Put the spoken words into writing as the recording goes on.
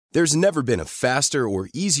There's never been a faster or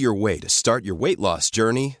easier way to start your weight loss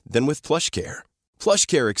journey than with PlushCare.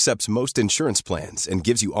 PlushCare accepts most insurance plans and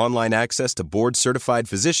gives you online access to board-certified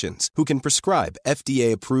physicians who can prescribe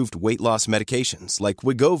FDA-approved weight loss medications like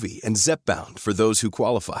Wegovy and Zepbound for those who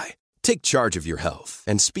qualify. Take charge of your health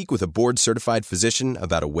and speak with a board-certified physician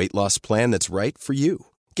about a weight loss plan that's right for you.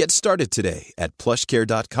 Get started today at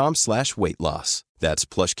plushcare.com/weight-loss. That's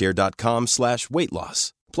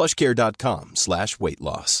plushcare.com/weight-loss.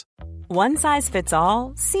 plushcare.com/weight-loss. One size fits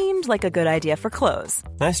all seemed like a good idea for clothes.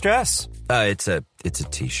 Nice dress. It's a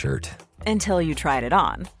t-shirt. Until you tried it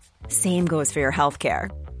on. Same goes for your healthcare.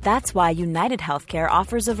 That's why United Healthcare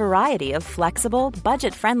offers a variety of flexible,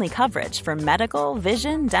 budget-friendly coverage for medical,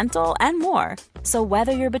 vision, dental, and more. So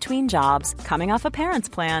whether you're between jobs, coming off a parent's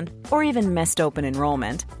plan, or even missed open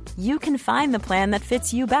enrollment, you can find the plan that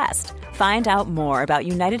fits you best. Find out more about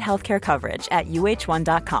United Healthcare coverage at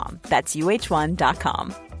uh1.com. That's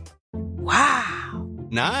uh1.com. Wow.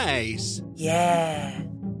 Nice. Yeah.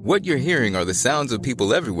 What you're hearing are the sounds of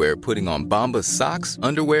people everywhere putting on Bombas socks,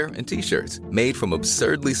 underwear, and T-shirts made from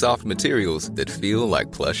absurdly soft materials that feel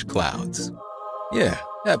like plush clouds. Yeah,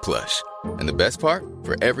 that plush. And the best part?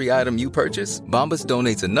 For every item you purchase, Bombas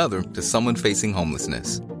donates another to someone facing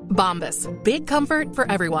homelessness. Bombas. Big comfort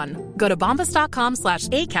for everyone. Go to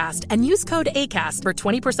bombas.com/ACAST and use code ACAST for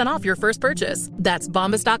 20% off your first purchase. That's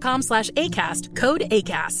bombas.com/ACAST. Code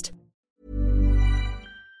ACAST.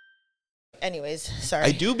 Anyways, sorry.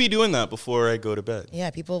 I do be doing that before I go to bed. Yeah,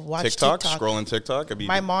 people watch TikTok. Scrolling TikTok.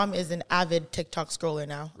 My mom is an avid TikTok scroller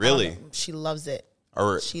now. Really? She loves it.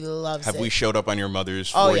 She loves it. Have we showed up on your mother's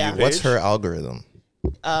For You page? What's her algorithm?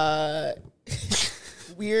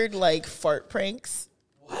 Weird, like, fart pranks.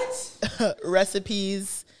 What?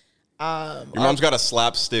 Recipes. Your mom's got a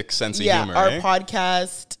slapstick sense of humor, our right?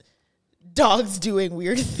 podcast. Dogs doing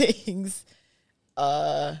weird things.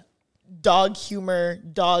 Dog humor,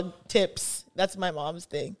 dog tips. That's my mom's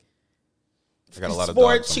thing. I got a lot of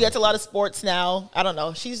sports. dogs. She gets a lot of sports now. I don't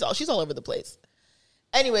know. She's all over the place.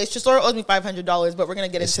 Anyways, Chisora owes me $500, but we're gonna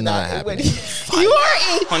get into that. Happening. You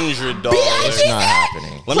are $100. It's not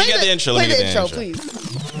happening. Let me get the intro. Play the intro, please.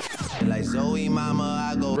 Like Zoe,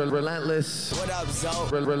 mama, I go relentless. What up, Zoe?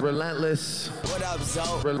 Relentless. What up,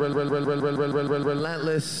 Zoe?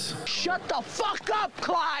 Relentless. Shut the fuck up,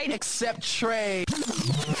 Clyde. Accept trade.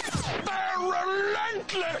 They're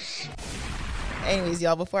relentless. Anyways,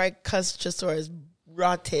 y'all, before I cuss Chisora's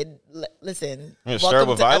rotted, listen. You gonna start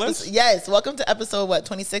with violence? Yes. Welcome to episode,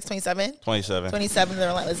 26, 27? 27. 27 of the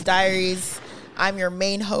Relentless Diaries. I'm your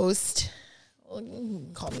main host. Well, you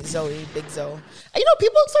can call me Zoe, Big Zoe. You know,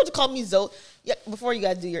 people start to call me Zoe. Yeah, before you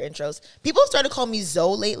guys do your intros, people started to call me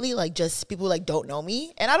Zoe lately, like just people like don't know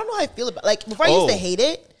me. And I don't know how I feel about like before I used to hate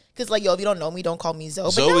it. Because, like, yo, if you don't know me, don't call me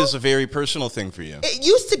Zoe. Zoe is a very personal thing for you. It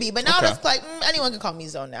used to be, but now it's like, anyone can call me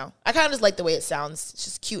Zoe now. I kind of just like the way it sounds. It's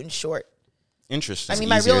just cute and short. Interesting. I mean,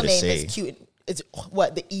 my real name is cute. It's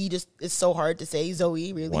what? The E just is so hard to say.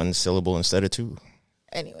 Zoe, really? One syllable instead of two.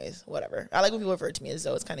 Anyways, whatever. I like when people refer to me as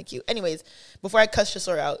Zoe. It's kind of cute. Anyways, before I cuss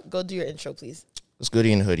Chisora out, go do your intro, please. It's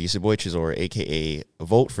Goody and Hoodie. It's your boy Chisora, a.k.a.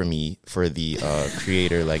 Vote for me for the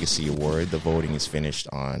Creator Legacy Award. The voting is finished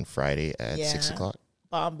on Friday at 6 o'clock.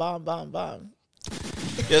 Bomb, bomb, bomb, bomb.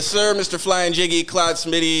 Yes, sir. Mr. Flying Jiggy, Clyde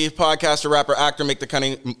Smitty, podcaster, rapper, actor, make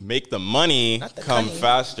the money come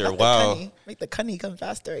faster. Wow. Make the honey come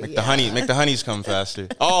faster. Make the honeys come faster.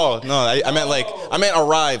 Oh, no, I meant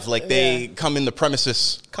arrive. Like they come in the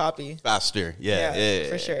premises. Copy. Faster. Yeah.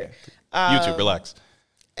 For sure. YouTube, relax.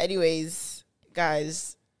 Anyways,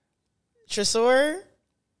 guys, Chisora.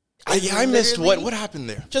 I missed what happened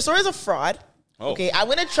there. Chisora is a fraud. Oh. Okay, I'm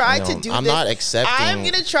gonna try to do this. I'm not accepting. I'm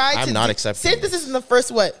gonna try to. I'm not accepting. Since this is in the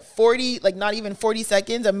first 40, like not even 40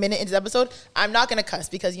 seconds, a minute into the episode, I'm not gonna cuss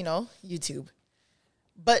because YouTube.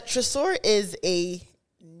 But Chisora is a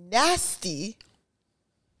nasty,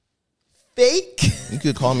 fake. You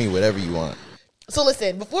could call me whatever you want. So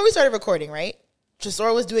listen, before we started recording, right?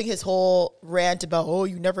 Chisora was doing his whole rant about,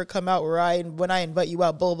 you never come out when I invite you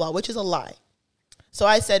out, blah blah blah, which is a lie. So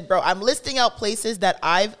I said, bro, I'm listing out places that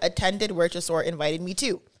I've attended where Chisora invited me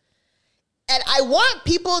to. And I want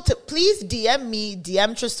people to please DM me,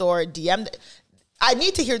 DM Chisora, I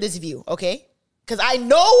need to hear this view, okay? Because I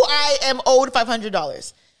know I am owed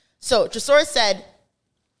 $500. So Chisora said,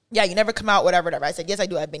 yeah, you never come out, whatever. I said, yes, I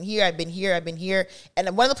do. I've been here.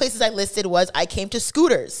 And one of the places I listed was I came to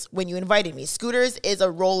Scooters when you invited me. Scooters is a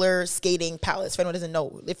roller skating palace. If anyone doesn't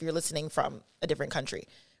know, if you're listening from a different country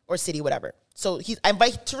or city, whatever. So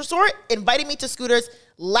Chisora invited me to Scooters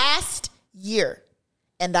last year,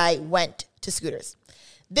 and I went to Scooters.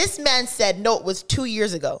 This man said, no, it was 2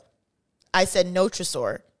 years ago. I said, no,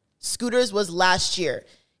 Chisora, Scooters was last year.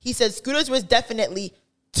 He said Scooters was definitely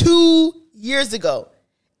 2 years ago.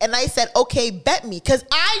 And I said, okay, bet me. Because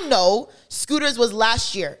I know Scooters was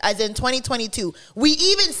last year, as in 2022. We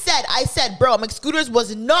even said, I said, bro, I'm like, Scooters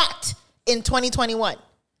was not in 2021.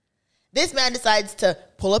 This man decides to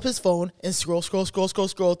pull up his phone and scroll through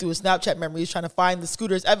his Snapchat memories trying to find the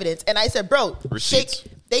Scooters evidence. And I said, bro, Receipts.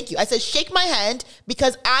 Thank you. I said, shake my hand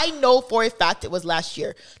because I know for a fact it was last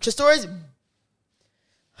year. Tresor's,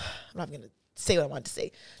 I'm not going to say what I wanted to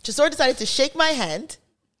say. Tresor decided to shake my hand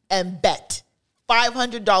and bet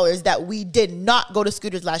 $500 that we did not go to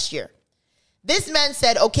Scooters last year. This man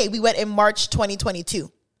said, okay, we went in March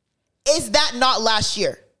 2022. Is that not last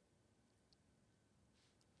year?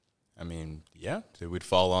 I mean, yeah, it would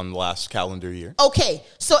fall on the last calendar year. Okay,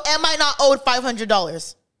 so am I not owed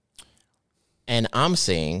 $500? And I'm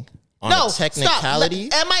saying, on a technicality,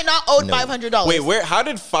 stop. Am I not owed $500? Wait, where? How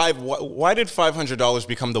did why did $500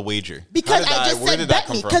 become the wager? Because I just said bet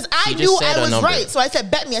me. Because I knew I was right. So I said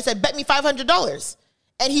bet me. I said bet me $500.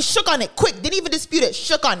 And he shook on it quick. Didn't even dispute it.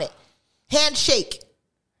 Shook on it. Handshake.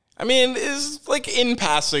 I mean, it's like in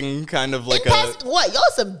passing, kind of like what? Y'all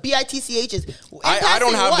some BITCHs. I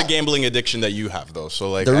don't have the gambling addiction that you have, though.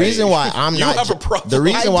 So like, the reason why I'm you not have a problem. The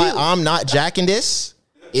reason why I'm not jacking this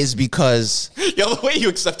is because the way you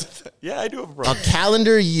accepted that. Yeah, I do have a problem. A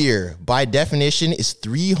calendar year, by definition, is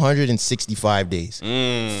 365 days.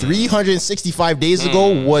 365 days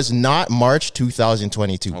ago was not March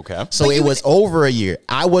 2022. Okay. So it was over a year.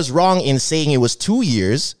 I was wrong in saying it was 2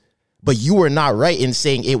 years, but you were not right in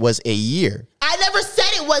saying it was a year. I never said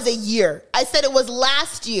it was a year. I said it was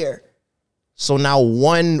last year. So now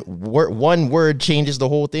one word changes the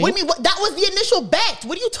whole thing? What do you mean? That was the initial bet.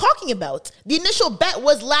 What are you talking about? The initial bet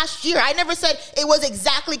was last year. I never said it was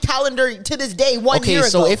exactly calendar to this day 1 year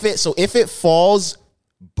ago. Okay, so if it falls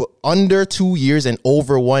under 2 years and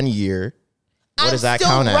over 1 year, what does that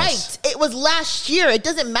count as? Right. It was last year. It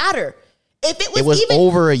doesn't matter. If it was even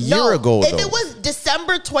over a year ago, if though. it was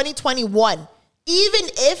December 2021, even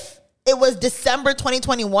if it was December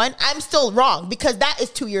 2021, I'm still wrong because that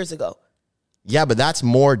is 2 years ago. Yeah, but that's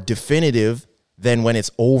more definitive than when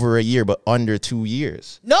it's over a year, but under 2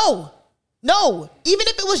 years. No. Even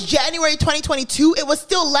if it was January 2022, it was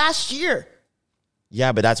still last year.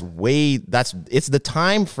 Yeah, but it's the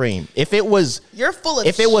time frame. If it was, you're full of.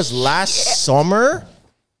 If it was last summer,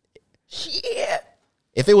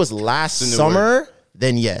 if it was last summer,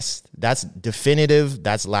 then yes, that's definitive.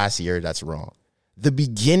 That's last year. That's wrong. The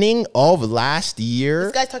beginning of last year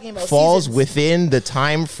this guy's talking about falls seasons. within the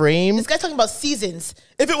time frame. This guy's talking about seasons.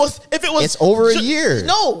 If it was, it's over a year.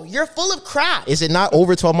 No, you're full of crap. Is it not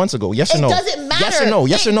over 12 months ago? Yes or no? It doesn't matter. Yes or no?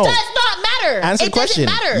 Yes or no? It does not matter. Answer the question. It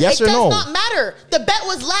doesn't matter. Yes or no? It does not matter. The bet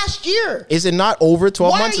was last year. Is it not over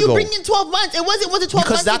 12 months ago? Why are you bringing 12 months? It wasn't 12 months ago.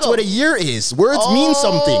 Because that's what a year is. Words mean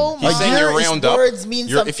something. He's saying you round up. Words mean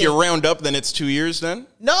something. If you round up, then it's 2 years then?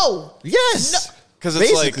 No. Yes. No. Because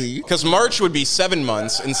it's because March would be 7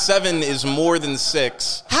 months, and 7 is more than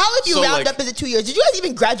 6. How if you round up, is it 2 years? Did you guys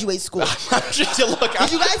even graduate school? Did you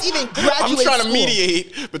guys even graduate I'm trying to school?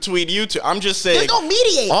 mediate between you two. I'm just saying. There's no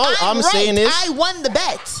mediate. All I'm saying is I won the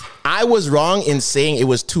bet. I was wrong in saying it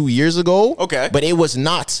was 2 years ago. Okay. But it was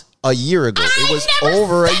not a year ago. It was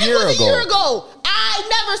over a year ago. I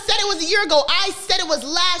never said it was a year ago. I said it was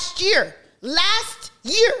last year. Last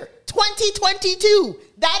year, 2022.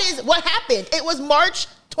 That is what happened. It was March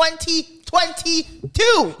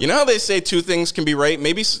 2022. You know how they say two things can be right?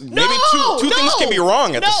 Maybe two things can be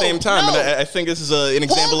wrong at the same time. No. And I think this is an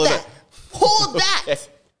example of that. Hold that.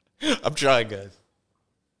 I'm trying, guys.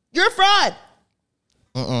 You're a fraud.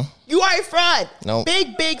 You are a fraud. Nope.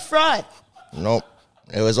 Big fraud. Nope.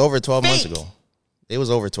 It was over 12 months Fake. ago. It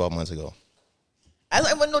was over 12 months ago. I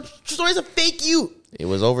want no stories of fake you. It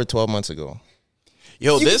was over 12 months ago.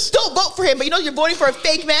 Yo, You can still vote for him, but you know you're voting for a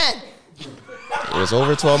fake man. It was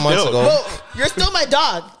over 12 months ago. Vote. You're still my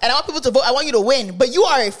dog, and I want people to vote. I want you to win, but you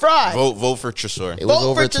are a fraud. Vote for Tresor. It was Vote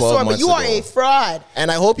over for 12 Tresor, months but you are ago. a fraud. And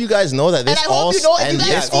I hope you guys know that this And I hope you know if you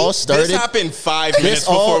guys see- all started. This happened 5 minutes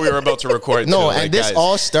before we were about to record. No, too. and Like, this guys.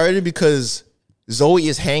 all started because Zoe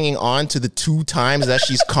is hanging on to the 2 times that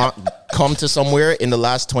she's come to somewhere in the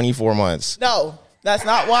last 24 months. No, that's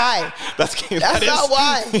not why. That's That's not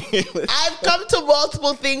why. I've come to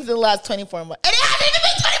multiple things in the last 24 months. And it hasn't even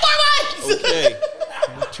been 24 months! Okay.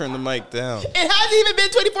 Turn the mic down. It hasn't even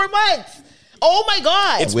been 24 months. Oh my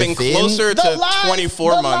God. It's been closer to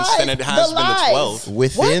 24 months than it has been to 12.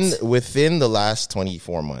 Within the last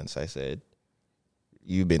 24 months, I said,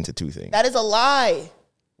 you've been to 2 things. That is a lie.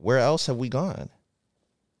 Where else have we gone?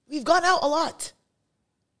 We've gone out a lot.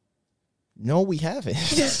 No, we haven't.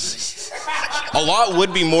 A lot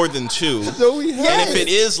would be more than 2. Zoe has. And if it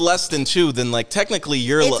is less than 2, then like technically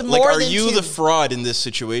you're It's like, more are than you 2. the fraud in this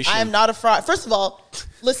situation? I am not a fraud. First of all,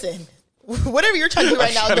 listen, whatever you're trying to do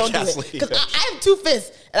right now, don't do it. Because I have 2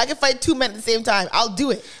 fists and I can fight 2 men at the same time. I'll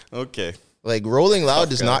do it. Okay. Like, Rolling Loud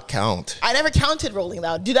does not count. I never counted Rolling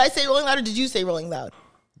Loud. Did I say Rolling Loud or did you say Rolling Loud?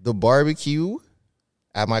 The barbecue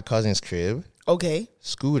at my cousin's crib. Okay.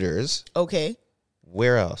 Scooters. Okay.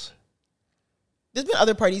 Where else? There's been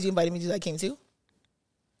other parties you invited me to that I came to.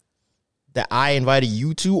 That I invited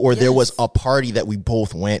you to, or there was a party that we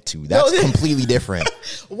both went to? That's completely different.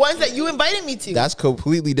 Ones that you invited me to. That's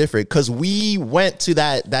completely different because we went to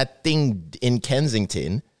that thing in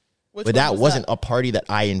Kensington. But that wasn't a party that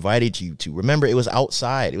I invited you to. Remember, it was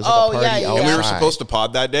outside. It was like a party outside. And we were supposed to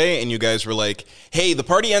pod that day, and you guys were like, "Hey, the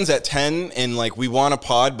party ends at 10, and like we want to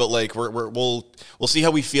pod, but like we'll see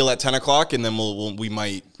how we feel at 10 o'clock, and then we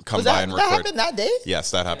might come by and record." That happened that day?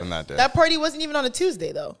 Yes, that happened that day. That party wasn't even on a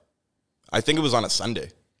Tuesday though. I think it was on a Sunday.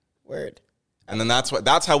 Word. And then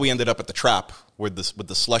that's how we ended up at the trap with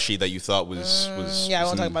the slushy that you thought was I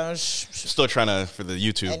won't talk about it. Still trying to for the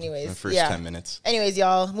YouTube. Anyways, the first 10 minutes. Anyways,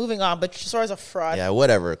 y'all, moving on. But Sora's a fraud. Yeah,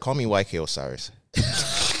 whatever. Call me YK Osiris.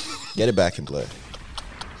 Get it back in blood.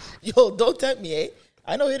 Yo, don't tempt me, eh?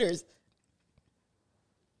 I know hitters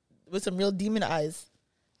with some real demon eyes.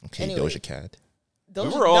 Okay, anyway. Doja Cat. We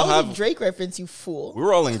were all that was a Drake reference, you fool. We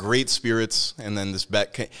were all in great spirits, and then this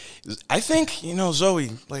bet came. I think,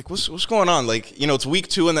 Zoe, like, what's going on? Like, it's week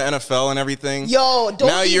 2 in the NFL and everything. Yo, don't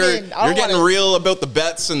now you're getting real about the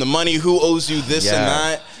bets and the money, who owes you this and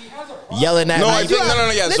that. Yelling at me.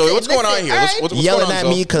 Zoe, what's going on here? What's yelling going on, at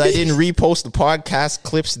me because I didn't repost the podcast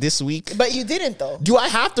clips this week. But you didn't, though. Do I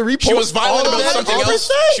have to repost? She was violent all about of something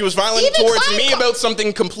else. She was violent Even towards Clyde me about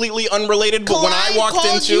something completely unrelated. But when I walked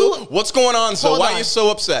into, what's going on, Zoe? Why are you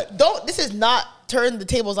so upset? This is not turn the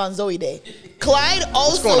tables on Zoe Day. Clyde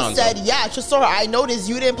also said, yeah, Chisora, I noticed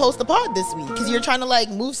you didn't post the pod this week because you're trying to like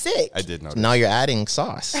move sick. I did notice. Now you're adding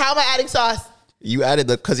sauce. How am I adding sauce? You added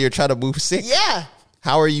because you're trying to move sick. Yeah.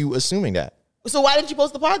 How are you assuming that? So why didn't you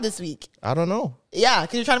post the pod this week? I don't know. Yeah,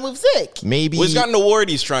 because you're trying to move sick. Maybe. Well, he's got an award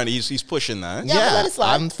he's pushing that. Yeah, let it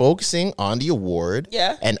slide. I'm focusing on the award.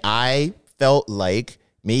 Yeah. And I felt like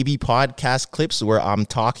maybe podcast clips where I'm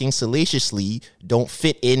talking salaciously don't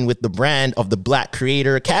fit in with the brand of the Black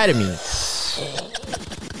Creator Academy.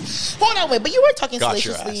 Hold on, wait, but you were talking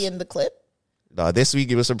salaciously in the clip? No, this week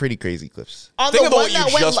it was some pretty crazy clips. Think about what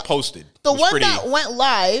you just posted. The one that went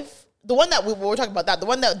live, the one that we were talking about, the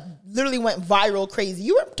one that literally went viral crazy.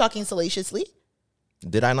 You were talking salaciously.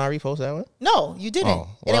 Did I not repost that one? No, you didn't. Oh,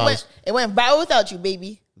 and it went viral without you,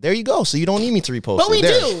 baby. There you go. So you don't need me to repost but we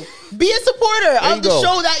do. Be a supporter of the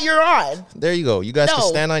show that you're on. There you go. You guys can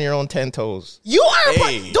stand on your own 10 toes. You are a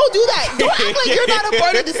part. Don't do that. Don't act like you're not a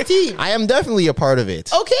part of this team. I am definitely a part of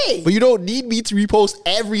it. Okay. But you don't need me to repost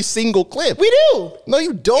every single clip. We do. No,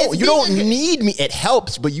 you don't. You don't need me. It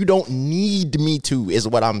helps, but you don't need me to, is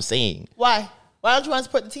what I'm saying. Why? Why don't you want to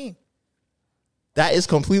support the team? That is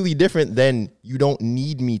completely different than you don't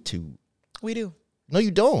need me to. We do. No, you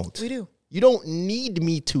don't. We do. You don't need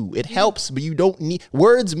me to. It helps, but you don't need.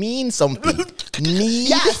 Words mean something. Need.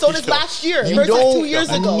 Yeah, so does last year. You don't like 2 years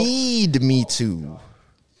ago. Need me to.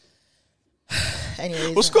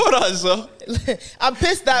 Anyways, what's going on, Zo? I'm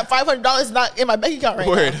pissed that $500 is not in my bank account right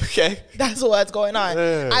now. Word, okay. That's what's going on.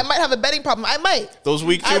 I might have a betting problem. I might. Those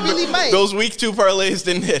week 2 parlays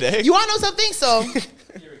didn't hit, eh? You want to know something? So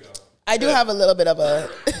I do have a little bit of a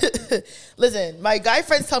listen, my guy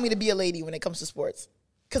friends tell me to be a lady when it comes to sports.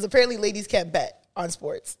 Because apparently ladies can't bet on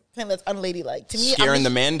sports. I think that's unladylike. To me, scaring the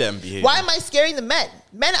man dem behavior. Why am I scaring the men?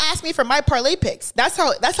 Men ask me for my parlay picks. That's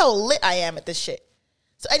how lit I am at this shit.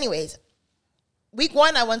 So anyways, week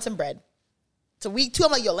 1, I won some bread. So week 2,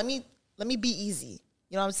 I'm like, yo, let me be easy.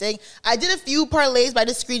 You know what I'm saying? I did a few parlays, but I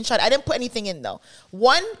just screenshot. I didn't put anything in though.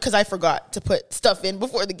 1, because I forgot to put stuff in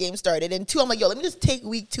before the game started. And 2, I'm like, yo, let me just take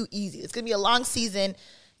week 2 easy. It's going to be a long season.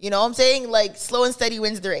 You know what I'm saying? Like, slow and steady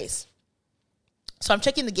wins the race. So I'm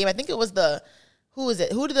checking the game. I think it was who did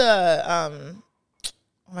the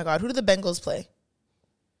Bengals play?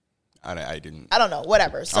 I didn't. I don't know.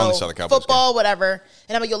 Whatever. So I only saw the Cowboys football, game. Whatever.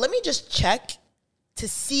 And I'm like, yo, let me just check to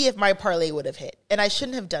see if my parlay would have hit. And I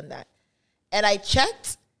shouldn't have done that. And I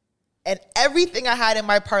checked, and everything I had in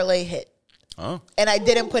my parlay hit. Oh. And I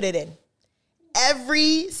didn't put it in.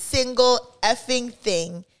 Every single effing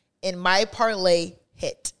thing in my parlay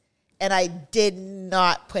hit. And I did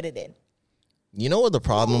not put it in. You know what the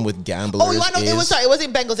problem with gamblers is? It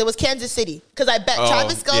wasn't Bengals. It was Kansas City. Because I bet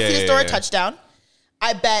Travis Kelce to score a touchdown.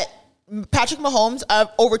 I bet Patrick Mahomes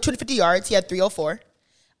over 250 yards. He had 304.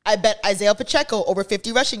 I bet Isaiah Pacheco over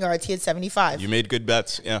 50 rushing yards. He had 75. You made good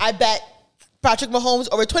bets. Yeah. I bet Patrick Mahomes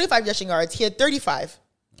over 25 rushing yards. He had 35.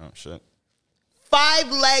 Oh, shit.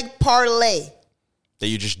 5-leg parlay. That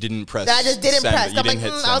you just didn't press. That I just didn't send. press. You I'm like, didn't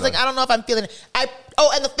hit I was send like, I don't know if I'm feeling it. And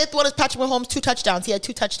the fifth one is Patrick Mahomes, 2 touchdowns. He had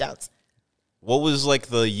 2 touchdowns. What was like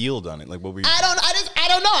the yield on it? Like what were you? I don't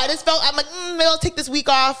know. I just felt, I'm like, maybe I'll take this week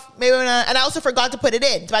off. Maybe not. And I also forgot to put it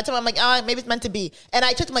in. So by the time I'm like, maybe it's meant to be. And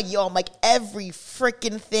I checked, I'm like, I'm like, every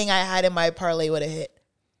freaking thing I had in my parlay would have hit.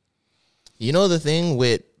 You know the thing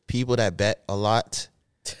with people that bet a lot?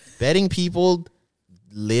 Betting people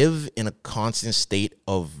live in a constant state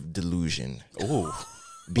of delusion. Ooh.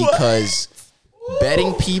 Because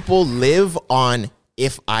betting people live on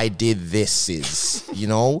if I did this is,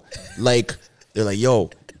 like they're like, yo,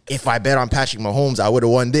 if I bet on Patrick Mahomes, I would have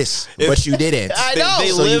won this, but you didn't. I know. They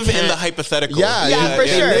So live you in the can't- hypothetical. Yeah, for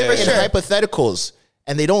sure. They live For in sure. hypotheticals,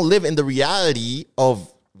 and they don't live in the reality of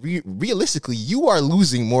realistically, you are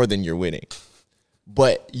losing more than you're winning.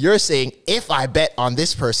 But you're saying, if I bet on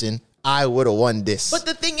this person, I would have won this. But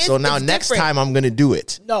the thing is, so now it's next different. time I'm going to do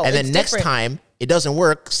it. No, and then it's next different. time it doesn't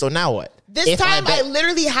work. So now what? This If time I bet-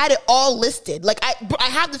 literally had it all listed. Like I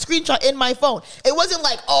have the screenshot in my phone. It wasn't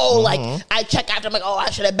like, like I check after. I'm like, I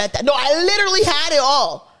should have bet that. No, I literally had it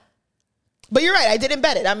all. But you're right. I didn't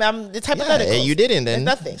bet it. It's hypothetical. you didn't. Then It's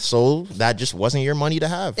nothing. So that just wasn't your money to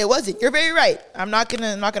have. It wasn't. You're very right. I'm not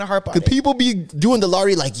gonna harp on Could it. people be doing the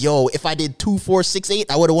lottery like, yo, if I did 2, 4, 6, 8,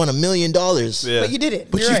 I would have won $1 million. Yeah. But you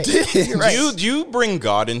didn't. But You're you right. didn't. You're right. Do you bring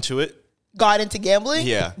God into it? Got into gambling?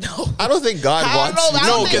 Yeah. No. I don't think God I don't wants know. I you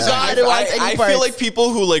don't to think do because that. God wants any I parts. feel like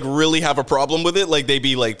people who like really have a problem with it, like they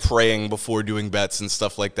be like praying before doing bets and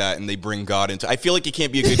stuff like that, and they bring God into. I feel like you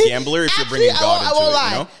can't be a good gambler if you're Actually, bringing God I won't into it.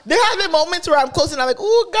 lie. You know? There have been moments where I'm close and I'm like,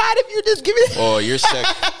 "Oh God, if you just give me." Oh, you're sick,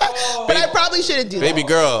 But I probably shouldn't do that. baby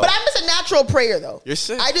girl. But I'm just a natural prayer, though. You're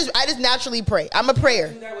sick. I just naturally pray. I'm a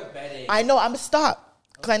prayer. I know. I'm gonna stop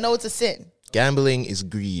because I know it's a sin. Gambling is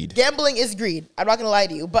greed. Gambling is greed. I'm not gonna lie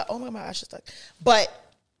to you. But oh my gosh, it's stuck. But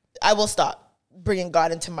I will stop bringing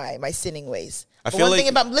God into my sinning ways. I But feel one like- thing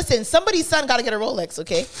about listen, somebody's son got to get a Rolex,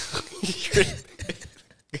 okay?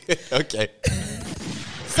 Okay.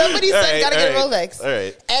 Somebody's All son right, got to get a all right, Rolex. all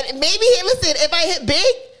right. And maybe, listen, if I hit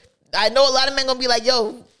big, I know a lot of men gonna be like,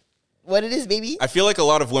 "Yo, what it is, baby?" I feel like a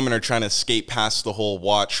lot of women are trying to skate past the whole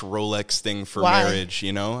watch Rolex thing for Why? marriage,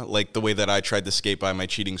 like the way that I tried to skate by my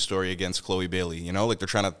cheating story against Chloe Bailey, like they're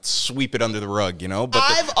trying to sweep it under the rug, But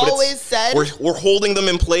I've it's- always said- we're holding them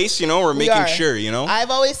in place, we're We making are. sure, I've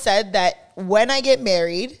always said that when I get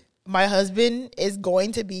married, my husband is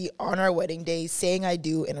going to be on our wedding day saying I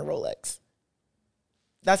do in a Rolex.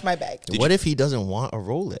 That's my bag. What if he doesn't want a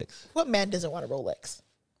Rolex? What man doesn't want a Rolex?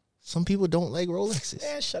 Some people don't like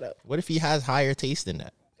Rolexes. Shut up. What if he has higher taste than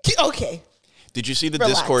that? Okay. Did you see the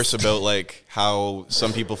Relax. discourse about like how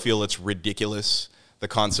some people feel it's ridiculous, the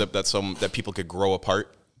concept that people could grow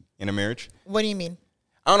apart in a marriage? What do you mean?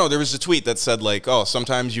 I don't know. There was a tweet that said like, "Oh,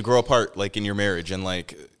 sometimes you grow apart like in your marriage," and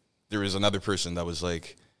like there was another person that was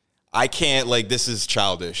like, "I can't, like this is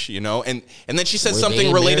childish," And then she said Were something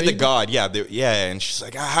they related to married? God. Yeah, and she's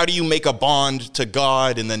like, "How do you make a bond to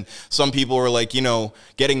God?" And then some people were like,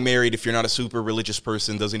 getting married if you're not a super religious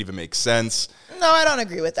person doesn't even make sense. No, I don't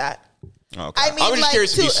agree with that. Okay. I mean, I was just like,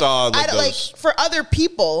 curious if you saw like I, those. for other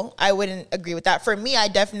people, I wouldn't agree with that. For me, I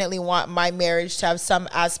definitely want my marriage to have some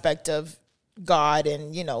aspect of God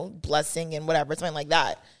and blessing and whatever, something like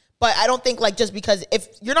that. But I don't think like just because if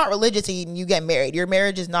you're not religious and you get married, your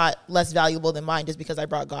marriage is not less valuable than mine just because I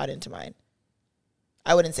brought God into mine.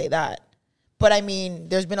 I wouldn't say that. But I mean,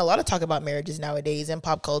 there's been a lot of talk about marriages nowadays in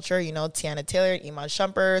pop culture. Tiana Taylor and Iman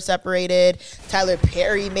Shumpert separated. Tyler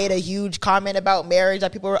Perry made a huge comment about marriage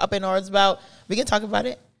that people were up in arms about. We can talk about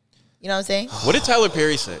it. You know what I'm saying? What did Tyler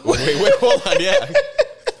Perry say? Wait, hold on. Yeah.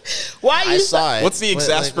 Why are you I saw it. What's the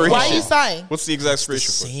exasperation? Why are you sighing? What's the The exasperation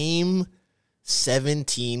for? same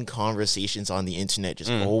 17 conversations on the internet just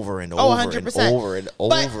over and Oh, over and 100%. over and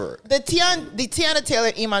over. But the Tiana Taylor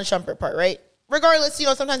and Iman Shumpert part, right? Regardless,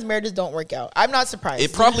 sometimes marriages don't work out. I'm not surprised.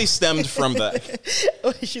 It probably stemmed from that.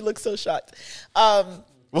 She looks so shocked.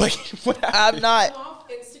 What happened? I'm not.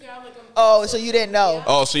 Oh, so you didn't know?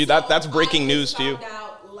 Oh, so that's breaking news to you.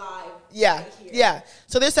 Yeah.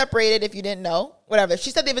 So they're separated. If you didn't know, whatever.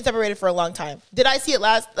 She said they've been separated for a long time. Did I see it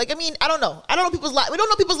last? I don't know. I don't know people's lives. We don't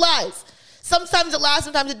know people's lives. Sometimes it lasts,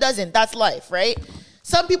 sometimes it doesn't. That's life, right?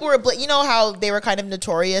 Some people were, how they were kind of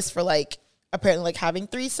notorious for apparently having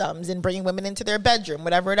threesomes and bringing women into their bedroom,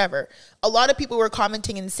 whatever. A lot of people were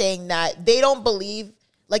commenting and saying that they don't believe,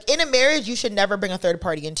 in a marriage, you should never bring a third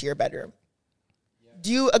party into your bedroom.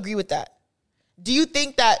 Do you agree with that? do you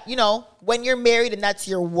think that, when you're married and that's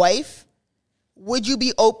your wife, would you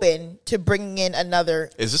be open to bringing in another?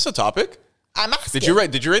 Is this a topic? I'm asking. Did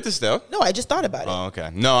you write this down? No, I just thought about it. Oh, okay.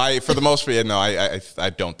 No, for the most part, no, I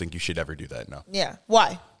don't think you should ever do that, no. Yeah.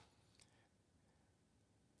 Why?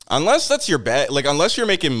 Unless that's your bet, like unless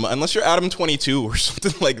you're Adam 22 or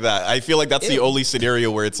something like that. I feel like that's the only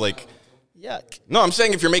scenario where it's like, yuck. No, I'm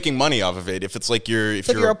saying if you're making money off of it, if it's like if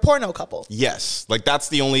you're a porno couple. Yes, like that's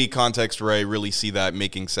the only context where I really see that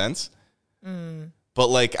making sense. But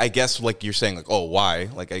like, I guess like you're saying like, oh, why?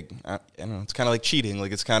 Like I don't know. It's kind of like cheating.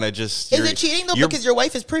 Like it's kind of just. Is it cheating though? Because your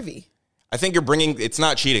wife is privy. I think it's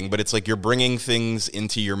not cheating, but it's like you're bringing things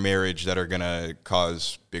into your marriage that are going to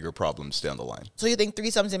cause bigger problems down the line. So you think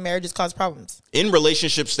threesomes in marriages cause problems? In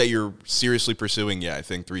relationships that you're seriously pursuing, yeah, I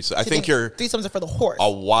think threesomes. I think threesomes are for the horse. A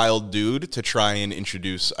wild dude to try and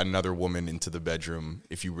introduce another woman into the bedroom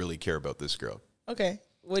if you really care about this girl. Okay.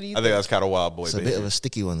 What do you think? I think that's kind of wild boy It's a bit of a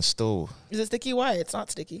sticky one, still. Is it sticky? Why? It's not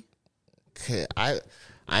sticky. Okay, I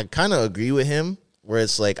kind of agree with him. Where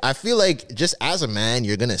it's like, I feel like just as a man,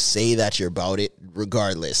 you're going to say that you're about it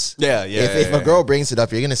regardless. Yeah. If a girl brings it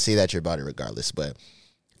up, you're going to say that you're about it regardless. But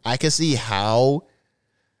I can see how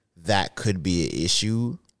that could be an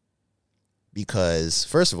issue. Because,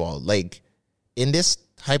 first of all, like, in this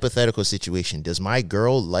hypothetical situation, does my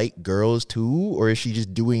girl like girls too? Or is she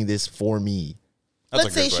just doing this for me?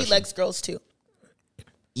 Let's say she likes girls too.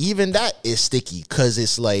 Even that is sticky because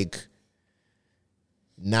it's like,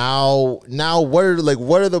 Now, what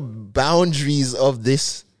are the boundaries of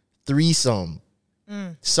this threesome?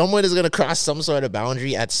 Someone is gonna cross some sort of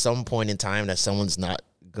boundary at some point in time that someone's not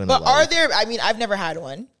gonna. But are there? I mean, I've never had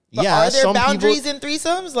one. But yeah, are there boundaries in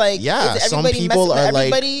threesomes? Like, yeah, some people are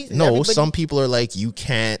like, no. Some people are like, you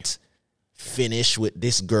can't finish with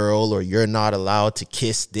this girl, or you're not allowed to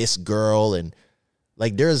kiss this girl, and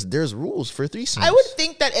like, there's rules for threesomes. I would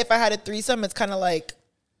think that if I had a threesome, it's kind of like.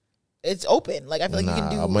 It's open. Like I feel like you can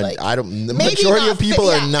do. The majority of people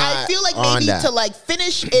are not. I feel like maybe to like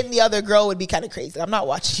finish in the other girl would be kind of crazy. I'm not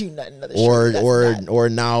watching you nut another. Or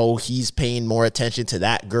now he's paying more attention to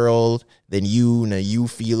that girl than you. Now you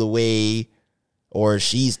feel away, or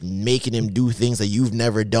she's making him do things that you've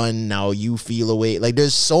never done. Now you feel away. Like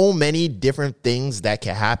there's so many different things that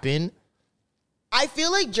can happen. I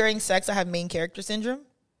feel like during sex I have main character syndrome.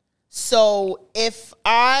 So if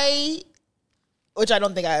which I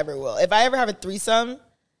don't think I ever will. If I ever have a threesome,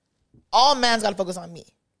 all man's got to focus on me.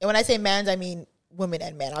 And when I say mans, I mean women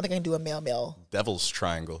and men. I don't think I can do a male-male. Devil's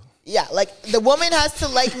triangle. Yeah, like the woman has to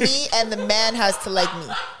like me and the man has to like me.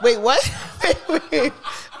 Wait, what?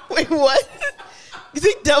 Wait, what? You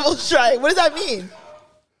think devil's triangle? What does that mean?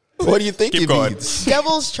 What do you think it means?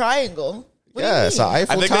 Devil's triangle. What yeah, it's an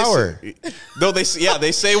Eiffel Tower. They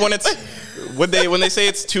say when it's when they say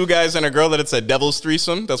it's two guys and a girl that it's a devil's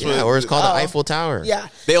threesome. That's what. Or it's called the Eiffel Tower. Yeah.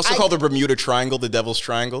 They also call the Bermuda Triangle the devil's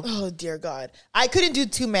triangle. Oh dear God, I couldn't do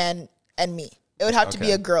two men and me. It would have to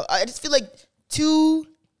be a girl. I just feel like two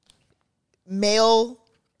male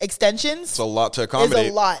extensions. It's a lot to accommodate.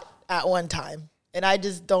 Is a lot at one time, and I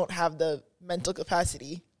just don't have the mental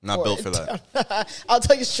capacity. Not built for that. I'll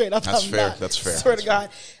tell you straight up. That's fair. That's fair. Swear to God,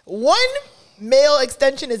 one male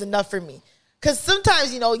extension is enough for me. Because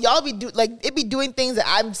sometimes, y'all it be doing things that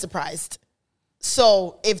I'm surprised.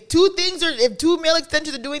 So if two male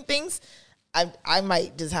extensions are doing things, I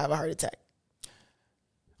might just have a heart attack.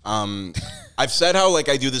 I've said how like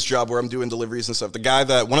I do this job where I'm doing deliveries and stuff.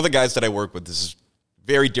 One of the guys that I work with, this is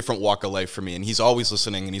very different walk of life for me, and he's always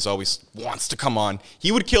listening and he's always wants to come on.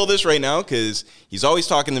 He would kill this right now because he's always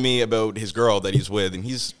talking to me about his girl that he's with, and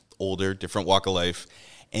he's older, different walk of life,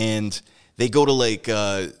 and they go to like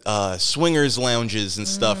swingers lounges and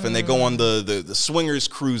stuff, and they go on the swingers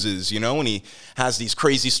cruises, and he has these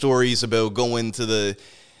crazy stories about going to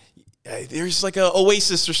there's like a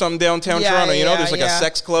Oasis or something downtown Toronto, there's like a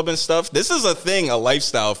sex club and stuff. This is a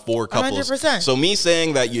lifestyle for couples. 100%. So me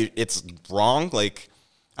saying that it's wrong, like,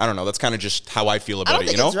 I don't know, that's kind of just how I feel about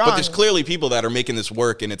it, But there's clearly people that are making this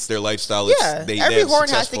work and it's their lifestyle. Every horn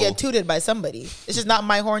has to get tooted by somebody. It's just not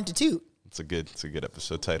my horn to toot. It's a good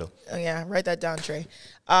episode title. Oh yeah, write that down, Trey.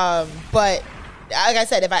 But like I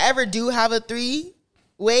said, if I ever do have a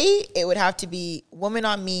three-way, it would have to be woman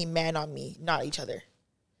on me, man on me, not each other.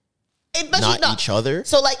 Each other.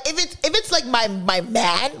 So like if it's like my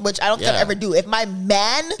man, which I don't think I'll ever do. If my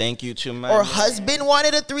man, thank you to my or husband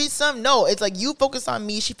wanted a threesome, no, it's like you focus on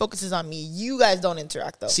me, she focuses on me. You guys don't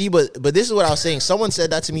interact though. See, but this is what I was saying. Someone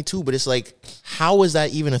said that to me too, but it's like, how is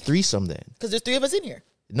that even a threesome then? Because there's three of us in here.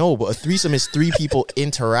 No, but a threesome is three people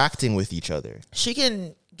interacting with each other. She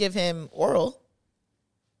can give him oral,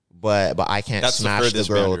 but I can't smash the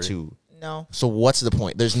girl boundary. Too. No. So what's the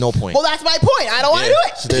point? There's no point. Well, that's my point. I don't want to do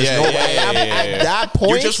it. So there's no at that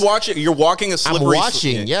point. You're just watching. You're walking a slippery. I'm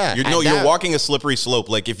watching. You're walking a slippery slope.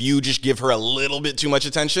 Like if you just give her a little bit too much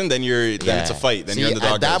attention, then it's a fight. Then you're in the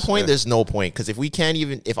doghouse. At that point, there's no point because if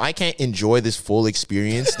I can't enjoy this full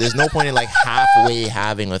experience, there's no point in like halfway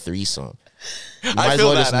having a threesome. You might as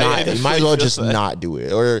well just not do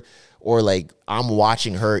it, or like I'm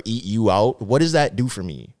watching her eat you out. What does that do for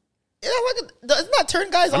me? Doesn't that turn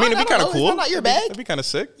guys on? I mean, it'd be kind of cool. It's not your bag. That'd be kind of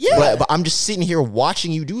sick. Yeah. But I'm just sitting here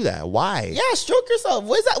watching you do that. Why? Yeah, stroke yourself.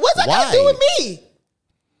 What's that got to do with me?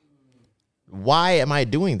 Why am I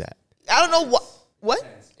doing that? I don't know what.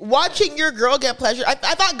 Watching your girl get pleasure. I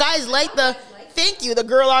thought guys like the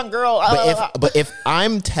girl on girl. But if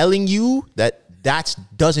I'm telling you that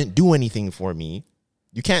doesn't do anything for me,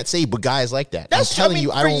 you can't say, but guys like that. I'm telling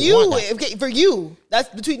you, I don't want that. For you, that's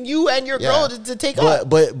between you and your girl to take up.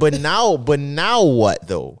 But now what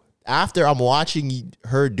though? After I'm watching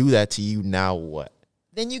her do that to you, now what?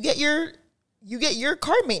 Then you get your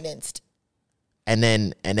car maintenance. And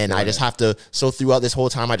then I just have to. So throughout this whole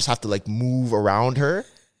time, I just have to like move around her.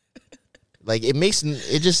 Like it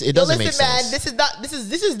doesn't make sense. Man,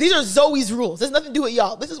 these are Zoe's rules. There's nothing to do with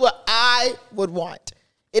y'all. This is what I would want.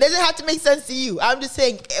 It doesn't have to make sense to you. I'm just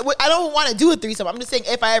saying, I don't want to do a threesome. I'm just saying,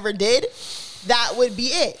 if I ever did, that would be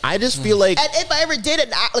it. I just feel like, and if I ever did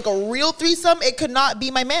like a real threesome, it could not be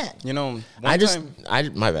my man. You know, my bad to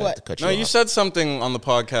cut you off. You said something on the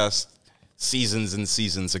podcast seasons and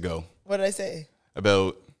seasons ago. What did I say?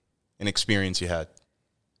 About an experience you had.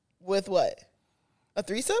 With what? A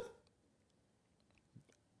threesome?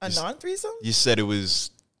 A non-threesome? You said there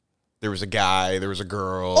was a guy, there was a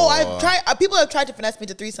girl. Oh, people have tried to finesse me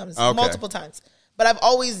to threesomes multiple times, but I've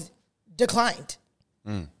always declined.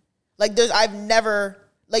 Like there's never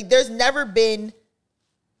been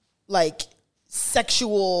like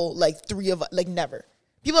sexual, like three of, like never.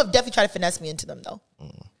 People have definitely tried to finesse me into them though.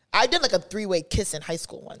 I did like a 3-way kiss in high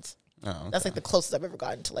school once. Oh, okay. That's like the closest I've ever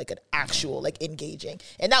gotten to like an actual like engaging.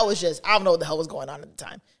 And that was just, I don't know what the hell was going on at the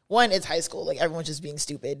time. 1, it's high school. Like everyone's just being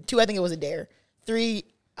stupid. 2, I think it was a dare. 3,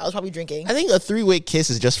 I was probably drinking. I think a 3-way kiss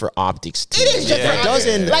is just for optics too. It is just for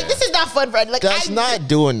optics. Like this is not fun, friend. Like that's not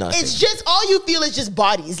doing nothing. It's just all you feel is just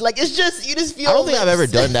bodies. Like it's just you just feel. I don't think I've ever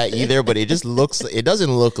done that either, but it just looks. It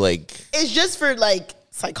doesn't look like. It's just for like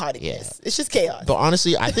psychoticness. Yeah. It's just chaos. But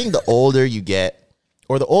honestly, I think the older you get,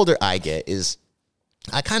 or the older I get, is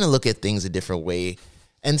I kind of look at things a different way,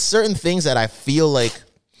 and certain things that I feel like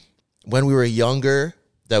when we were younger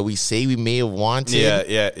that we say we may have wanted.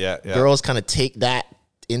 Yeah. Girls kind of take that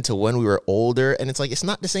into when we were older, and it's like it's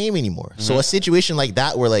not the same anymore. So a situation like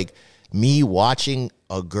that where like me watching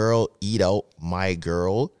a girl eat out my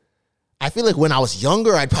girl, I feel like when I was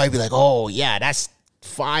younger I'd probably be like, oh yeah, that's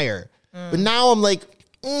fire. But now I'm like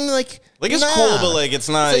it's cool, but like it's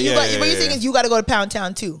not. So what you're saying is you got to go to Pound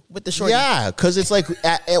Town too with the shorty. Yeah, because it's like,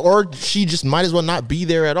 or she just might as well not be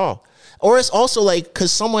there at all. Or it's also like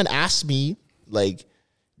because someone asked me like,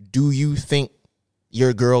 do you think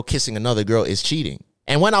your girl kissing another girl is cheating?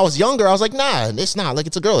 And when I was younger, I was like, nah, it's not. Like,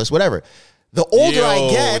 it's a girl. It's whatever. The older I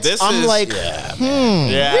get, I'm like, Yeah, man.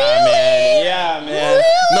 Really?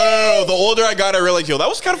 No. The older I got, I realized, that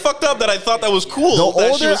was kind of fucked up that I thought that was cool. The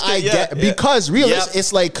older I get, because realistically,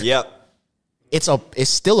 it's like, it's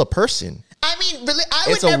still a person. I mean, really, I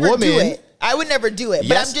would never do it. I would never do it.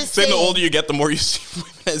 But I'm just saying. The older you get, the more you see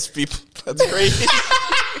women as people. That's crazy.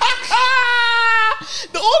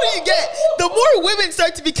 The older you get, the more women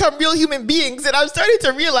start to become real human beings, and I'm starting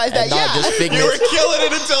to realize that you were killing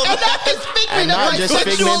it until not just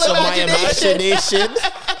figments of my imagination.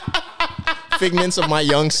 Figments of my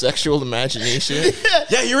young sexual imagination.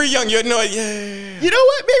 Yeah, you were young. You had no idea. You know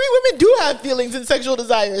what? Maybe women do have feelings and sexual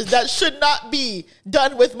desires that should not be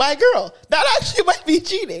done with my girl. That actually might be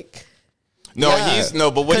cheating.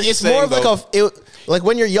 But what he's saying, more of like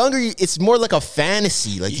when you're younger, it's more like a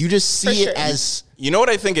fantasy. Like you just see it as. You know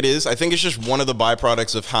what I think it is? I think it's just one of the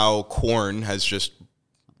byproducts of how corn has just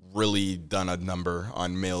really done a number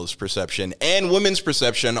on males' perception and women's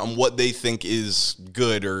perception on what they think is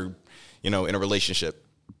good or, in a relationship.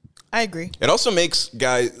 I agree. It also makes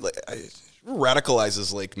guys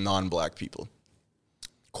radicalizes like non-black people.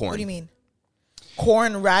 Corn. What do you mean?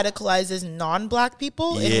 Corn radicalizes non-black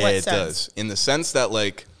people? In what sense? It does. In the sense that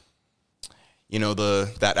like,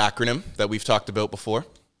 that acronym that we've talked about before.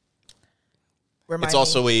 It's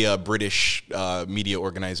also a British media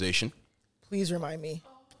organization. Please remind me.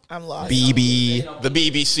 I'm lost. The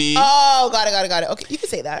BBC. Oh, got it. Okay, you can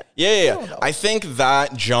say that. Yeah. I think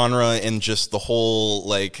that genre and just the whole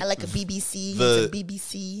like. I like a BBC. The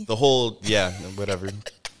BBC. The whole whatever.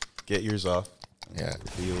 Get yours off. Yeah.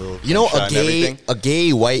 Be a little You know, shot and everything. a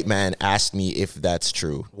gay white man asked me if that's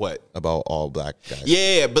true. What? About all black guys.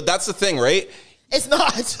 Yeah, but that's the thing, right? It's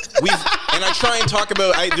not. And I try and talk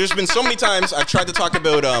about. There's been so many times I've tried to talk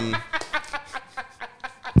about.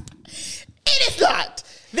 It is not.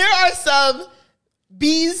 There are some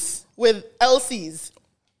B's with LCs.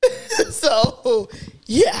 So,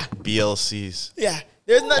 yeah. BLCs. Yeah.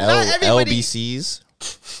 There's not everybody. LBCs.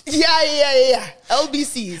 Yeah.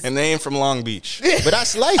 LBCs. And they ain't from Long Beach. But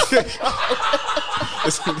that's life.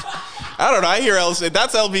 I don't know. I hear LC.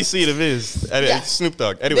 That's LBC to Viz. Yeah. Snoop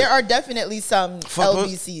Dogg. Anyway. There are definitely some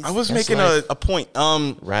LBCs. I was That's making life. a point.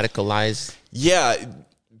 Radicalized. Yeah,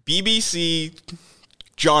 BBC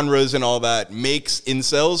genres and all that makes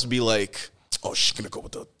incels be like, oh, she's gonna go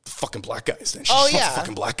with the fucking black guys. Then she's Oh, just yeah. a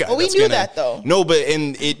fucking black guy. Well, we that's knew gonna-" that, though. No, but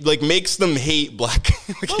and it like makes them hate black.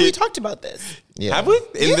 Like, Well, we talked about this. Yeah. Have we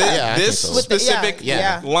in Yeah. Yeah, I this think so. With the- specific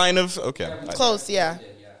yeah. line of okay Close, yeah.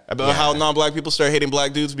 about how non-black people start hating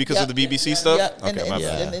black dudes because Yep. of the BBC stuff? Yep. Okay, my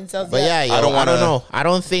bad. And incels, But yeah, yo, I don't know. I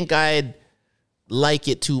don't think I'd like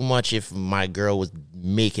it too much if my girl was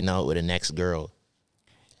making out with an ex-girl.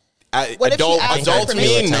 What if she Adult asked for me,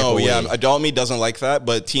 permission? no, Type of yeah, way. adult me doesn't like that,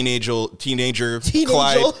 but teenager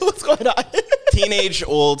Clyde, What's going on?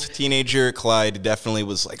 teenager Clyde definitely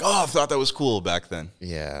was like, oh, I thought that was cool back then.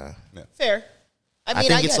 Yeah. Fair. I I mean,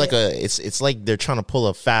 think it's get like it. it's like they're trying to pull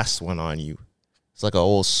a fast one on you. It's like an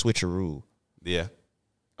old switcheroo Yeah.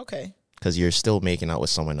 Okay. because you're still making out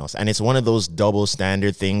with someone else. And it's one of those double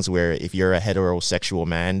standard things where if you're a heterosexual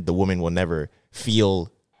man, the woman will never feel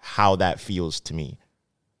how that feels to me.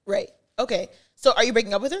 Right. Okay. So are you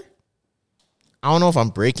breaking up with her? I don't know if I'm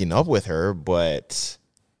breaking up with her, but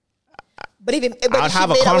But I'd if she have a made out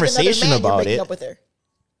with another conversation man, about you're breaking it. up with her.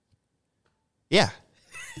 yeah.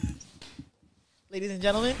 Ladies and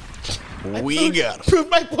gentlemen, We got him. prove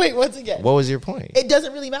my point once again. What was your point? It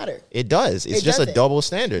doesn't really matter. It does. It's It just a doesn't. double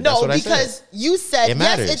standard. No, That's what I because said. you said, It yes,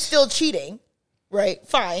 matters. it's still cheating, right?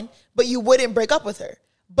 Fine. But you wouldn't break up with her.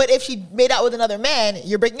 But if she made out with another man,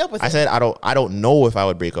 you're breaking up with her. I said I don't know if I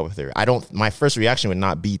would break up with her. My first reaction would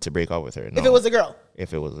not be to break up with her. No. if it was a girl.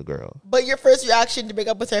 If it was a girl. But your first reaction to break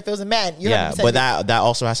up with her if it was a man. You're Yeah, 100% but that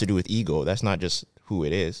also has to do with ego. That's not just who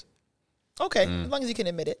it is. Okay, as long as you can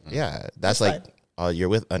admit it. Yeah, that's That's like you're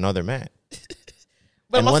with another man.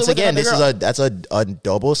 But And I'm also once with again, another this girl. is a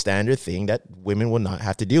double standard thing that women will not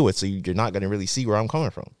have to deal with. So you're not going to really see where I'm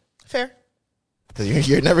coming from Fair. because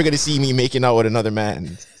you're never going to see me making out with another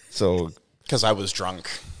man. So Because I was drunk.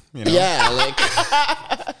 You know? yeah, like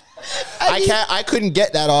I couldn't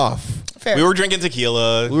get that off. Fair. We were drinking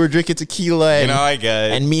tequila. We were drinking tequila, and I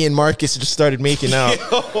get it. and me and Marcus just started making out.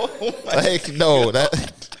 Like no,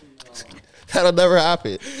 that'll never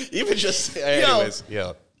happen. Even just, anyways,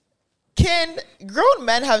 yeah. Can grown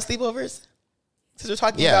men have sleepovers? Since we're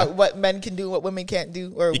talking Yeah. about what men can do, what women can't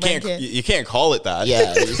do, or You men can't, can. you can't call it that.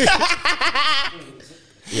 Yeah,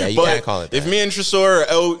 yeah, you But can't call it that. if me and Tresor are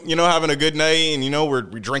out, having a good night, and we're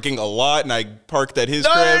drinking a lot, and I parked at his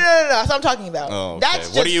No, crib, That's what I'm talking about. Oh, okay. That's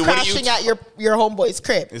What just do you- crashing at your homeboy's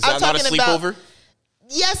crib. is I'm that not a talking about- sleepover?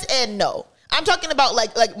 Yes and no. I'm talking about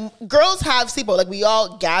like girls have sleepover. Like we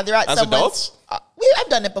all gather at As someone's. adults? I've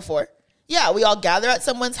done it before. Yeah, we all gather at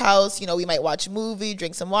someone's house. We might watch a movie,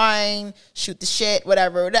 drink some wine, shoot the shit,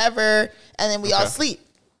 whatever, and then we all sleep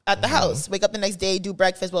at the house. Wake up the next day, do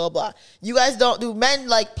breakfast, blah blah blah. You guys don't do men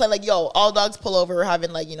like play like yo, all dogs pull over. We're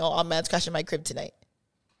having all men's crashing my crib tonight.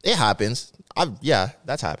 It happens.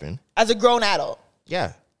 That's happened. As a grown adult,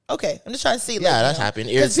 Yeah. okay. I'm just trying to see. Yeah, that's happened.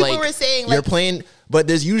 Because It's people like were saying you're like, playing, but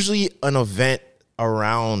there's usually an event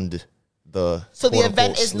around the. so the quote-unquote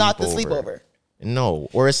event is not the sleepover. No,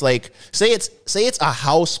 or it's like say it's a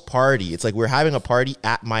house party. It's like we're having a party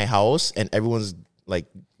at my house, and everyone's like,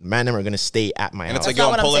 man, them are gonna stay at my And house. it's like, not yo,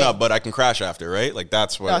 what I'm I'm pulling saying. up, but I can crash after, right? Like,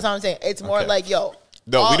 that's what. No, that's not what I'm saying. It's more Okay. like, yo.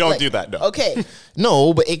 No, we all- don't like- do that, no. Okay.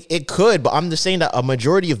 No, but it could. But I'm just saying that a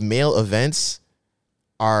majority of male events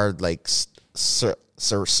are like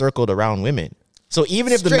circled around women. So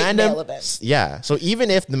even if the Straight man male them, events. yeah. So even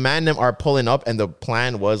if the man them are pulling up and the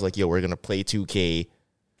plan was like, yo, we're gonna play 2K,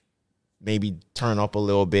 maybe turn up a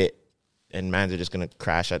little bit, and mans are just gonna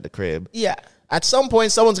crash at the crib. Yeah. At some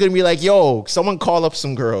point, someone's gonna be like, yo, someone call up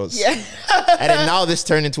some girls. Yeah. And then now this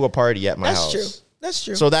turned into a party at my That's house. true. That's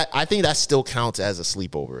true. So I think that still counts as a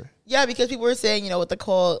sleepover. Yeah, because people were saying, with the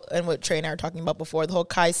Cole and what Trey and I were talking about before, the whole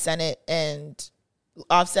Kai Senate and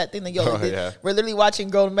Offset thing. Like, yo, yeah. we're literally watching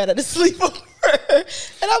grown men at a sleepover.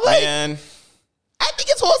 And I'm like, Man. I think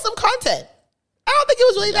it's wholesome content. I don't think it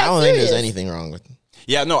was really that I don't serious. think there's anything wrong with it.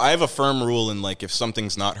 Yeah, no, I have a firm rule in like if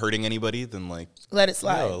something's not hurting anybody, then like let it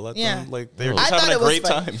slide. no, let them, like they're just I having thought a it was great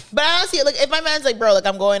fun. time. But I honestly, like, if my man's like, bro, like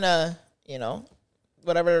I'm going to,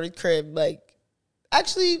 whatever crib, like,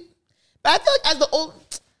 actually, but I feel like as the old,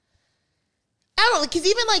 I don't know, because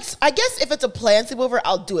even like, I guess if it's a planned sleepover,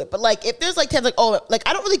 I'll do it. But like, if there's like times like, oh, like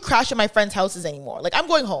I don't really crash at my friends' houses anymore. Like I'm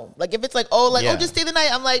going home. Like if it's like, oh, just stay the night,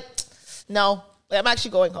 I'm like, no, like I'm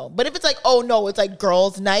actually going home. But if it's like, oh no, it's like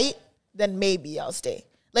girls' night, then maybe I'll stay.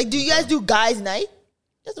 Like, do you guys do guys' night?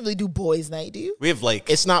 Doesn't really do boys' night, do you? We have like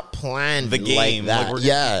It's not planned the game. like that. Like,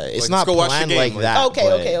 it's like, not let's go watch the planned game. like Like, that.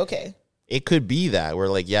 but Okay. It could be that we're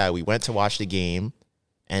like, we went to watch the game,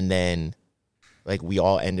 and then like we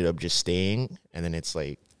all ended up just staying, and then it's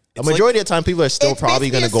like a majority of the time people are still probably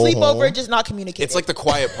going to go sleepover, home. just not communicating. It's like the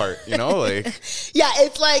quiet part, like yeah,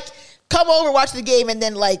 it's like come over, watch the game, and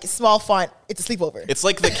then like small font, it's a sleepover. it's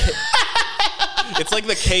like the it's like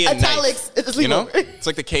the K and Italics, knife. it's a sleepover. It's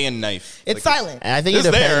like the K and knife. It's like, silent. And I think it It's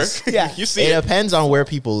depends. there. Yeah. You see It it. depends on where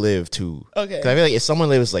people live too. Okay. 'Cause I feel like if someone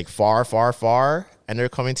lives like far, and they're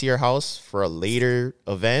coming to your house for a later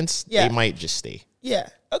events, Yeah. they might just stay. Yeah.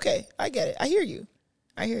 Okay. I get it. I hear you.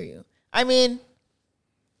 I mean,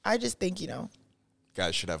 I just think,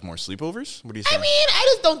 Guys should have more sleepovers. What do you I say? mean, I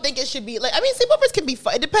just don't think it should be like, sleepovers can be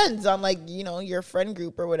fun. It depends on like, your friend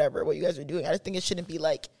group or whatever, what you guys are doing. I just think it shouldn't be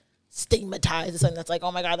like stigmatized or something that's like,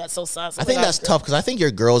 oh my God, that's so sus. I think that's tough because I think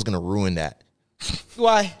your girl's gonna ruin that.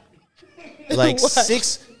 Why? Like Why?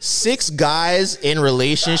 six guys in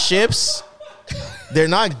relationships, they're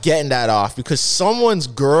not getting that off because someone's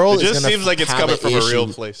girl It is just gonna seems like it's have coming an from a real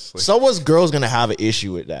issue. place. Like, Someone's girl's gonna have an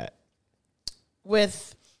issue with that.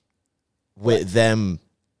 With Them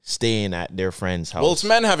staying at their friend's house. well, it's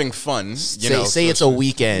men having fun. Say it's a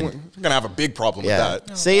weekend. We're gonna have a big problem with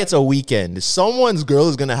that. Say it's a weekend. Someone's girl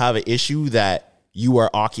is gonna have an issue that you are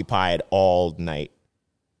occupied all night.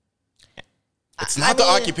 It's not the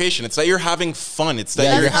occupation. It's that you're having fun. It's that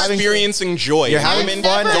Yeah, you're you're having- experiencing joy. You're You know what I having mean?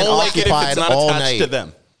 fun and Don't like it if it's occupied not all attached night. to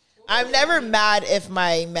them. I'm never mad if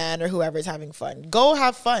my man or whoever is having fun. Go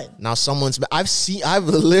have fun. Now I've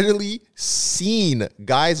literally seen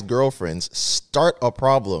guys' girlfriends start a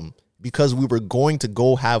problem because we were going to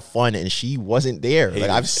go have fun and she wasn't there. Like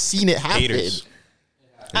I've seen it happen. Haters.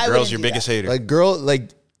 I The girl's wouldn't your do biggest that. hater.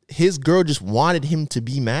 His girl just wanted him to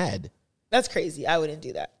be mad. That's crazy. I wouldn't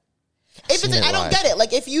do that. If seen it's, it I don't live. get it.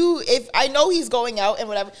 Like if I know he's going out and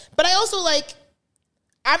whatever, but I also like,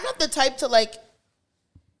 I'm not the type to like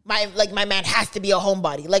my man has to be a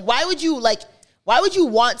homebody. Like why would you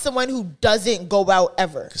want someone who doesn't go out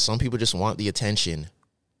ever? Some people just want the attention.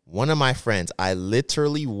 One of my friends, I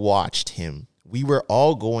literally watched him. We were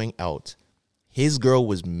all going out. His girl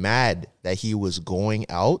was mad that he was going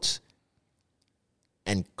out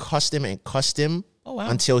and cussed him Oh, wow.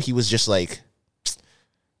 until he was just like,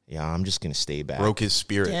 yeah, I'm just going to stay back. Broke his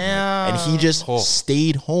spirit. Damn. And he just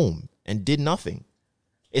stayed home and did nothing.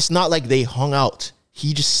 It's not like they hung out.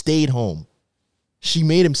 He just stayed home. She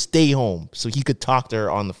made him stay home so he could talk to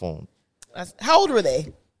her on the phone. How old were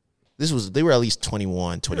they? They were at least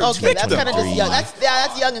 21, 22, Okay, that's kind of just 23. young.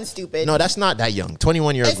 That's young and stupid. No, that's not that young.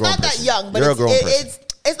 21, you're a it's grown not person. that young, but you're a grown person.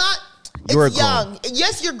 it's not. You're it's a grown. young.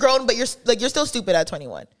 Yes, you're grown, but you're still stupid at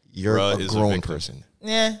 21. You're Bruh a is a grown victim. person.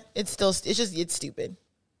 Yeah, it's stupid.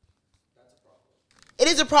 It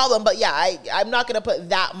is a problem, but yeah, I'm not gonna put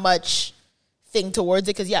that much thing towards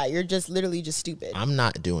it because yeah, you're just literally just stupid. I'm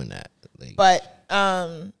not doing that. Like, But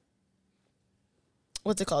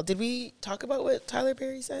what's it called? Did we talk about what Tyler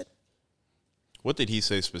Perry said? What did he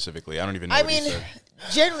say specifically? I don't even know I what he mean, said.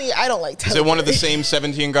 generally, I don't like Tyler Is it one of the Perry. same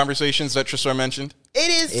 17 conversations that Tresor mentioned? It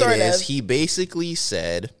is it sort is. of. He basically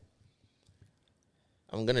said,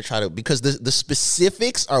 I'm going to try to, because the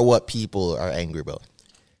specifics are what people are angry about.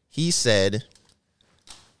 He said,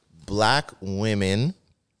 black women,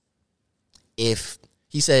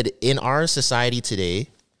 he said, in our society today,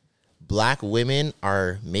 black women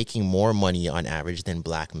are making more money on average than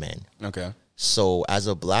black men. Okay. So as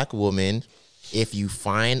a black woman, if you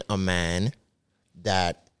find a man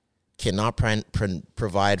that cannot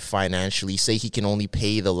provide financially, say he can only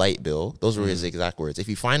pay the light bill. Those were his exact words. If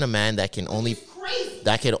you find a man that can only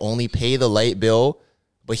pay the light bill,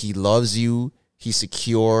 but he loves you, he's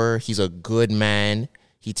secure, he's a good man,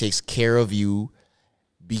 he takes care of you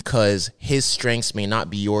because his strengths may not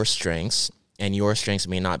be your strengths and your strengths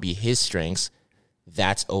may not be his strengths,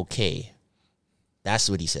 that's okay. That's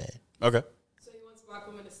what he said. Okay.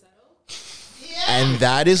 And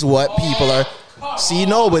that is what people are. See,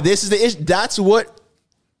 no, but this is the issue. That's what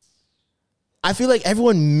I feel like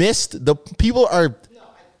everyone missed. People are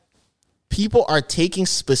taking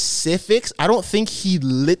specifics. I don't think he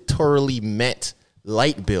literally meant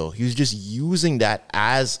light bill. He was just using that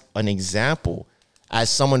as an example, as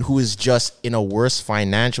someone who is just in a worse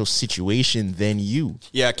financial situation than you.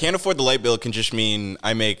 Yeah, can't afford the light bill can just mean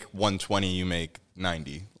I make 120, you make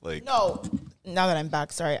 90. Like, No, now that I'm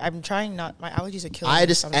back, sorry. I'm trying not, my allergies are killing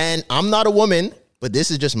me. And I'm not a woman, but this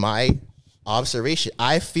is just my observation.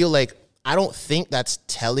 I feel like I don't think that's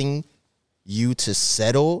telling you to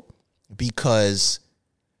settle, because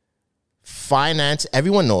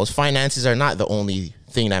everyone knows finances are not the only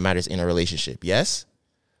thing that matters in a relationship. Yes?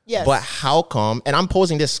 Yes. But how come, and I'm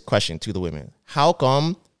posing this question to the women, how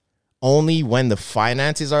come only when the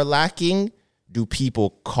finances are lacking do people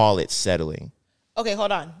call it settling? Okay,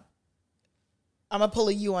 hold on. I'm going to pull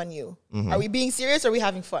a you on you. Are we being serious or are we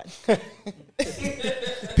having fun?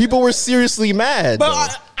 People were seriously mad.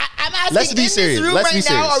 But I'm asking, Let's be in serious. this room Let's be right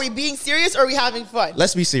now, serious. are we being serious or are we having fun?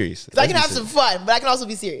 Let's be serious. Because I can have some fun, but I can also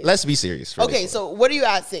be serious. Let's be serious. Okay, so what are you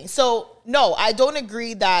asking? So, no, I don't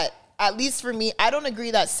agree that, at least for me, I don't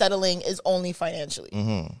agree that settling is only financially.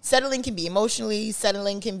 Settling can be emotionally.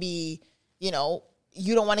 Settling can be, you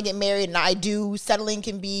don't want to get married and I do. Settling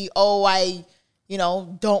can be, I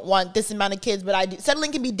don't want this amount of kids, but I do.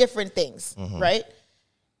 Settling can be different things, right?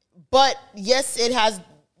 But yes, it has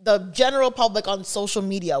the general public on social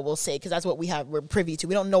media, we'll say, because that's what we're privy to.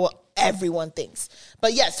 We don't know what everyone thinks.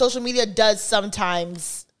 But yes, social media does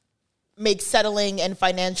sometimes make settling and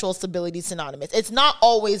financial stability synonymous. It's not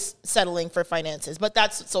always settling for finances, but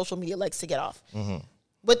that's what social media likes to get off.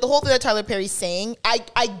 With the whole thing that Tyler Perry's saying,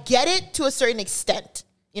 I get it to a certain extent.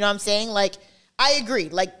 You know what I'm saying? Like, I agree.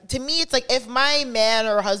 Like, to me, it's like if my man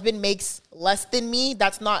or husband makes less than me,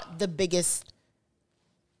 that's not the biggest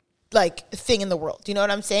thing in the world. You know what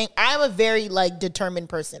I'm saying? I'm a very determined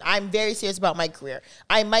person. I'm very serious about my career.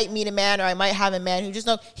 I might meet a man or I might have a man who just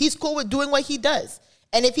knows he's cool with doing what he does.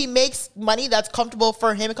 And if he makes money that's comfortable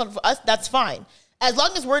for him and comfortable for us, that's fine. As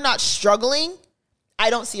long as we're not struggling, I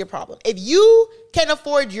don't see a problem. If you can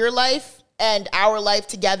afford your life and our life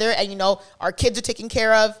together and, our kids are taken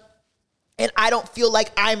care of, and I don't feel like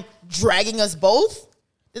I'm dragging us both,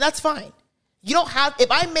 then that's fine. If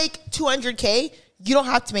I make 200K, you don't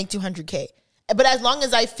have to make 200K. But as long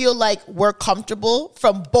as I feel like we're comfortable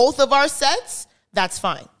from both of our sets, that's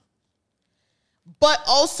fine. But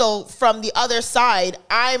also from the other side,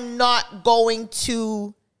 I'm not going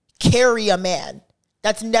to carry a man.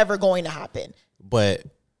 That's never going to happen. But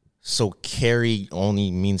so carry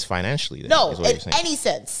only means financially then? No, in any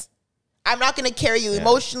sense. I'm not going to carry you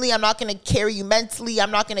emotionally. I'm not going to carry you mentally.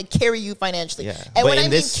 I'm not going to carry you financially. Yeah. And when I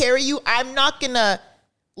mean carry you, I'm not going to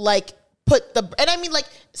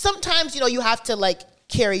sometimes, you have to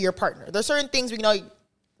carry your partner. There's certain things they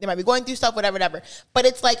might be going through stuff, whatever. But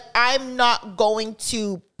it's I'm not going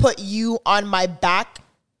to put you on my back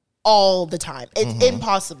all the time. It's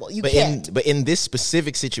impossible. You can't. But in this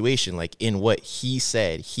specific situation, in what he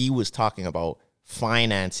said, he was talking about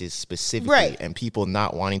finances specifically, right, and people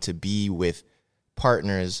not wanting to be with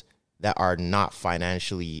partners that are not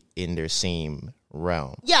financially in their same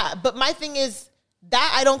realm. Yeah, but my thing is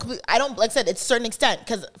that I don't like I said, it's a certain extent,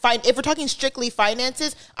 because if we're talking strictly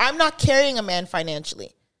finances, I'm not carrying a man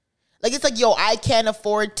financially. It's I can't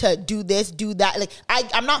afford to do this, do that.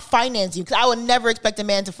 I'm not financing you, because I would never expect a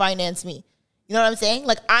man to finance me. You know what I'm saying?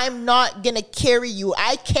 I'm not going to carry you.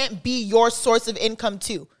 I can't be your source of income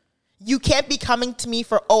too. You can't be coming to me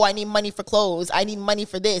for, I need money for clothes. I need money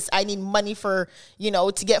for this. I need money for,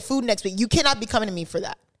 to get food next week. You cannot be coming to me for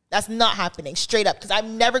that. That's not happening, straight up, because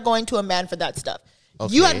I'm never going to a man for that stuff.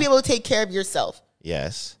 Okay. You have to be able to take care of yourself.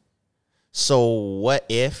 Yes. So what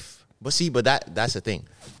if, that's the thing.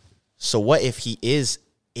 So what if he is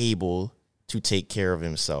able to take care of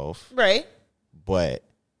himself? Right. But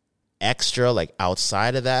extra,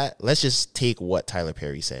 outside of that, let's just take what Tyler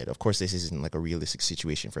Perry said. Of course, this isn't a realistic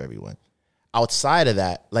situation for everyone. Outside of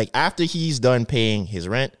that, after he's done paying his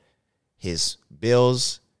rent, his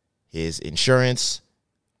bills, his insurance,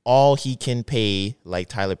 all he can pay, like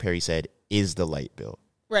Tyler Perry said, is the light bill.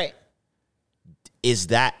 Right. Is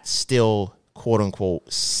that still, quote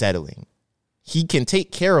unquote, settling? He can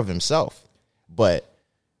take care of himself, but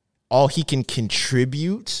all he can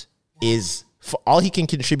contribute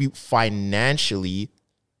financially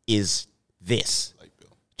is this. Light bill.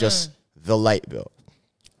 Just the light bill.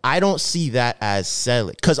 I don't see that as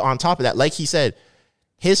settling. Because on top of that, like he said,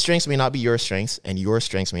 his strengths may not be your strengths, and your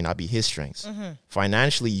strengths may not be his strengths. Mm-hmm.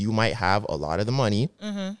 Financially, you might have a lot of the money,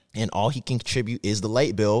 and all he can contribute is the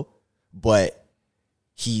light bill, but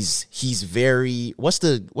he's very, what's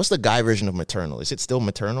the guy version of maternal? Is it still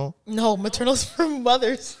maternal? No, maternal's for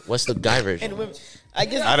mothers. What's the guy version? And women. I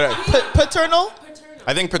guess paternal.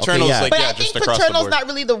 I think paternal is But I just think across the paternal's board. not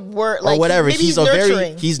really the word. Or whatever. Maybe He's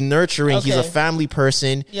nurturing. he's nurturing. He's a Okay. family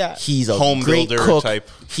person. Yeah. He's a Home great builder cook. type.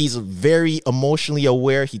 He's very emotionally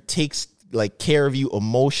aware. He takes like care of you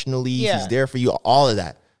emotionally. Yeah. He's there for you, all of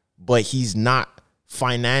that. But he's not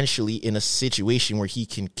financially in a situation where he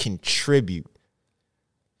can contribute.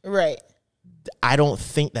 Right. I don't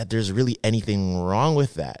think that there's really anything wrong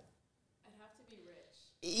with that.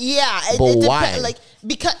 Yeah. But it why? Like,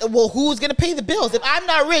 because, who's going to pay the bills? If I'm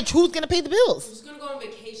not rich, who's going to pay the bills? Who's gonna go on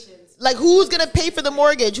vacations? Like, who's going to pay for the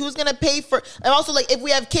mortgage? Who's going to pay for, and also, like, if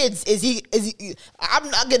we have kids, is he, I'm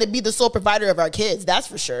not going to be the sole provider of our kids. That's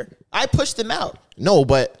for sure. I push them out. No,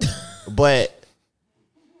 but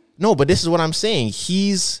this is what I'm saying.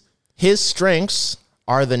 His strengths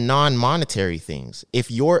are the non-monetary things.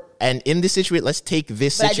 And in this situation, let's take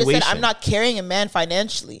this But situation. I just said, I'm not carrying a man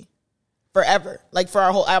financially forever. Like, for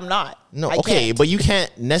our whole, I'm not. No, I okay, can't. but you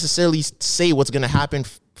can't necessarily say what's going to happen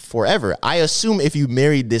forever. I assume if you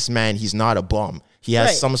married this man, he's not a bum. He has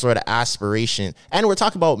Right. some sort of aspiration. And we're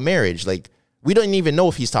talking about marriage. Like, we don't even know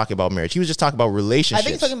if he's talking about marriage. He was just talking about I relationships.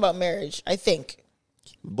 think he's talking about marriage. I think.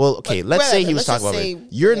 Well, okay, But let's say whatever, he was let's talking about just marriage.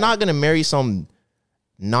 say- You're yeah. not going to marry some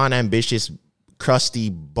non-ambitious, crusty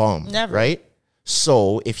bum, Never. right?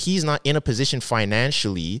 So if he's not in a position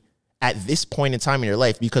financially at this point in time in your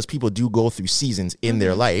life, because people do go through seasons in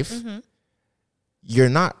their life, you're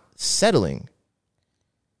not settling.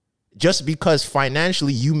 Just because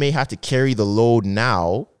financially you may have to carry the load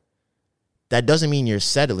now, that doesn't mean you're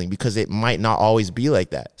settling, because it might not always be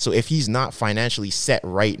like that. So if he's not financially set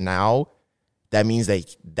right now, that means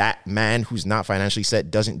that man who's not financially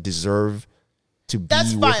set doesn't deserve to be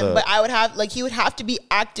That's with fine, a... but he would have to be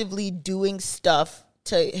actively doing stuff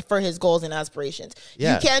for his goals and aspirations.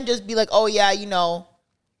 Yeah. You can't just be like, oh yeah,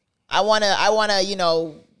 I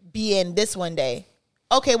wanna, be in this one day.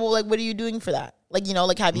 Okay, well, like, what are you doing for that? Like,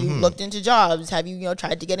 have you looked into jobs? Have you,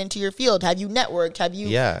 tried to get into your field? Have you networked? Have you,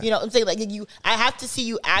 I'm saying, like, I have to see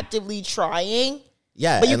you actively trying.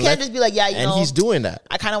 Yeah, But you and can't just be like, yeah, and he's doing that.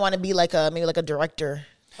 I kind of want to be like maybe like a director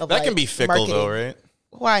of That like, can be fickle, marketing. though, right?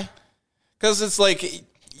 Why? Because it's like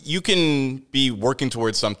you can be working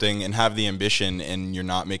towards something and have the ambition, and you're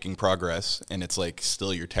not making progress, and it's like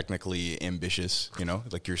still you're technically ambitious,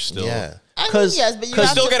 like you're still. Yeah. I mean, Because yes, but you You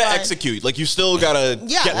have still to gotta find- execute. Like you still gotta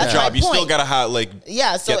Yeah, get the that's job. my You still point. gotta have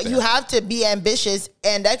Yeah, so get there. you have to be ambitious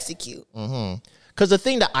and execute. Because the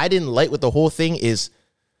thing that I didn't like with the whole thing is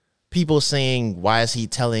people saying, why is he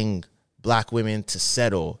telling black women to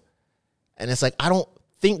settle? And it's like, I don't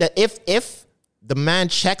think that if the man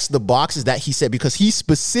checks the boxes that he said, because he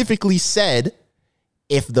specifically said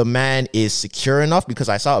if the man is secure enough, because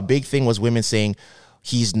I saw a big thing was women saying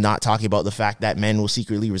he's not talking about the fact that men will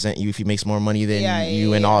secretly resent you if he makes more money than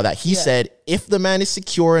you and all that. He said if the man is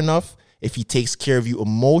secure enough, if he takes care of you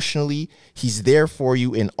emotionally, he's there for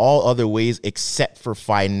you in all other ways except for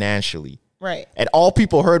financially. Right. And all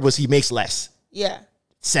people heard was he makes less. Yeah.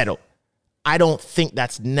 Settle. I don't think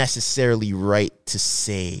that's necessarily right to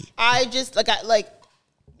say. I just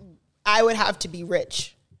I would have to be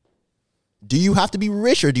rich. Do you have to be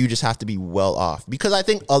rich, or do you just have to be well off? Because I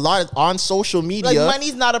think a lot on social media, Like,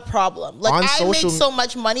 money's not a problem. Like, On I social- make so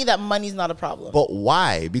much money that money's not a problem. but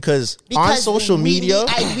why? Because on social we media,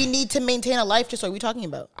 we need to maintain a life. Just like we're talking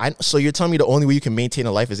about. so you're telling me the only way you can maintain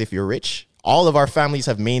a life is if you're rich? All of our families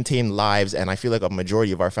have maintained lives, and I feel like a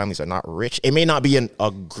majority of our families are not rich. It may not be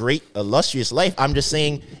a great, illustrious life. I'm just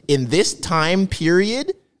saying, in this time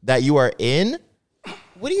period that you are in,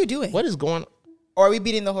 What are you doing? what is going on? Or are we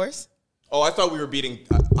beating the horse? Oh, I thought we were beating.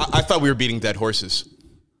 I thought we were beating dead horses.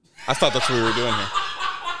 I thought that's what we were doing here.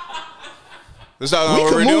 Is that not We what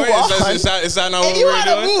can we're move doing? on. Is that not If what you we're want to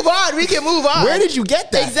doing? move on, we can move on. Where did you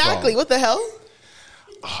get that Exactly. from? What the hell?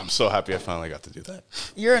 Oh, I'm so happy I finally got to do that.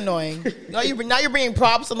 You're annoying. Now you're bringing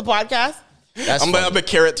props on the podcast. That's I'm funny. a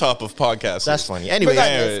carrot top of podcasts. That's funny. Anyway,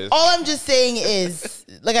 Regardless, all I'm just saying is,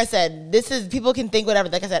 like I said, people can think whatever.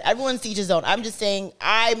 Like I said, everyone's to each his own. I'm just saying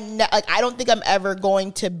I don't think I'm ever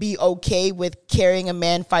going to be okay with carrying a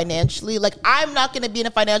man financially. Like, I'm not going to be in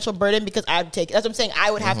a financial burden because I've taken. That's what I'm saying.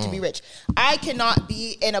 I would have to be rich. I cannot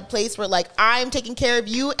be in a place where like I'm taking care of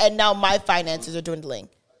you and now my finances are dwindling.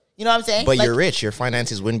 You know what I'm saying? but Like, you're rich. Your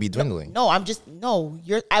finances wouldn't be dwindling. No, I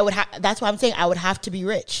would have. That's why I'm saying I would have to be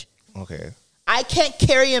rich. Okay. I can't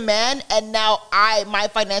carry a man and now my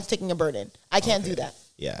finance taking a burden. I can't do that.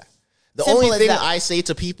 Yeah. The Simple only as thing that. I say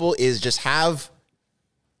to people is just have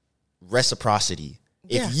reciprocity.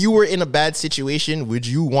 Yeah. If you were in a bad situation, would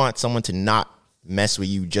you want someone to not mess with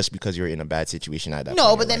you just because you're in a bad situation at that No,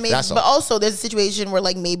 point but in then life? maybe, That's all. but also there's a situation where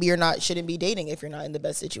like maybe shouldn't be dating if you're not in the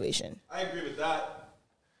best situation. I agree with that.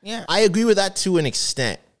 Yeah. I agree with that to an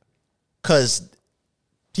extent. Because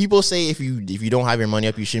people say if you don't have your money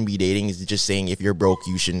up, you shouldn't be dating. It's just saying if you're broke,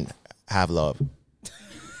 you shouldn't have love.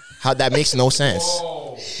 How that makes no sense.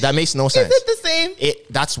 That makes no sense. Is it the same?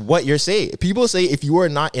 That's what you're saying. People say if you are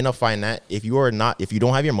not in a finance, if you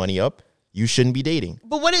don't have your money up, you shouldn't be dating.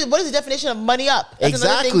 But what is the definition of money up? That's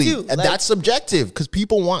exactly. Too. And that's subjective because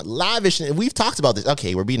people want lavish. And we've talked about this.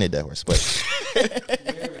 Okay, we're beating a dead horse, but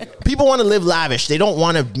people want to live lavish. They don't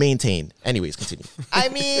want to maintain. Anyways, continue. I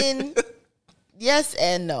mean, yes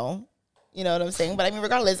and no. You know what I'm saying? But I mean,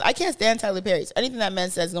 regardless, I can't stand Tyler Perry. So anything that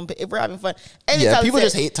man says is gonna if we're having fun. People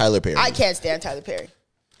just hate Tyler Perry. I can't stand Tyler Perry.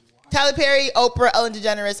 Tyler Perry, Oprah, Ellen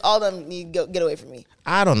DeGeneres, all of them need to get away from me.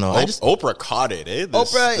 I don't know. Oprah caught it,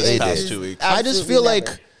 this past 2 weeks. I just feel like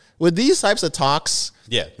with these types of talks,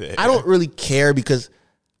 I don't really care because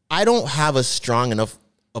I don't have a strong enough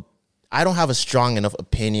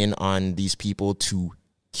opinion on these people to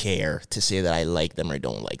care to say that I like them or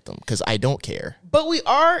don't like them because I don't care. But we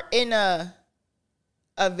are in a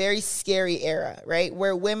very scary era, right?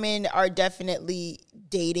 Where women are definitely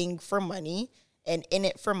dating for money and in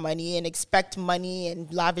it for money and expect money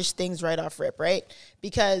and lavish things right off rip, right?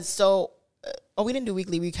 Because we didn't do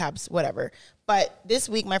weekly recaps, whatever. But this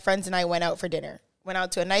week, my friends and I went out for dinner. Went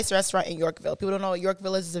out to a nice restaurant in Yorkville. People don't know what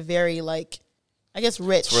Yorkville is. It's a very, rich. It's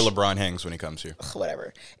where LeBron hangs when he comes here.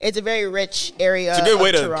 Whatever. It's a very rich area. It's a good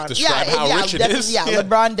way Toronto. to describe how rich it is. Yeah,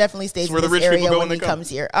 LeBron definitely stays in this area when he comes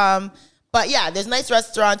here. But yeah, there's nice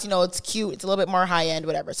restaurants. It's cute. It's a little bit more high end,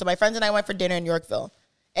 whatever. So my friends and I went for dinner in Yorkville.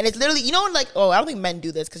 And it's literally, I don't think men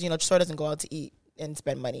do this because, Troy doesn't go out to eat and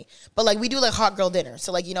spend money. But, we do, hot girl dinner.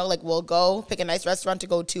 So, we'll go pick a nice restaurant to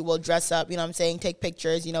go to. We'll dress up, take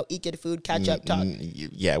pictures, eat good food, catch up, talk.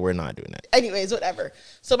 Yeah, we're not doing that. Anyways, whatever.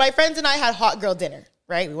 So, my friends and I had hot girl dinner,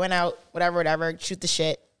 right? We went out, whatever, shoot the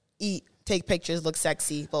shit, eat, take pictures, look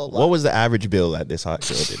sexy, blah, blah, blah. What was the average bill at this hot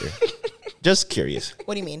girl dinner? Just curious.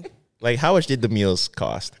 What do you mean? How much did the meals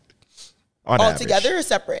cost? On all average? Together or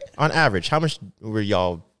separate? On average, how much were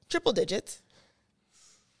y'all? Triple digits.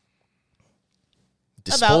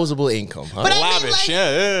 Disposable income, huh? But lavish,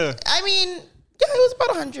 yeah. I mean, yeah, it was about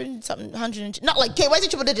 100 and something, 100. Not like, why is it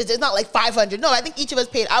triple digits? It's not like 500. No, I think each of us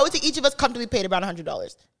paid. I would say each of us comfortably paid about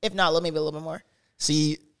 $100. If not, maybe a little bit more.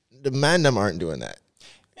 See, the man them aren't doing that.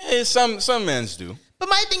 Some men's do. But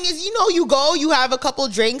my thing is, you go, you have a couple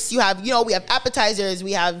drinks, you have, we have appetizers,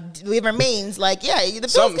 we have remains.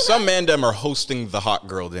 Some mandem are hosting the hot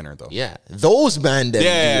girl dinner, though. Yeah, those mandem.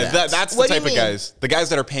 Yeah, that's the type of guys. The guys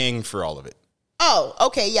that are paying for all of it. Oh,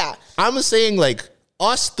 okay, yeah. I'm saying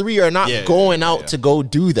us three are not going out to go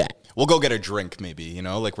do that. We'll go get a drink, maybe.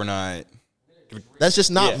 We're not. That's just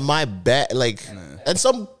not my bet. And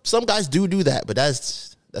some guys do that, but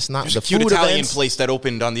that's not There's the a cute food Italian events. Place that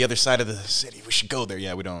opened on the other side of the city. We should go there.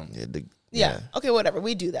 Yeah, we don't. Yeah. Okay, whatever.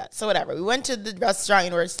 We do that. So whatever. We went to the restaurant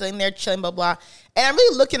and we're sitting there chilling, blah, blah. And I'm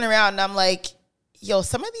really looking around and I'm like, yo,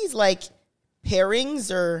 some of these pairings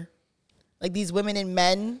or these women and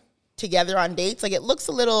men together on dates, it looks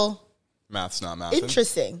a little math's not mathing.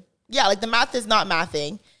 Interesting. Yeah, the math is not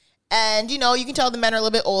mathing. And, you can tell the men are a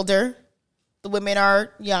little bit older. The women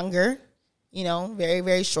are younger. Very,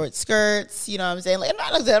 very short skirts. You know what I'm saying?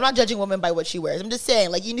 I'm not judging a woman by what she wears. I'm just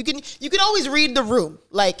saying, you can always read the room.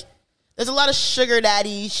 There's a lot of sugar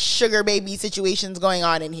daddy, sugar baby situations going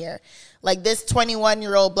on in here. This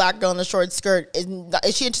 21-year-old black girl in a short skirt,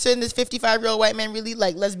 is she interested in this 55-year-old white man really?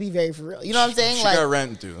 Let's be very for real. You know what I'm saying? She got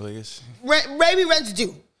rent due.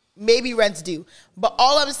 Maybe rent's due. But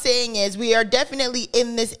all I'm saying is we are definitely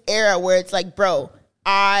in this era where it's bro,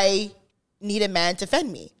 I need a man to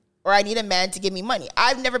fend me. Or I need a man to give me money.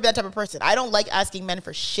 I've never been that type of person. I don't like asking men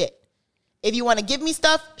for shit. If you want to give me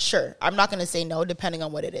stuff, sure. I'm not going to say no, depending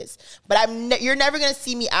on what it is. But you're never going to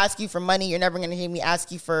see me ask you for money. You're never going to hear me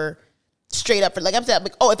ask you for straight up. I'm saying,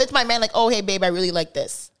 if it's my man, oh, hey, babe, I really like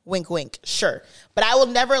this. Wink, wink. Sure. But I will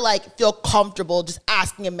never, feel comfortable just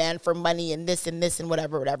asking a man for money and this and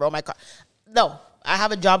whatever. Oh, my God. No, I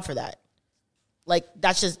have a job for that.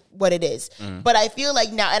 That's just what it is. But I feel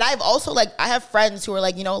now, and I've also, I have friends who are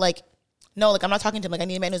no, I'm not talking to him. I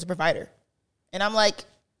need a man who's a provider. And I'm I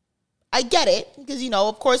get it. Because,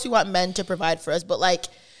 of course we want men to provide for us. But,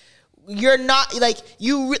 you're not,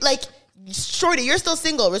 shorty, you're still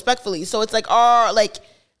single, respectfully. So it's it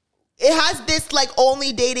has this,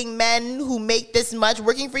 only dating men who make this much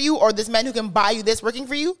working for you, or this man who can buy you this working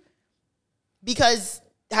for you. Because,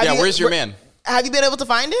 where's your man? Have you been able to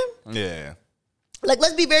find him? Yeah.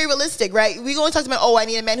 Let's be very realistic, right? We go and talk to men, I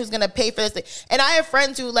need a man who's going to pay for this thing. And I have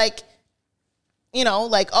friends who,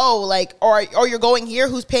 or you're going here,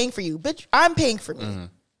 who's paying for you? Bitch, I'm paying for me. Mm-hmm.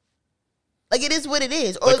 Like, it is what it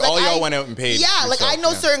is. Or Like, all y'all went out and paid Yeah, like, yourself, I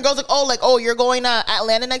know yeah. certain girls, like, you're going to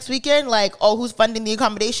Atlanta next weekend? Like, who's funding the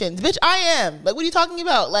accommodations? Bitch, I am. Like, what are you talking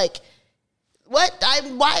about? Like, what?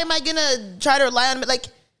 Why am I going to try to rely on them? Like,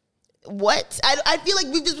 what? I feel like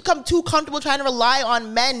we've just become too comfortable trying to rely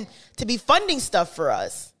on men to be funding stuff for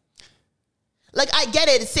us. Like, I get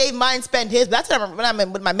it. Save mine, spend his. But that's when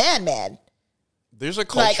I'm with my man. There's a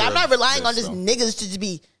culture. Like, I'm not relying on this, just though. niggas to just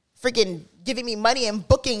be freaking giving me money and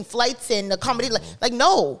booking flights and accommodation. Like,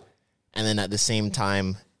 no. And then at the same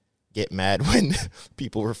time, get mad when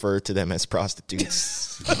people refer to them as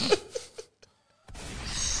prostitutes.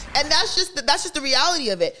 And that's just the reality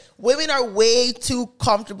of it. Women are way too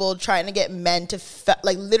comfortable trying to get men to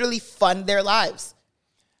literally fund their lives.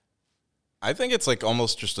 I think it's like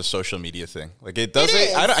almost just a social media thing. Like, it doesn't. It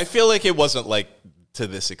is. I feel like it wasn't like to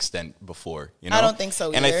this extent before. You know, I don't think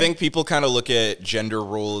so And I either. think people kind of look at gender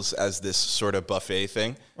roles as this sort of buffet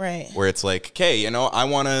thing, Right. Where it's like, okay, I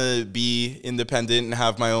want to be independent and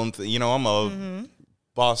have my own. I'm a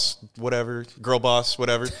boss, whatever, girl boss,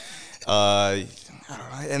 whatever. I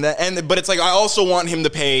don't know. But it's like, I also want him to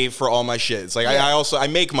pay for all my shit. It's like, I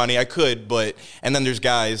make money, I could, but, and then there's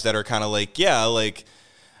guys that are kind of like, yeah, like,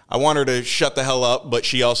 I want her to shut the hell up, but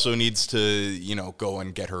she also needs to, go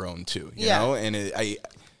and get her own too, you know? And I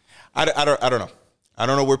don't know. I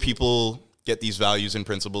don't know where people get these values and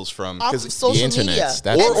principles from. Off Because social internet, media.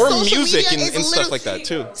 that's- or social music media and is stuff like that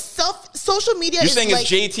too. Social media You're is saying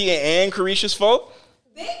like, it's JT and Carisha's fault?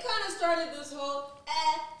 They kind of started this whole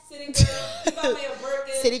city girl, you got me a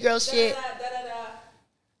Birkin, City girl shit.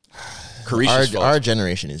 Carisha's fault. Our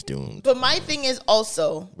generation is doomed. But my thing is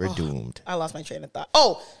also, We're doomed. I lost my train of thought.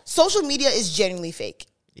 Social media is genuinely fake.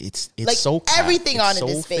 It's Like, so cap. everything It's on so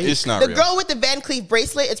it is fake. It's not the real. girl with the Van Cleef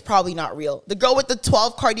bracelet, it's probably not real. The girl with the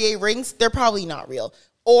 12 Cartier rings, they're probably not real.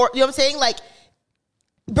 Or, you know what I'm saying? Like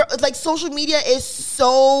social media is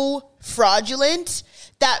so fraudulent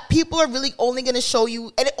that people are really only going to show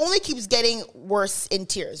you, and it only keeps getting worse in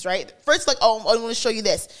tiers, right? First, like, I'm going to show you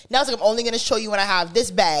this. Now it's like, I'm only going to show you when I have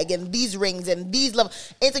this bag and these rings and these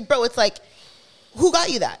levels. And it's like, bro, it's like, who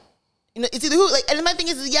got you that? It's either who, like, and my thing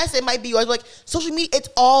is, yes, it might be yours, but like, social media, it's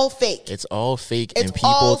all fake. It's all fake, It's and people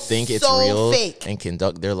all think it's so real fake. and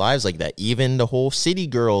conduct their lives like that. Even the whole City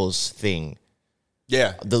Girls thing.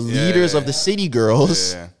 Yeah. The leaders of the City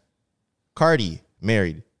Girls, Yeah. Cardi,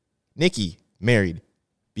 married. Nicki, married.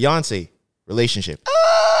 Beyonce, relationship.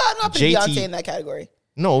 I'm not putting JT Beyonce in that category.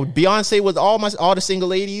 No, Beyonce with all the single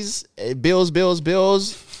ladies. Bills.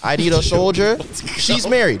 I need a soldier. She's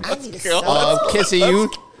married. I need a soldier. Kissing you.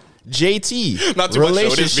 JT, Not too much, though.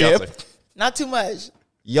 It is relationship. Beyonce. Not too much.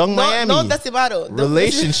 Young Miami, No, decimado.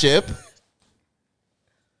 relationship.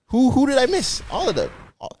 Who did I miss? All of them.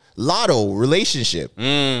 Lotto, relationship.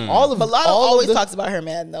 All of But Lotto all of always the- talks about her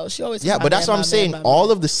man, though. She always Yeah, talks but about that's my what I'm man, saying. my man.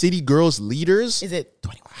 All of the City Girls leaders Is it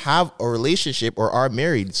 21? have a relationship or are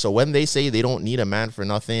married. So when they say they don't need a man for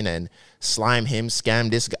nothing and slime him,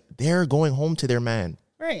 scam this guy, they're going home to their man.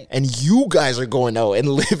 Right. And you guys are going out and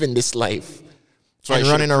living this life why and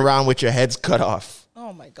you running should- around with your heads cut off.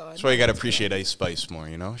 Oh, my God. That's why you got to appreciate Ice Spice more,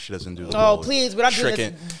 She doesn't do the Oh, whole please. We're not doing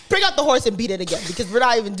tricking. this. Bring out the horse and beat it again because we're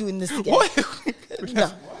not even doing this again.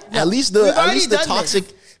 No. At least We've the already done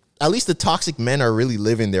toxic men are really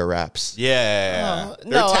living their raps. Yeah.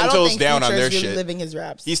 They're No, I 10 don't toes think down on Future's their really shit. living his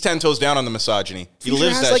raps. He's 10 toes down on the misogyny. He Future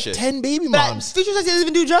lives has that like shit. 10 baby But moms. Future says he doesn't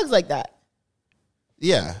even do drugs like that.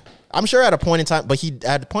 Yeah. I'm sure at a point in time, but he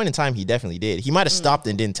definitely did. He might have stopped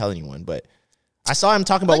and didn't tell anyone, but I saw him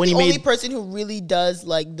talking about Like when the he only made. person who really does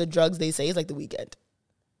like the drugs they say is like The Weeknd.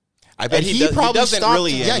 I bet And he probably doesn't stopped.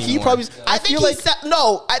 really Yeah, he anymore. probably. I think feel like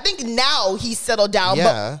I think now he's settled down.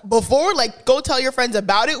 Yeah. But before, like, go tell your friends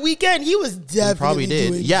about it weekend, he was definitely probably did.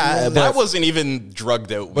 doing Yeah, drugs. That wasn't even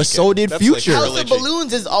drugged out. But so did Future. House of religion.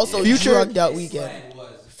 Balloons is also Future- drugged out weekend.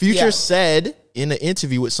 Future Yeah. said in an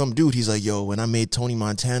interview with some dude, he's like, "Yo, when I made Tony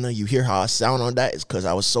Montana, you hear how I sound on that? It's because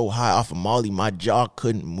I was so high off of Molly, my jaw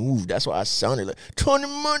couldn't move. That's why I sounded like Tony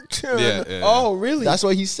Montana." Yeah. Oh, really? That's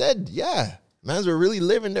what he said. Yeah, mans were really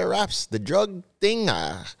living their raps. The drug thing,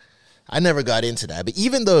 I never got into that. But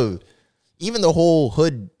even the whole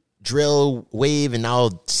hood drill wave, and now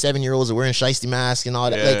 7-year-olds are wearing shiesty masks and all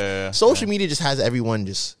that. Yeah. Social media just has everyone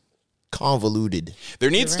just convoluted. There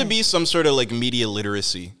needs to be some sort of like media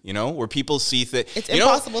literacy, where people see things. It's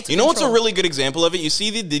impossible to what's a control. really good example of it? You see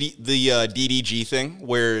the DDG thing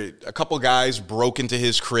where a couple guys broke into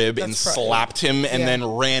his crib and That's right. slapped him and Yeah. then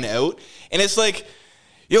ran out. And it's like,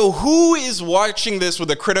 yo, who is watching this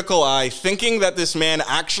with a critical eye thinking that this man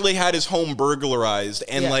actually had his home burglarized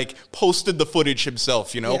and Yeah. like posted the footage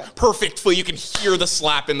himself, Yeah. Perfect, you can hear the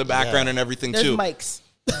slap in the background and everything There's too. mics.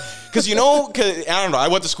 Because I don't know. I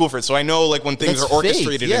went to school for it, so I know like when things That's are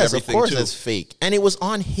orchestrated fake. and Yes, everything of course too. that's fake. And it was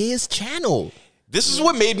on his channel. This is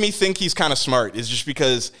what made me think he's kind of smart. Is just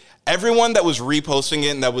because everyone that was reposting it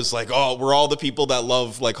and that was like, oh, we're all the people that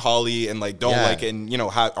love like Holly and like don't like it and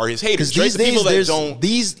are his haters. Because Right? these The people days, that don't.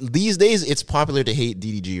 these days, it's popular to hate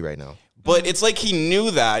DDG right now. But it's like he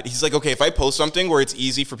knew that. He's like, okay, if I post something where it's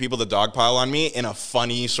easy for people to dogpile on me in a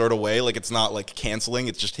funny sort of way, like it's not like canceling,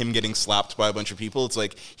 it's just him getting slapped by a bunch of people. It's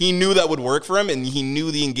like he knew that would work for him and he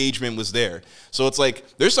knew the engagement was there. So it's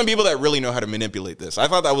like there's some people that really know how to manipulate this. I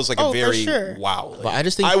thought that was like a very wow. Like, but I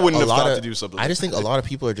just think I wouldn't have a lot thought of, to do something. I just like think a lot of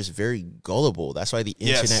people are just very gullible. That's why the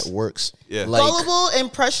internet works. Yeah. Like, Gullible,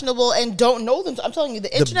 impressionable, and don't know them. I'm telling you,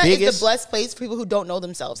 the internet is the blessed place for people who don't know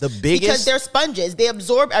themselves. Because they're sponges. They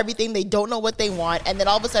absorb everything. They don't know what they want. And then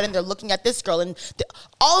all of a sudden they're looking at this girl and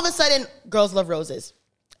all of a sudden girls love roses.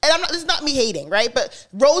 And this is not me hating, right? But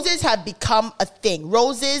roses have become a thing.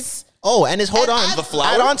 Roses. Oh, and hold on. The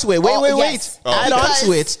flower? Add on to it. Wait. Yes. Add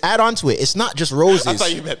on to it. It's not just roses. I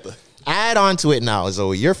thought you meant the. Add on to it now,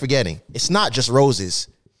 Zoe. You're forgetting. It's not just roses.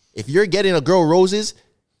 If you're getting a girl roses,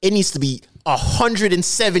 it needs to be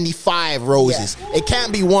 175 roses. Yeah. It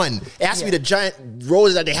can't be one. It has to be the giant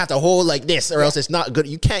roses that they have to hold like this, or else it's not good.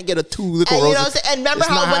 You can't get a 2 little roses. And remember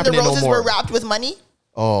how when the roses were wrapped with money?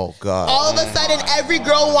 Oh God! All of a sudden, every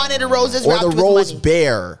girl wanted a roses wrapped with money. Or the rose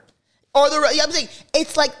bear. Or I'm saying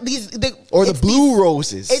it's like the blue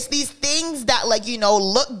roses. It's these things that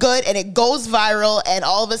look good and it goes viral, and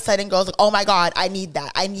all of a sudden girls like, oh my God, I need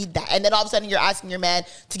that, and then all of a sudden you're asking your man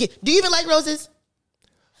to get. Do you even like roses?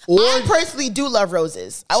 I personally do love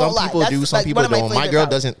roses. I won't lie. Some people do, some people don't. My girl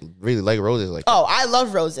doesn't really like roses like that. Oh, I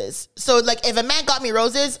love roses. So like if a man got me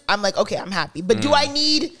roses, I'm like, okay, I'm happy. But do I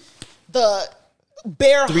need the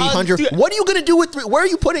bare 300? What are you gonna do with where are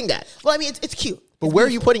you putting that? Well, I mean, it's cute. But where are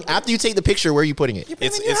you putting, after you take the picture, where are you putting it?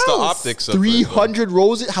 It's the optics of 300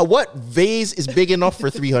 roses? What vase is big enough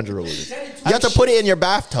for 300 roses? You have to put it in your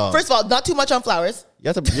bathtub. First of all, not too much on flowers.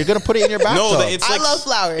 You're going to put it in your bathtub. No, I love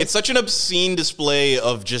flowers. It's such an obscene display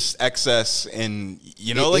of just excess and,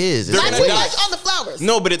 it is. Not too much on the flowers.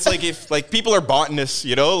 No, but it's like if like people are botanists,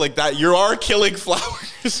 like that, you are killing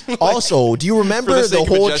flowers. Also, do you remember the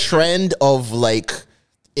whole trend of like,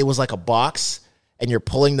 it was like a box and you're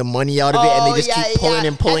pulling the money out of it and they just keep pulling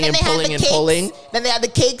and pulling and pulling and pulling. Then they had the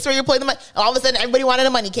cakes where you're pulling the money. All of a sudden, everybody wanted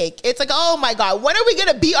a money cake. It's like, oh my God, when are we going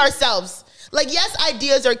to be ourselves? Like, yes,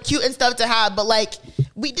 ideas are cute and stuff to have, but like,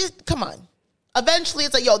 we just, come on. Eventually,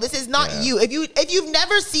 it's like, yo, this is not you. If you've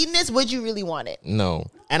never seen this, would you really want it? No.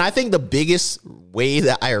 And I think the biggest way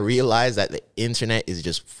that I realized that the internet is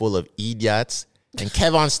just full of idiots, and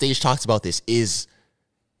Kev on stage talks about this, is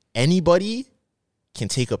anybody can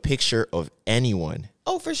take a picture of anyone.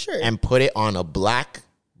 Oh, for sure. And put it on a black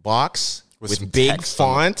box with big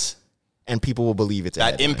font, and people will believe it's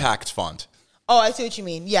that impact font. Oh, I see what you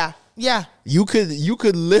mean. Yeah. Yeah. You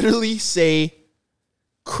could literally say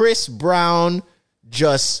Chris Brown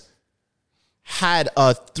just had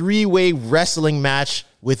a 3-way wrestling match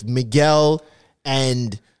with Miguel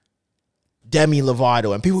and Demi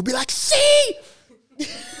Lovato, and people would be like, see,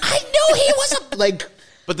 I knew he was a like.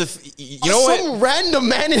 But some random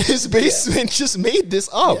man in his basement just made this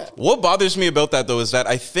up. Yeah. What bothers me about that, though, is that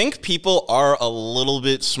I think people are a little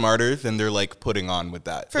bit smarter than they're like putting on with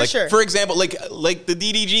that. For sure. For example, like the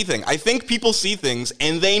DDG thing. I think people see things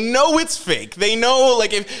and they know it's fake. They know,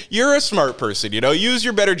 like, if you're a smart person, use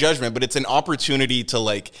your better judgment. But it's an opportunity to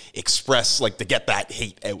like express, like, to get that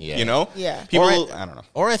hate out. Yeah. People, I don't know.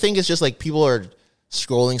 Or I think it's just like people are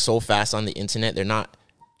scrolling so fast on the internet, they're not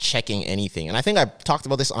checking anything. And I think I talked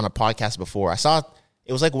about this on a podcast before. I saw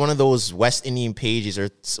it was like one of those West Indian pages or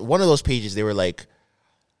one of those pages. They were like,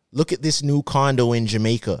 look at this new condo in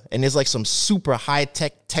Jamaica. And there's like some super high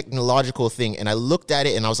tech technological thing. And I looked at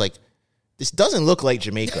it and I was like, this doesn't look like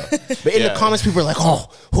Jamaica. But in the comments, people are like,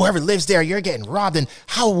 oh, whoever lives there, you're getting robbed. And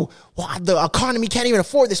the economy can't even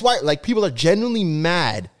afford this. Why? Like, people are genuinely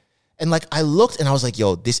mad. And like, I looked and I was like,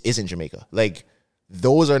 yo, this isn't Jamaica. Like,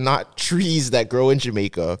 those are not trees that grow in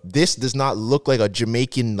Jamaica. This does not look like a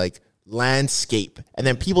Jamaican like landscape. And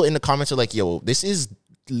then people in the comments are like, yo, this is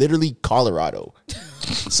literally Colorado.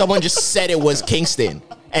 Someone just said it was Kingston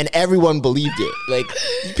and everyone believed it. Like,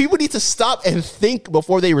 people need to stop and think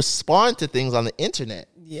before they respond to things on the internet.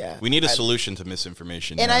 Yeah. We need a solution to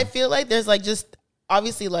misinformation. And I feel like there's like just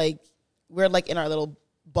obviously like we're like in our little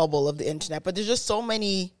bubble of the internet, but there's just so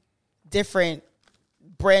many different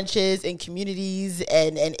branches and communities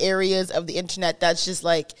and areas of the internet that's just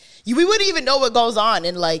like we wouldn't even know what goes on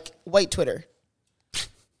in like white Twitter.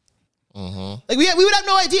 Like we would have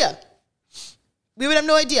no idea. We would have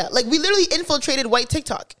no idea. Like, we literally infiltrated white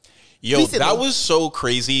TikTok. Yo, recently. that was so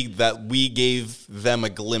crazy that we gave them a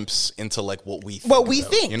glimpse into like what we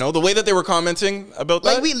think. You know, the way that they were commenting about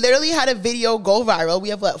that. Like, we literally had a video go viral. We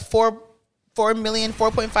have what,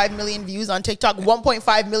 4.5 million views on TikTok,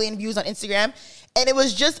 1.5 million views on Instagram. And it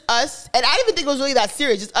was just us. And I didn't even think it was really that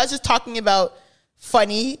serious. Just us just talking about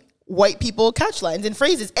funny white people catchlines and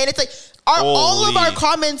phrases. And it's like, all of our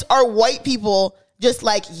comments are white people just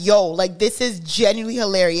like, yo, like, this is genuinely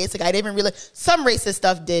hilarious. Like, I didn't even realize some racist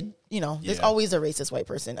stuff did, you know, there's always a racist white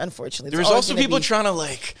person, unfortunately. There's also people trying to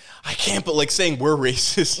like, I can't, but like saying we're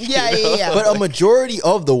racist. Yeah. But a majority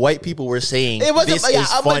of the white people were saying it wasn't, this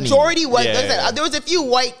is funny. Majority was, there was a few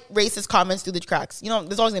white racist comments through the cracks. You know,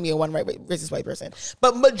 there's always going to be one racist white person.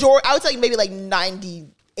 But I would say maybe like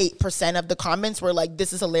 98% of the comments were like,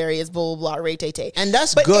 this is hilarious, blah, blah, blah, ray-tay-tay. And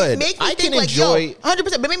that's good. I can enjoy. 100%.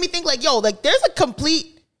 But it made me think like, yo, like there's a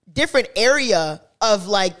complete different area of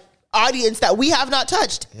like audience that we have not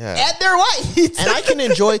touched. Yeah. And they're white. And I can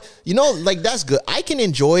enjoy, you know, like that's good. I can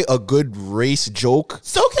enjoy a good race joke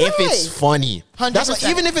if it's funny. 100%. That's what,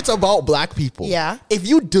 even if it's about black people. Yeah. If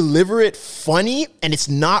you deliver it funny and it's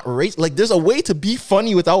not racist, like there's a way to be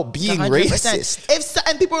funny without being 100%. Racist.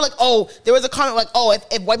 And people were like, oh, there was a comment like, oh, if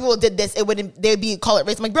white people did this, they'd be call it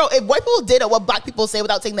racist. I'm like, bro, if white people did what black people say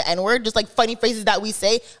without saying the N-word, just like funny phrases that we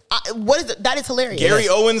say, what is it? That is hilarious. Gary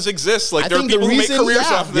Owens exists. Like, there are people who make careers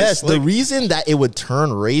off of this. Yes, the reason that it would turn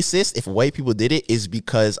racist if white people did it is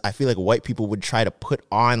because I feel like white people would try to put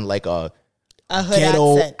on like a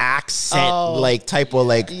ghetto accent like type of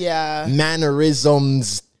like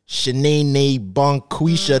mannerisms, Shanae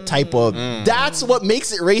Bonquisha type of. That's what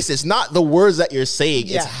makes it racist, not the words that you're saying.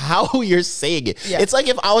 It's how you're saying it. It's like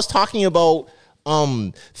if I was talking about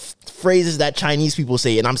phrases that Chinese people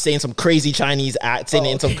say, and I'm saying some crazy Chinese saying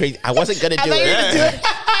it in some crazy. I wasn't gonna do it.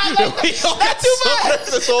 Not too much.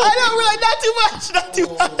 I know, we're like, not too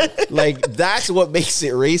much. Like, that's what makes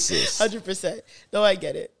it racist. 100%. No, I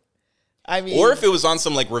get it. I mean, or if it was on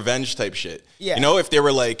some like revenge type shit. Yeah. You know, if they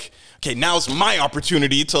were like, okay, now's my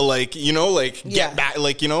opportunity to like, you know, like get back,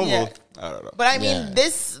 like, you know, well, I don't know. But I mean,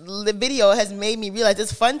 the video has made me realize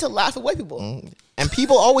it's fun to laugh at white people. And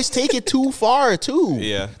people always take it too far too.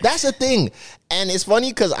 Yeah. That's the thing. And it's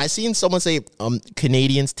funny because I seen someone say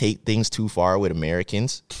Canadians take things too far with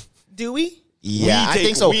Americans. Do we? Yeah, I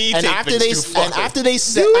think so. And after they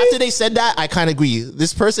said that, I kind of agree.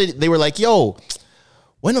 This person, they were like, yo,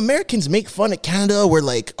 when Americans make fun of Canada, we're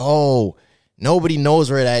like, oh, nobody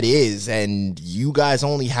knows where that is, and you guys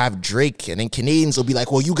only have Drake, and then Canadians will be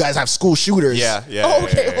like, well, you guys have school shooters.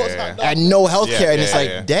 And no healthcare, and it's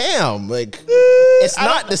like, damn, like, it's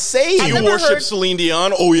not the same. You worship Celine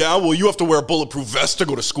Dion? Oh, yeah? Well, you have to wear a bulletproof vest to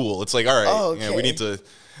go to school. It's like, all right, we need to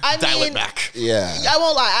dial it back. Yeah. I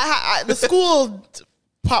won't lie. The school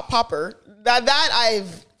popper, that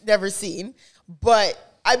I've never seen, but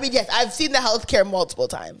I mean, yes, I've seen the healthcare multiple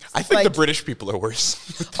times. I think the British people are worse.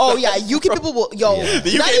 Oh, yeah. UK people will, the UK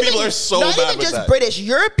people are so bad with that. Not even just British.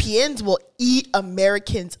 Europeans will eat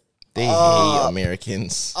Americans They hate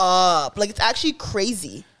Americans up. Like, it's actually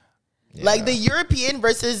crazy. Yeah. Like, the European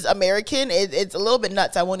versus American, it's a little bit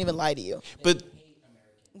nuts. I won't even lie to you. But,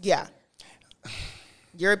 yeah.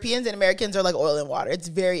 Europeans and Americans are like oil and water. It's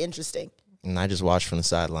very interesting. And I just watch from the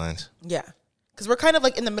sidelines. Yeah. Because we're kind of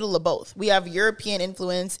like in the middle of both. We have European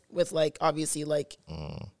influence with like obviously like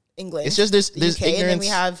England. It's just there's UK, ignorance. And then we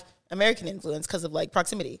have American influence because of like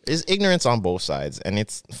proximity. There's ignorance on both sides, and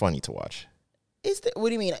it's funny to watch. What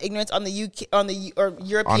do you mean? Ignorance on the UK or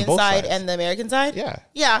European side and the American side? Yeah.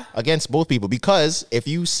 Yeah. Against both people. Because if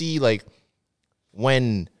you see like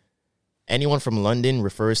when anyone from London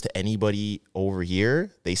refers to anybody over here,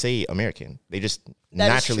 they say American. They just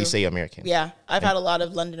naturally say American. Yeah. I've had a lot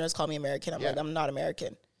of Londoners call me American. I'm like, I'm not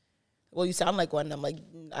American. Well, you sound like one. I'm like,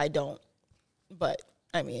 I don't. But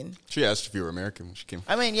I mean, she asked if you were American when she came.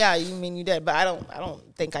 I mean, yeah, you did, but I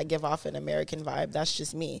don't think I give off an American vibe. That's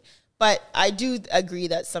just me. But I do agree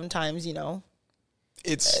that sometimes, you know,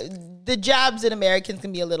 it's the jabs in Americans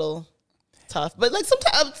can be a little tough. But like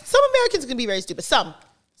sometimes some Americans can be very stupid. Some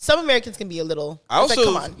Americans can be a little. I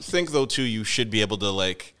also think though too, you should be able to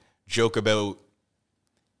like joke about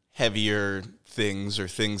heavier things or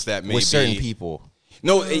things that may with certain people.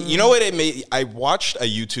 No, you know what? I watched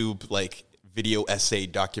a YouTube like video essay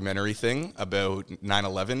documentary thing about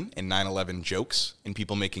 9/11 and 9/11 jokes and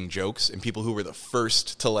people making jokes and people who were the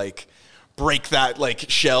first to like break that like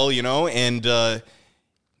shell, you know, and that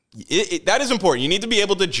is important. You need to be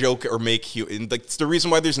able to joke or make and like it's the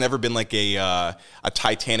reason why there's never been like a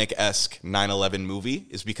Titanic-esque 9/11 movie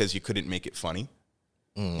is because you couldn't make it funny.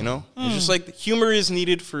 You know, it's just like humor is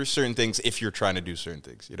needed for certain things if you're trying to do certain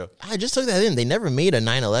things. You know, I just took that in. They never made a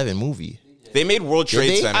 9/11 movie. they made World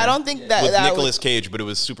Trade Center. I don't think that with that Nicolas Cage, but it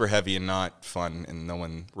was super heavy and not fun, and no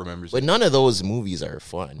one remembers But it. none of those movies are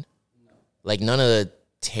fun. Like none of the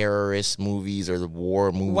terrorist movies or the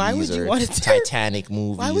war movies Why would you or want it to- Titanic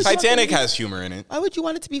movies. Why would- Titanic has humor in it. Why would you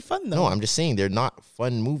want it to be fun though? No, I'm just saying they're not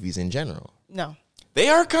fun movies in general. No. They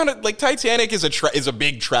are kind of like Titanic is a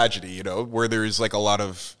big tragedy, you know, where there's like a lot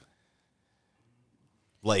of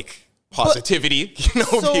like positivity,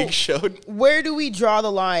 So, being showed. Where do we draw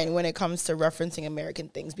the line when it comes to referencing American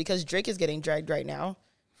things? Because Drake is getting dragged right now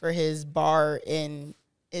for his bar in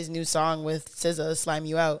his new song with SZA, Slime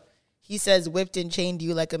You Out. He says, whipped and chained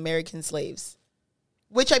you like American slaves.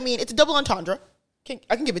 Which, I mean, it's a double entendre.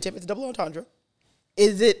 I can give it to him. It's a double entendre.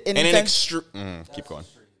 Is it in And a an sense? keep going.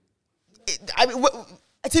 I mean,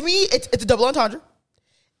 to me, it's a double entendre.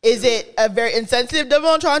 Is it a very insensitive double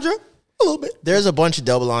entendre? A little bit. There's a bunch of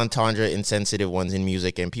double entendre, insensitive ones in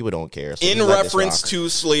music, and people don't care. So In just let this reference rock. to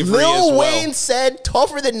slavery as Lil well. Wayne said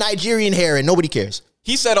tougher than Nigerian hair, and nobody cares.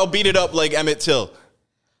 He said, I'll beat it up like Emmett Till.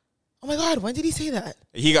 Oh my God, when did he say that?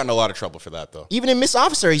 He got in a lot of trouble for that, though. Even in Miss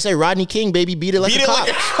Officer, he said Rodney King, baby, beat it like Beat a it cop. like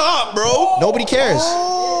a cop, bro. Nobody cares.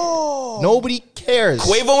 Nobody cares.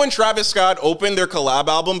 Quavo and Travis Scott opened their collab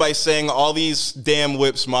album by saying all these damn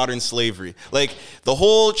whips, modern slavery. Like the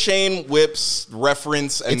whole chain whips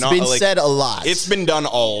reference. And It's been like, said a lot. It's been done a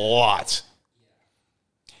lot.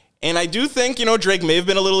 And I do think, Drake may have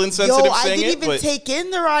been a little insensitive Yo, I saying didn't it, even but take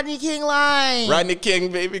in the Rodney King line. Rodney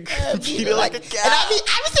King, baby, beat it like a cat. And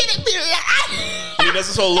I was saying it. And he does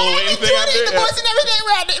this whole Lil Wayne thing out there. The voice and everything,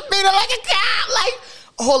 Rodney beat it like a cat. Like,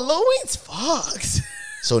 oh, Lil Wayne's fucked.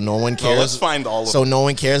 So no one Well, cares. let's find all of So them. no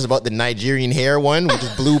one cares about the Nigerian hair one. We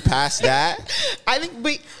just blew past that. I think.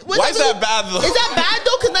 Why is that bad, though? Is that bad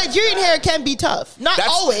though? Because Nigerian hair can be tough. Not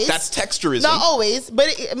always. That's texturism. Not always, but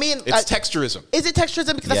I mean, It's texturism. Is it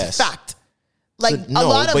texturism? Because Yes. that's a fact. Like So, a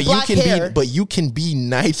lot of black hair. you can be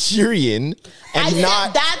Nigerian and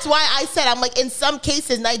not. That's why I said I'm like in some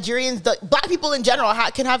cases Nigerians, black people in general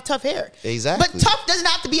can have tough hair. Exactly. But tough doesn't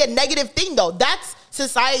have to be a negative thing though. That's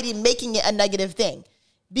society making it a negative thing.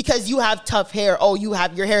 Because you have tough hair. Oh, your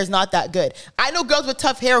hair is not that good. I know girls with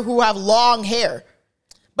tough hair who have long hair.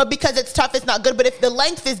 But because it's tough, it's not good. But if the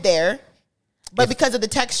length is there, because of the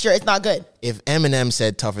texture, it's not good. If Eminem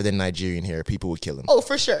said tougher than Nigerian hair, people would kill him. Oh,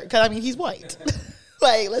 for sure. Because I mean, he's white.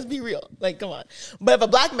 Like, let's be real. Like, come on. But if a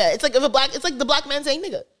black man, it's like the black man saying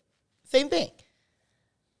nigga. Same thing.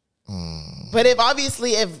 But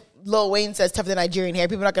if Lil Wayne says tougher than Nigerian hair,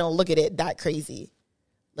 people are not going to look at it that crazy.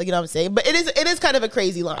 Like, you know what I'm saying? But it is kind of a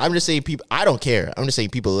crazy line. I'm just saying people. I don't care. I'm just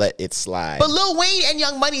saying people let it slide. But Lil Wayne and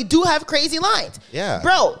Young Money do have crazy lines. Yeah.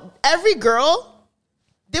 Bro, every girl,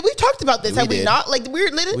 we talked about this, We have we did. not? Like, I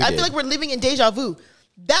did. feel like we're living in deja vu.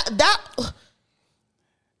 That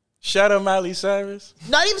Shout out Miley Cyrus.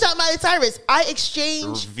 not even talking Miley Cyrus. I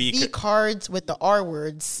exchange V V cards with the R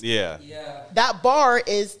words. Yeah. That bar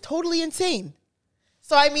is totally insane.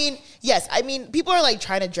 So, I mean, yes, people are like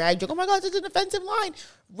trying to drag joke. Oh my God, this is an offensive line.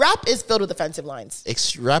 Rap is filled with offensive lines.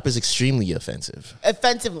 Rap is extremely offensive.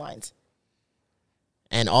 Offensive lines.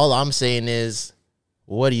 And all I'm saying is,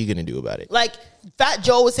 what are you going to do about it? Like, Fat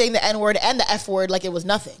Joe was saying the N word and the F word like it was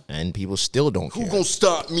nothing. And people still don't care. Who gonna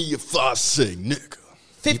stop me if I say nigga?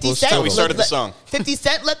 50 People Cent. still- we started the song. 50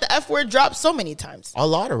 Cent let the F word drop so many times. A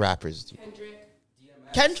lot of rappers do.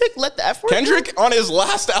 Kendrick let the F word Kendrick on his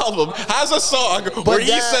last album has a song where he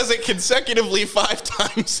that- says it consecutively 5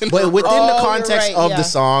 times. In a But row. within Oh, the you're context right, of yeah. the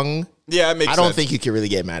song, Yeah, it makes I don't sense. think you can really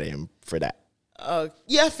get mad at him for that.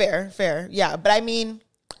 Yeah, fair. Yeah, but I mean,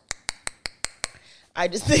 I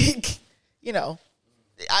just think,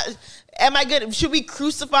 am I good? Should we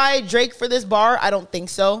crucify Drake for this bar? I don't think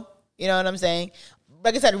so. You know what I'm saying?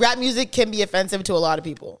 Like I said, rap music can be offensive to a lot of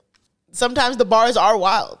people. Sometimes the bars are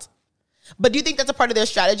wild. But do you think that's a part of their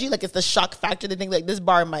strategy? Like it's the shock factor. They think like this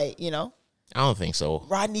bar might, I don't think so.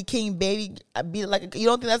 Rodney King, baby, I'd be like, you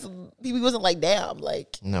don't think that's, he wasn't like, damn,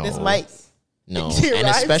 like, No. this might. No. You're And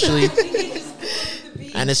right.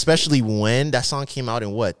 especially when that song came out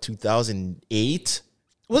in what, 2008?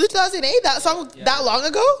 Was it 2008? That song that long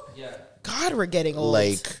ago? Yeah. God, we're getting old.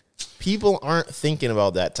 Like, people aren't thinking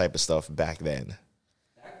about that type of stuff back then.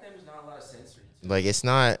 Back then was not a lot of censoring. Like, it's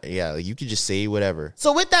not, like, you could just say whatever.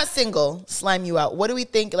 So with that single, Slime You Out, what do we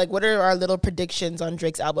think? Like, what are our little predictions on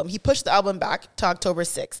Drake's album? He pushed the album back to October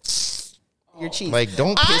 6th. You're cheating. Like,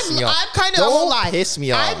 don't piss me off. I'm kind of, I Don't won't lie. piss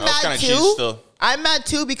me off. I'm I was mad kinda too. cheesed still. I'm mad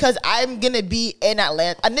too because I'm going to be in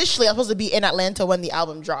Atlanta. Initially, I'm supposed to be in Atlanta when the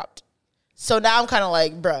album dropped. So now I'm kind of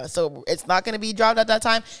like, bruh, so it's not going to be dropped at that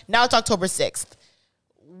time. Now it's October 6th.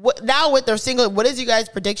 now with their single, what is you guys'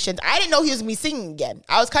 predictions? I didn't know he was gonna be singing again.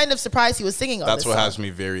 I was kind of surprised he was singing on That's this what song. has me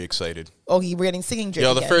very excited. Oh, we're getting singing Drake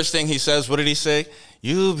Yo, the again. first thing he says, what did he say?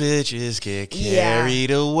 You bitches get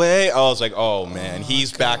carried away. I was like, oh man,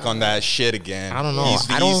 he's back on that shit again. I don't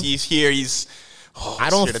know. He's here. He's. I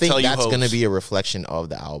don't here to think tell you that's going to hoes. be a reflection of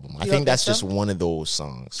the album. I You think don't that's think just so? one of those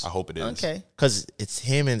songs. I hope it is. Okay. Because it's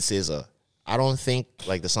him and SZA. I don't think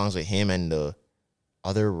like the songs with him and the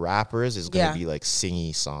other rappers is going to be like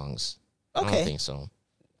singy songs. I Okay. don't think so.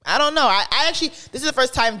 I don't know. I actually, this is the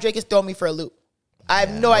first time Drake has thrown me for a loop. I have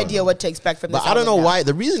no idea what to expect from this But I don't know album now. why.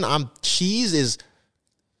 The reason I'm cheese is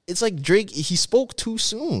it's like Drake, he spoke too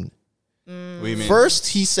soon. What do you mean? First,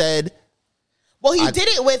 he said, Well, he did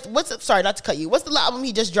it with, sorry, not to cut you. What's the album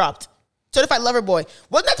he just dropped? Certified Lover Boy.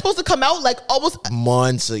 Wasn't that supposed to come out like almost?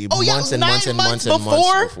 months and months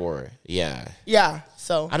before. Yeah. Yeah,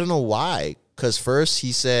 so. I don't know why. Because first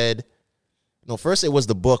he said, no, first it was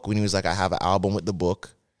the book when he was like, I have an album with the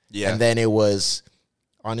book. Yeah. And then it was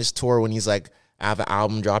on his tour when he's like, I have an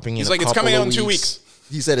album dropping in He's a like, couple it's coming of out in 2 weeks.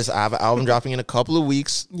 He said, I have an album dropping in a couple of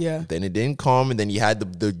weeks. Yeah. Then it didn't come. And then he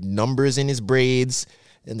had the numbers in his braids.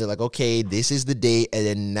 And they're like, okay, this is the date. And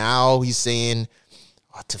then now he's saying,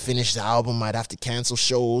 to finish the album, I'd have to cancel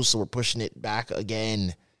shows. So we're pushing it back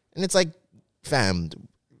again. And it's like, fam,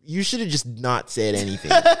 you should have just not said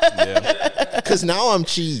anything. Because now I'm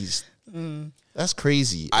cheesed. That's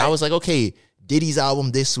crazy. I was like, okay, Diddy's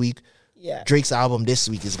album this week. Yeah. Drake's album this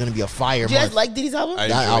week is going to be a fire Do you guys month. like Diddy's album?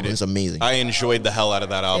 That album is amazing. I enjoyed the hell out of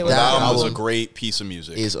that album. was That good. album was a album great piece of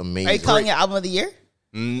music. Is amazing. Are you calling it album of the year?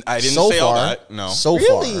 I didn't so say far, all that. No. So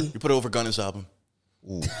Really? far. You put it over Gunna's album.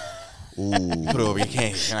 Ooh. You put it over. You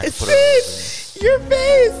can't. It's put it over. your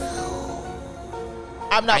face.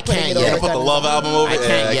 I'm not I putting can't it yet. over. You put the Gunna's Love album over. I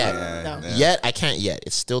can't Yeah, yet. No. Yet, I can't yet.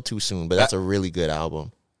 It's still too soon, but that's a really good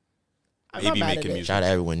album. I'm not AB mad at making it. music. Shout out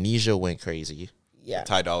to everyone. Nisha went crazy. Yeah.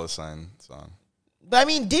 Ty Dolla $ign song. But I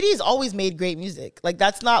mean, Diddy's always made great music. Like,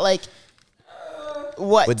 that's not like,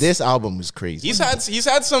 what? But this album was crazy. He's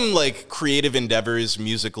had some like creative endeavors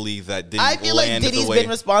musically that didn't I feel like land Diddy's the way. been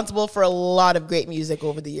responsible for a lot of great music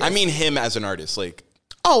over the years. I mean him as an artist, like.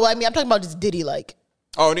 oh, well, I mean, I'm talking about just Diddy, like.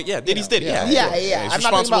 Oh yeah, Diddy's Diddy. Yeah. Yeah. He's I'm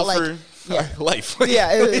not talking about, responsible like, for our life. Yeah,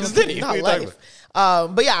 it's Diddy. not What are you talking life.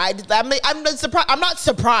 about? But yeah, I'm not surprised. I'm not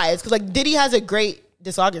surprised because like Diddy has a great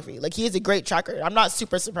discography. Like he has a great track record. I'm not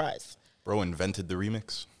super surprised. Bro invented the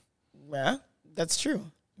remix. Yeah, that's true.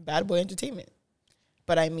 Bad Boy Entertainment.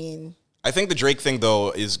 But I mean, I think the Drake thing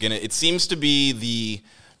though is gonna. It seems to be the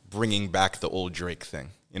bringing back the old Drake thing.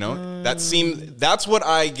 You know, that's what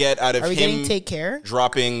I get out of are we him getting Take Care?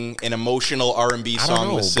 dropping an emotional R&B I don't song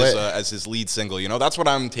know, with but- SZA as his lead single. You know, that's what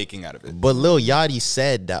I'm taking out of it. But Lil Yachty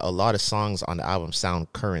said that a lot of songs on the album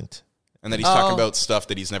sound current. And that he's talking about stuff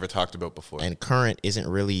that he's never talked about before. And current isn't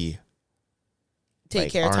really Take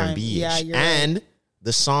like Care time. R&B. Yeah, you're And right.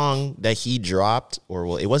 the song that he dropped, or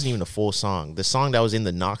well, it wasn't even a full song. The song that was in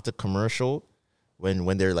the Nocta commercial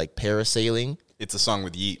when they're like parasailing, It's a song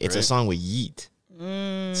with Yeet, it's a right? song with Yeet.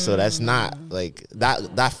 So that's not like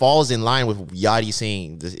that falls in line with Yachty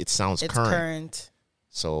saying it sounds It's current. current.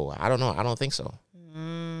 So I don't know. I don't think so.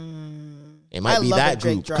 It might I be love a that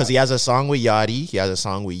Drake group drop. because he has a song with Yachty. He has a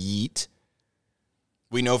song with Yeet.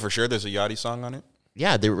 We know for sure there's a Yachty song on it.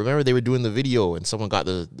 Yeah, they remember they were doing the video and someone got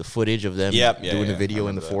the footage of them Yep, doing the I video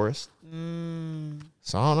in the remember that. forest.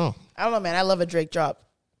 So I don't know. I don't know, man. I love a Drake drop.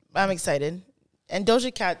 I'm excited. And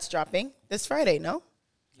Doja Cat's dropping this Friday, no?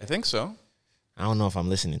 I think so. I don't know if I'm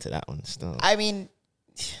listening to that one still. I mean,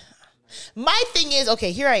 my thing is,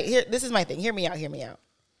 okay, this is my thing. Hear me out.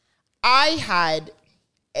 I had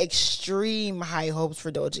extreme high hopes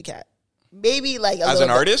for Doja Cat. Maybe like As an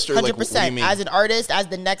artist, or 100%. like, what do you mean? As an artist, as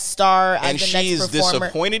the next star, And as the next she's performer.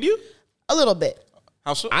 disappointed you? A little bit.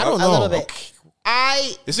 How so? I don't A know. little bit.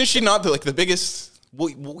 Isn't she not the biggest? Well,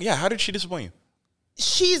 yeah. How did she disappoint you?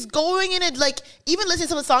 She's going in a, like, even listening to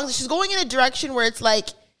some of the songs, she's going in a direction where it's like,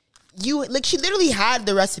 she literally had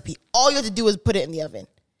the recipe. All you have to do is put it in the oven.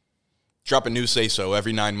 Drop a new Say So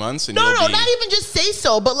every 9 months, and No, you'll be, not even just say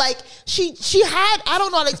so, but like she had, I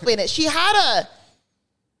don't know how to explain it. She had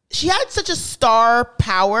such a star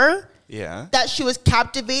power Yeah. that she was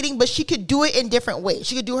captivating, but she could do it in different ways.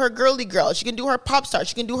 She could do her girly girl. She can do her pop star.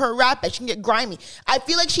 She can do her rap. She can get grimy. I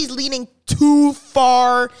feel like she's leaning too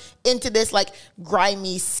far into this like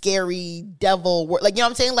grimy, scary devil world. Like, you know what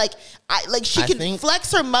I'm saying? Like, she I can think-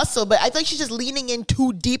 flex her muscle, but I feel like she's just leaning in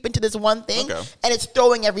too deep into this one thing, Okay. and it's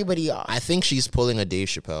throwing everybody off. I think she's pulling a Dave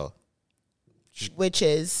Chappelle. Which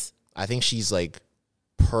is I think she's like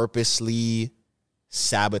purposely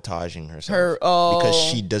sabotaging herself her. because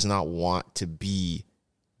she does not want to be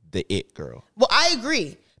the it girl. Well, I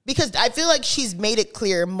agree. Because I feel like she's made it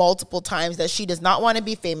clear multiple times that she does not want to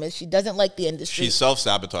be famous. She doesn't like the industry. She's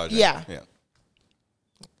self-sabotaging. Yeah.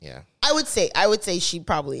 Yeah. I would say she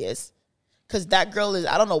probably is. Because that girl is,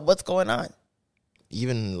 I don't know what's going on.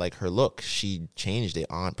 Even like her look, she changed it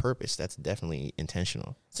on purpose. That's definitely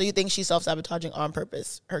intentional. So you think she's self-sabotaging on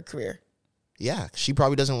purpose, her career? Yeah, she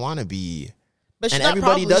probably doesn't want to be. But and not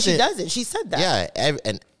everybody probably, doesn't. she doesn't. She said that. Yeah,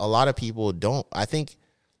 and a lot of people don't. I think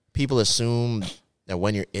people assume that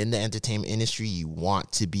when you're in the entertainment industry, you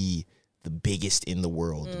want to be the biggest in the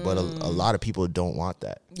world. But a lot of people don't want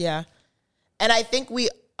that. Yeah. And I think we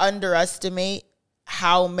underestimate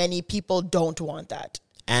how many people don't want that.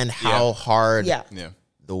 And how hard Yeah.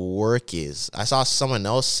 the work is. I saw someone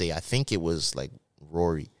else say, I think it was like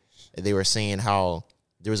Rory. They were saying how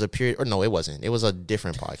there was a period, or no, it wasn't. It was a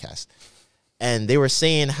different podcast. And they were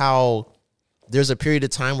saying how there's a period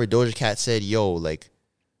of time where Doja Cat said, yo, like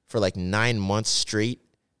for like 9 months straight,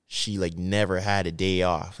 she like never had a day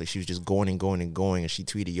off. Like she was just going and going and going. And she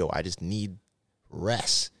tweeted, yo, I just need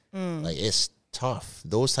rest. Like it's tough.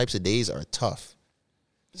 Those types of days are tough.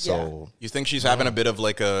 So you think she's having a bit of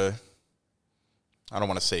like a, I don't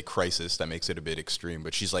want to say crisis, that makes it a bit extreme,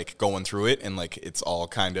 but she's like going through it and like it's all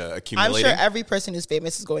kind of accumulating. I'm sure every person who's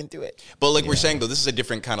famous is going through it. But like we're saying though, this is a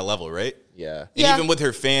different kind of level, right? Yeah. And even with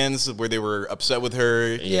her fans, where they were upset with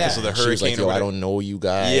her because of the She was hurricane like, or yo, I whatever. don't know you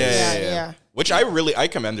guys. Yeah. Which I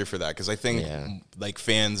commend her for that, because I think like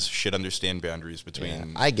fans should understand boundaries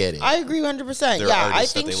between. I get it. I agree 100%. Their Yeah, I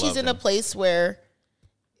artists that think they she's love in a and- place where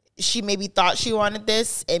she maybe thought she wanted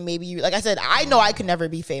this, and maybe, like I said, I know I could never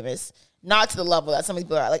be famous. Not to the level that some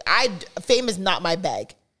people are. Like, fame is not my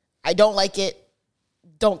bag. I don't like it.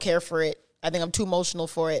 Don't care for it. I think I'm too emotional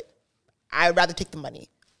for it. I'd rather take the money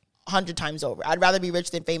 100 times over. I'd rather be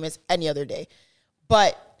rich than famous any other day.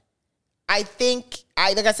 But I think,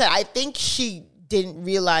 like I said, I think she didn't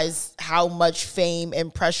realize how much fame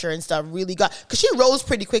and pressure and stuff really got, because she rose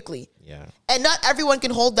pretty quickly. Yeah. And not everyone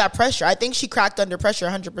can hold that pressure. I think she cracked under pressure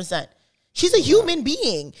 100%. She's a human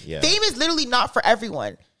being. Yeah. Fame is literally not for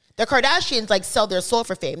everyone. The Kardashians like sell their soul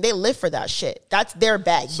for fame. They live for that shit. That's their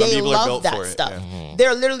bag. Some They people are love built that for it, stuff. yeah.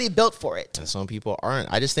 They're literally built for it. And some people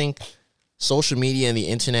aren't. I just think social media and the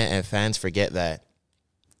internet and fans forget that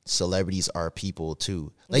celebrities are people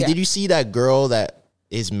too. Like, Yeah. did you see that girl that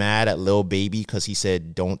is mad at Lil Baby because he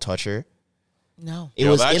said don't touch her? No. It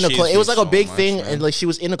Yo, was that in the club. cheesed It was me like a so big much, thing, man. and like she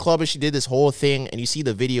was in the club and she did this whole thing, and you see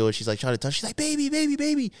the video and she's like trying to touch. She's like, baby, baby,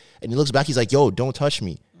 baby, and he looks back. He's like, yo, don't touch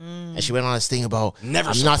me. And she went on this thing about I'm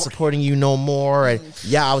not supporting you no more, and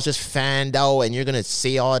I was just fanned out, and you're gonna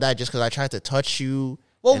say all that just because I tried to touch you.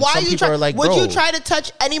 Well, And why some are you people trying? are like, would bro, you try to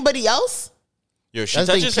touch anybody else? Yo, she That's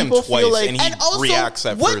the thing, touches him people feel twice like- and he And also, reacts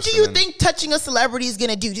at what first. do you and then- think touching a celebrity is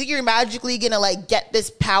gonna do? Do you think you're magically gonna like get this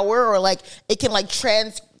power, or like it can like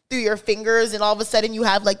trans through your fingers, and all of a sudden you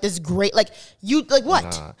have like this great what?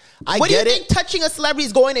 I What do you get it. think touching a celebrity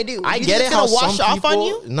is going to do? I You get think it it's how gonna wash some off people, on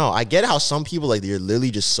you. No, I get how some people like they're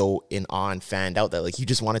literally just so in awe and fanned out that like you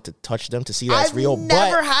just wanted to touch them to see that it's I've real.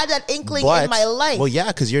 never had that inkling in my life. Well, yeah,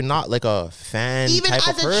 because you're not like a fan. Even type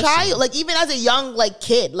as of a person. child, like even as a young like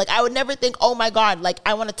kid, like I would never think, oh my god, like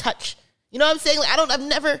I want to touch. You know what I'm saying? Like I've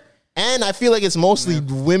never. And I feel like it's mostly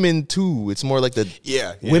women too. It's more like the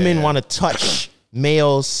women want to touch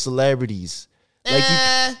male celebrities. Like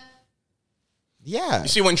You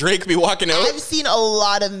see when Drake be walking out? I've seen a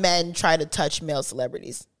lot of men try to touch male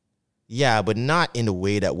celebrities. yeah, but not in a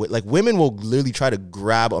way that like women will literally try to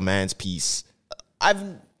grab a man's piece. That's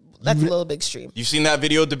a little bit extreme. You seen that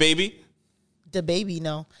video of the baby? The baby,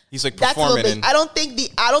 no. He's like That's a little performing. bit. I don't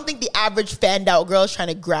think the average fanned out girl is trying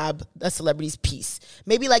to grab a celebrity's piece.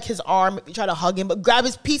 Maybe like his arm, try to hug him, but grab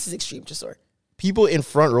his piece is extreme, Jasor. People in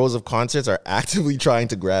front rows of concerts are actively trying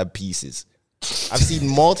to grab pieces. I've seen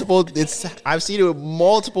multiple. I've seen it with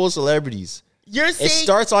multiple celebrities. You're saying It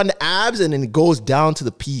starts on the abs and then it goes down to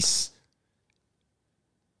the piece.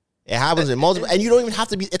 It happens in multiple, and you don't even have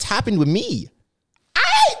to be. It's happened with me,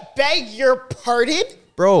 I beg your pardon.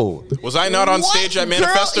 bro. Was I not on What stage at girl-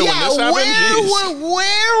 Manifesto when this happened? Jeez.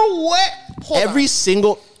 Where? Hold Every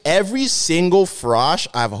on. single frosh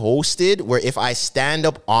I've hosted, where if I stand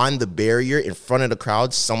up on the barrier in front of the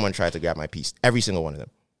crowd, someone tried to grab my piece. Every single one of them.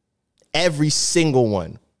 Every single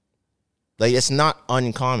one. Like, it's not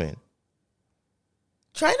uncommon.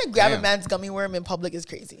 Trying to grab a Damn. man's gummy worm in public is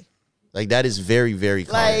crazy. Like, that is very, very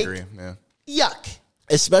common. I Like- agree. Yeah. Yuck.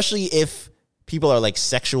 Especially if people are like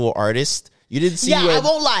sexual artists. You didn't see Yeah, where I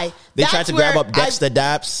won't lie. they That's tried to grab where up Dexter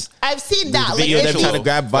Daps. I've seen that. The Like, video of if them you- trying to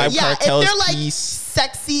grab Vibe yeah, if Cartel's they're like piece.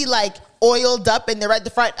 sexy, like oiled up, and they're at the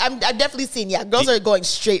front, I've definitely seen. Yeah, girls are going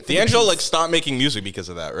straight for D'Angelo the like piece. stopped making music because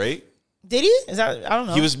of that, right? Did he? Is that, I don't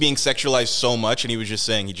know. He was being sexualized so much, and he was just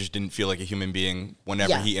saying he just didn't feel like a human being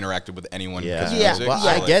whenever he interacted with anyone because of music. Well,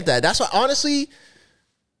 I get that. That's why, honestly,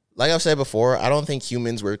 like I've said before, I don't think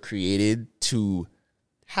humans were created to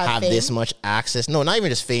have this much access. No, not even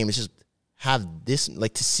just fame. It's just have this,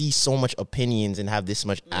 like, to see so much opinions and have this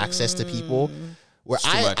much access to people. Where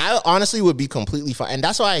I honestly would be completely fine. And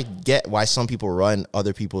that's why I get why some people run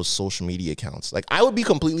other people's social media accounts. Like, I would be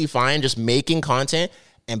completely fine just making content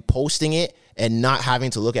and posting it and not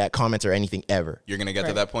having to look at comments or anything ever. You're going to get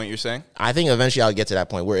to that point, you're saying? I think eventually I'll get to that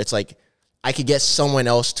point where it's like I could get someone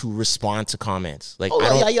else to respond to comments. Like,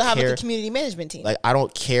 you'll have like a community management team. Like, I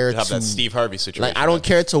don't care to have that Steve Harvey situation. Like, I don't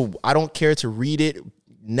care to read it,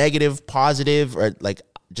 negative, positive, or like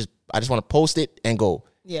I just want to post it and go.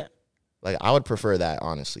 Yeah. Like, I would prefer that,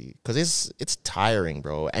 honestly, because it's tiring,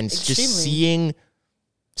 bro. And Extremely. Just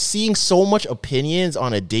seeing so much opinions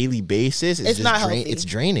on a daily basis is not healthy. It's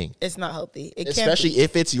draining. It's not healthy. Especially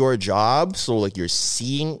if it's your job. So, like, you're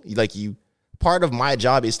seeing, like, part of my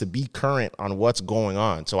job is to be current on what's going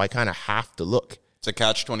on. So I kind of have to look. It's a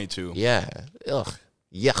catch-22. Yeah. Ugh.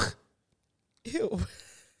 Yuck. Ew.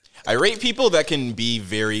 I rate people that can be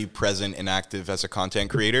very present and active as a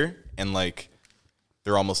content creator, and like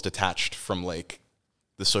they're almost detached from like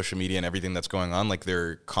the social media and everything that's going on. Like,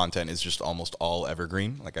 their content is just almost all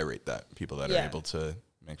evergreen. Like, I rate that. People that are able to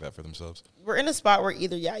make that for themselves. We're in a spot where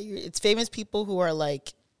either, it's famous people who are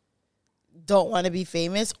like, don't want to be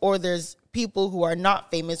famous, or there's people who are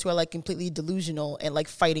not famous who are like completely delusional and like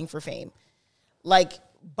fighting for fame. Like,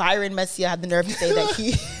 Byron Messia had the nerve to say that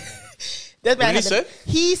he... What did he say?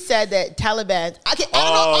 He said that Taliban. I don't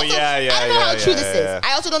know how true this is.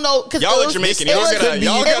 I also don't know because y'all are Jamaican.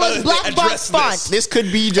 Y'all gotta black box font. This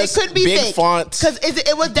could be just big fake font because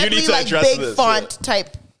it was definitely like big font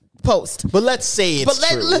type post. But let's say it's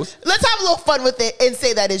true. Let's have a little fun with it and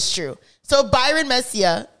say that it's true. So Byron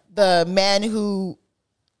Messia, the man who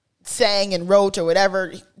sang and wrote or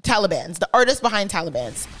whatever, Taliban's, the artist behind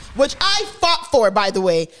Taliban's, which I fought for, by the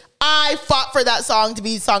way. I fought for that song to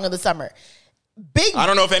be Song of the Summer. I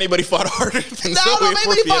don't know if anybody fought harder than I don't know if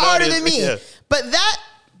anybody fought harder than me. Yeah. But that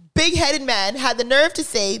big-headed man had the nerve to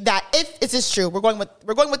say that if it is true, we're going with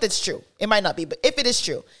it's true. It might not be, but if it is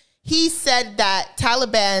true, he said that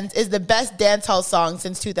Taliban's is the best dancehall song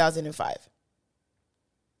since 2005.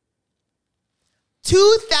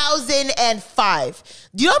 2005.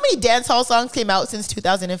 Do you know how many dancehall songs came out since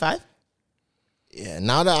 2005? Yeah,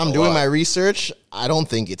 now that I'm doing my research, I don't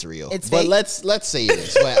think it's real. It's but fake. let's say it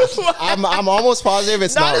is. But I'm almost positive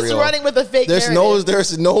it's not real. Running with a fake narrative.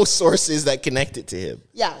 There's no sources that connect it to him.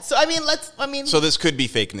 Yeah, so so this could be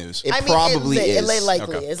fake news. It probably is. It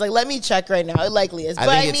likely is. Like, let me check right now. It likely is.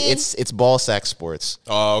 I think it's ball sack sports.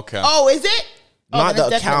 Oh, okay. Oh, is it? Not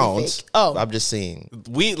the account. Oh, I'm just saying.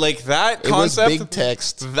 We like that concept. It was big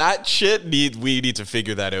text. That shit we need to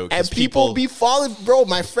figure that out. And people be following, bro.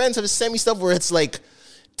 My friends have sent me stuff where it's like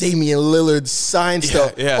Damian Lillard signed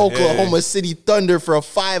to Oklahoma City Thunder for a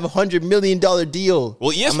 $500 million deal.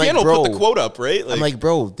 Well, ESPN will put the quote up, right? I'm like,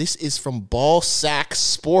 bro, this is from Ball Sack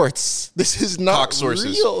Sports. This is not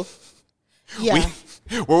real. Yeah.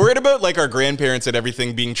 We're worried about like our grandparents and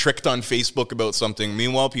everything being tricked on Facebook about something.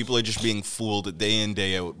 Meanwhile, people are just being fooled day in,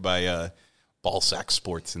 day out by Ball Sack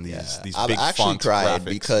Sports and these big font graphics. I've actually cried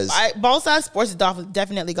because Ball Sack Sports has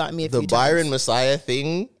definitely gotten me a few times. The Byron Messiah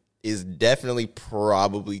thing is definitely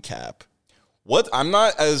probably cap. What? I'm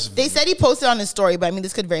not as... They said he posted on his story, but I mean,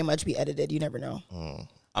 this could very much be edited. You never know.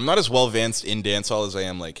 I'm not as well advanced in dancehall as I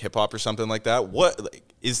am like hip hop or something like that. What like,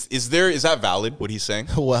 is that valid? What he's saying?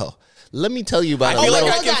 Well, let me tell you about.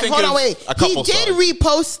 Hold on, wait. He did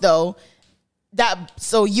repost though that.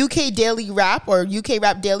 So UK Daily Rap or UK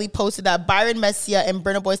Rap Daily posted that Byron Messia and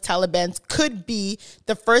Burna Boy's Taliban's could be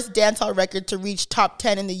the first dancehall record to reach top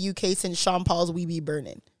 10 in the UK since Sean Paul's We Be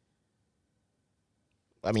Burnin'.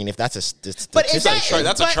 I mean, if that's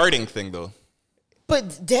that's a charting thing though.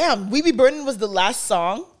 But damn, We Be Burnin' was the last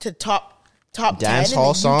song to top 10 in the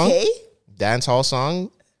UK. Dancehall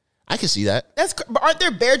song. I can see that. But aren't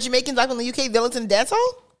there bare Jamaicans out in the UK that listen to dancehall?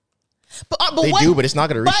 But they do, but it's not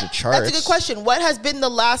going to reach the charts. That's a good question. What has been the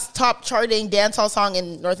last top charting dancehall song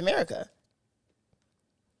in North America?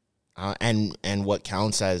 And what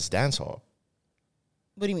counts as dancehall?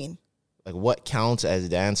 What do you mean? Like, what counts as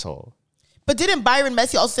dancehall? But didn't Byron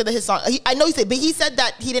Messia also say that his song... I know he said, but he said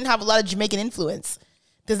that he didn't have a lot of Jamaican influence.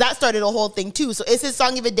 Because that started a whole thing too. So is his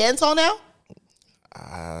song even dancehall now?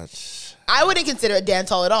 I wouldn't consider it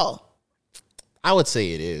dancehall at all. I would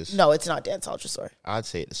say it is. No, it's not dancehall, Tresor. I'd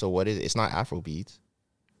say it. So what is it? It's not Afrobeats.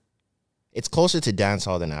 It's closer to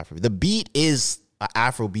dancehall than Afro. The beat is an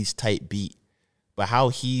Afrobeats type beat. But But how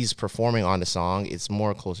he's performing on the song, it's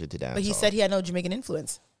more closer to dancehall. But he said he had no Jamaican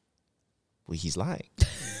influence. Well, he's lying.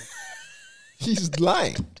 He's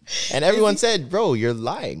lying. And everyone said, bro, you're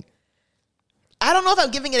lying. I don't know if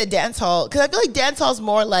I'm giving it a dance hall because I feel like dance hall is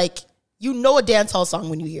more like you know a dance hall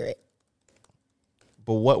song when you hear it.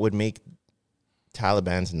 But what would make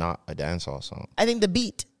Taliban's not a dancehall song? I think the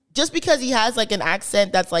beat. Just because he has like an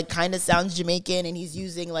accent that's like kind of sounds Jamaican and he's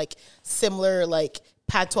using like similar like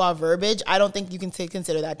patois verbiage, I don't think you can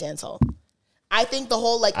consider that dancehall. I think the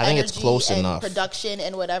whole like energy it's close and enough. Production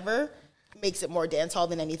and whatever makes it more dancehall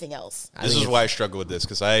than anything else. This is why I struggle with this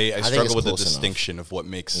because I struggle with the close distinction of what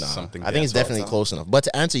makes something. I think it's dancehall definitely sound. close enough. But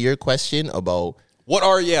to answer your question about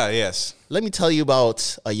yes. let me tell you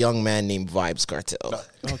about a young man named Vibes Cartel.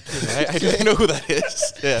 Okay, I don't know who that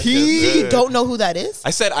is. Yeah, You don't know who that is? I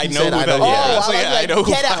said I know said, who I that is. don't- Yeah, Oh, I was I was I like, know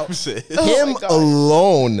who get out. Vibes is. Oh Him my God.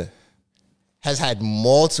 alone has had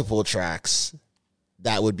multiple tracks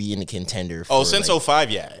that would be in the contender for Since like, 05,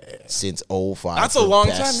 yeah. since 05. That's a for long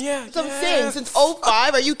best. time, yeah. That's what I'm saying. Since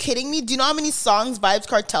 05, are you kidding me? Do you know how many songs Vibes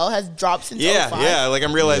Cartel has dropped since 05? Yeah, like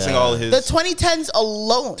I'm realizing Yeah. all his. The 2010s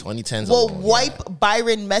alone. 2010s will alone, wipe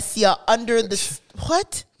Byron Messia under the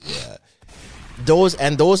what? Those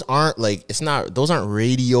aren't like those aren't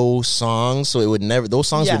radio songs, so it would never those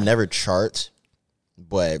songs Yeah. would never chart.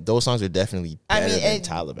 But those songs are definitely better than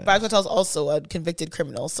Taliban. Vibes Cartel's also a convicted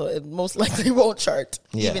criminal, so it most likely won't chart,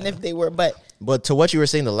 Yeah. even if they were. But to what you were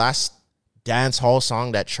saying, the last dance hall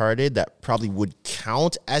song that charted that probably would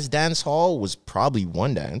count as dance hall was probably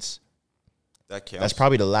One Dance. that counts. That's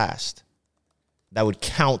probably the last that would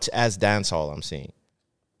count as dance hall. I'm saying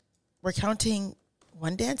we're counting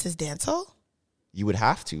One Dance as dancehall. you would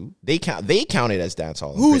have to. They count it as dance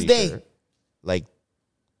hall. I'm Who's pretty they? sure.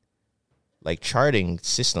 Like charting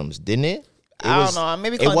systems, didn't it? I don't know.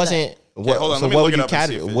 Maybe It calling wasn't. What, hold on, so let me what look would it you up and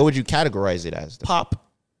see if it- what would you categorize it as? Pop.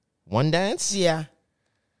 One Dance? Yeah.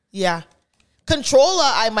 Controller,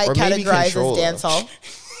 I might Or maybe categorize Controller. as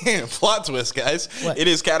dancehall. Plot twist, guys. What? It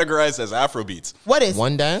is categorized as Afrobeats. What is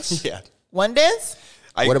One Dance? Yeah. One Dance?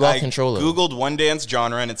 What about I Controller? Googled One Dance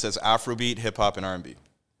genre and it says Afrobeat, hip hop, and R&B.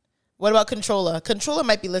 What about Controller? Controller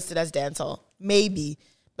might be listed as dancehall, maybe,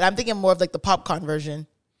 but I'm thinking more of like the popcorn version.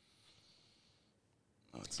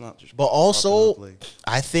 No, it's not just. But also, popping up, like-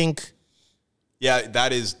 I think yeah,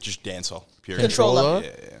 that is just dancehall. Period. Controller.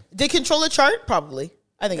 Yeah. Did Controller chart? Probably.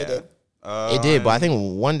 I think it did. it did, but I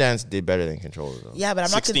think One Dance did better than Controller though. Yeah, but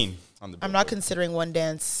I'm not. 16 on the. I'm not Billboard. considering One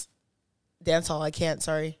Dance dancehall. I can't.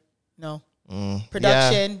 Sorry. No. Yeah.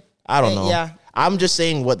 Production. I don't know. Yeah. I'm just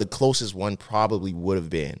saying what the closest one probably would have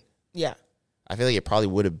been. Yeah. I feel like it probably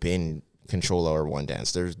would have been Controller or One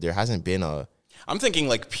Dance. There hasn't been a I'm thinking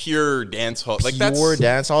like pure dancehall. Like pure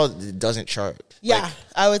that's dancehall. It doesn't chart. Yeah,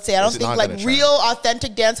 I would say I don't is it think not like gonna chart? real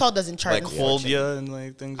authentic dancehall doesn't chart. like Hold Ya and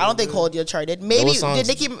like things. I don't like think that. Hold Ya charted. Maybe Those songs-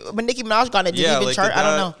 when Nicki Minaj got it, did it even like chart? did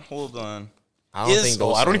I don't that- know. Hold on. I don't think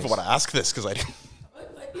those I don't even songs- want to ask this because I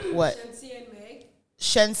didn't. What? Shensia and Meg.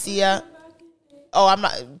 Shensia. Oh, I'm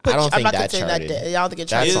not. I don't I'm think not that considering charted. that. I don't think it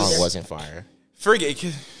That charted. song either. wasn't fire. Forget.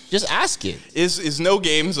 Just ask it. Is No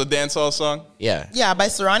Games a dancehall song? Yeah. Yeah, by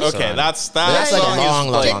Serrani. Okay, that's That's like song a is long,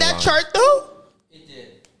 like- Did that chart though? It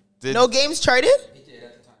did. did- No Games charted. It did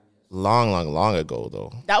at the time. Yes. Long ago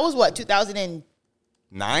though. That was what 2009,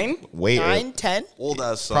 9? Way 10, Old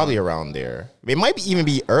ass song. probably around there. It might even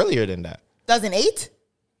be earlier than that. 2008.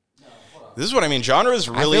 This is what I mean. Genres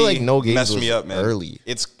really like No Games messed was me up, man. early.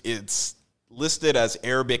 It's listed as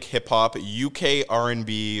Arabic hip hop, UK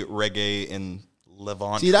R&B, reggae, and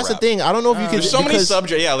Levant. See, that's rap. the thing. I don't know if you could. There's so many because-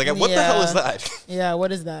 subjects. Yeah, like what the hell is Yeah. that? Yeah,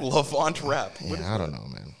 what is that? Levant rap. What is Yeah, I don't know,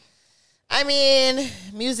 man. I mean,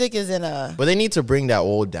 music is in a. But they need to bring that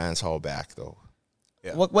old dance hall back though.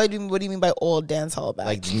 What do you mean by old dance hall back?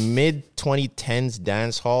 Like mid 2010s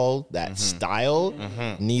dance hall, that style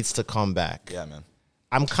needs to come back. Yeah, man.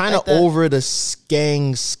 I'm kind of Like the- over the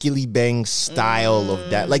skang, skilly bang style of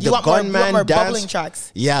that. Like you the want more, you want gunman more dance. bubbling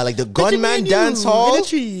tracks. Yeah, like the gunman dance hall.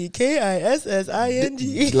 KISSING.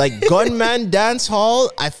 Like gunman dance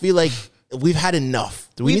hall, I feel like we've had enough.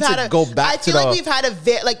 We need to go back I to feel the. like we've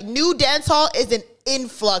had like new dance hall is an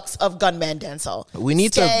influx of gunman dance hall. We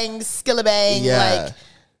need to- Skang, skillabang, Yeah. like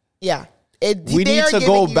yeah. We they need are to giving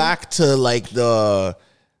go you- back to like the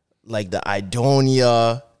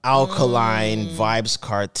Idonia, Alkaline, Vibes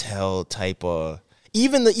Cartel type of.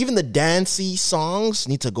 Even the dancey songs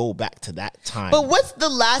need to go back to that time. But what's the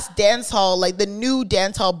last dance hall, like the new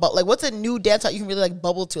dance hall, but like what's a new dance hall you can really like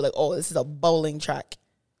bubble to? Like, oh, this is a bubbling track.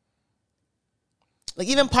 Like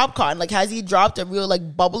even Popcorn, like has he dropped a real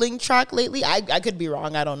like bubbling track lately? I could be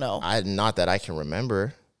wrong. I don't know. Not that I can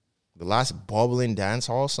remember. the last bubbling dance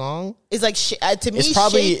hall song. It's like to me, It's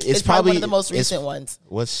probably Shake is probably one of the most recent ones.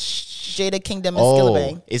 What's Jada Kingdom and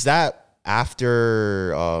Skillabang. Is that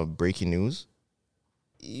after Breaking News?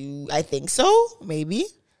 I think so, maybe.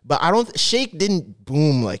 But I don't. Shake didn't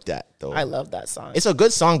boom like that though. I love that song. It's a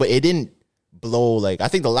good song, but it didn't blow like. I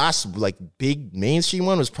think the last like big mainstream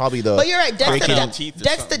one was probably the. But you're right. Teeth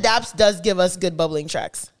Dexter Daps does give us good bubbling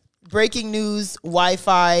tracks. Breaking News,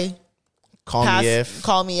 Wi-Fi,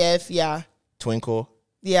 Call Me If, yeah, Twinkle.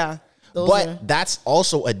 yeah. But that's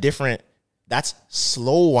also a different. That's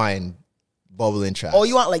slow wine bubbling track. Oh,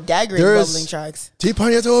 you want like daggering bubbling tracks? Tip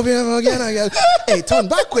on your toe again. Hey, turn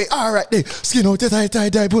back way. All right, then. Skin out the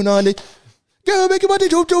tie, put on it. Girl, make your body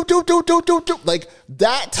jump. Like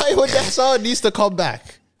that type of that song needs to come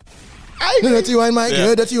back. Dirty wine, my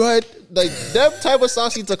girl, dirty wine. Like that type of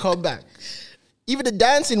songs need to come back. Even the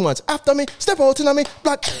dancing ones. After me, step out in on me,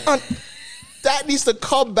 black on. That needs to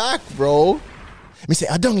come back, bro. Me say,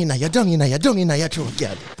 I don't in your throat,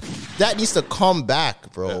 girl. That needs to come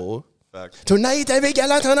back, bro. Yeah. Tonight, every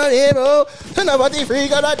girl turn on able. Turn on body free,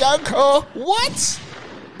 gonna dance. What?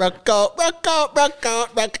 Rock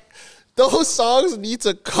out. Those songs need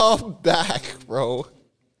to come back, bro.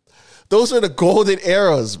 Those are the golden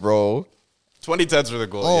eras, bro. 2010s were the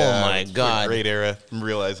golden. Oh my it's God. a great era. I'm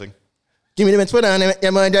realizing. Give me the put on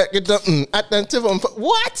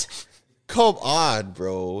what? Come on,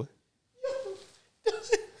 bro.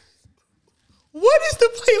 What is the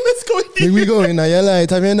playlist going to Here we go in your light.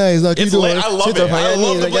 Have your nice lucky It's door. lit. I love Sit it. up on I your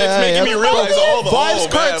love knees the like, way it's making me realize all the Vibes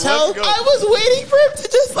Cartel. Man, let's go. I was waiting for him to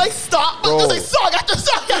just like stop, but just like song after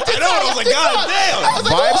song after I know. I was like, God damn.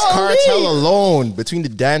 Vibes Cartel alone between the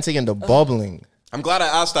dancing and the bubbling. I'm glad I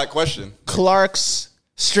asked that question. Clark's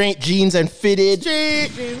straight jeans and fitted.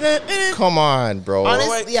 Come on, bro.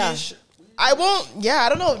 Honestly, yeah. I won't. Yeah, I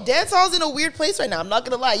don't know. Dance hall's in a weird place right now. I'm not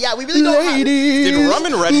gonna lie. Yeah, we really don't have. Did Rum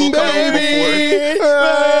and Red Bull come out before?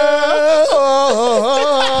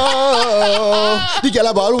 The girl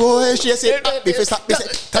about boy, she said, "If stop, take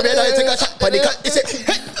a shot, but they cut."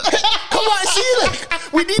 Come on, see,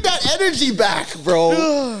 like we need that energy back,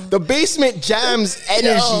 bro. The basement jams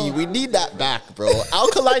energy. We need that back, bro.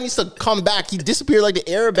 Alkaline needs to come back. He disappeared like the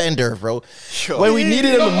airbender, bro. When we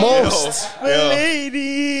needed him the most.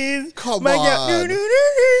 Ladies, come on.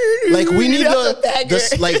 Like we need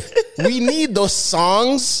we need those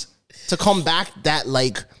songs to come back that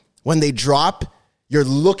like when they drop, you're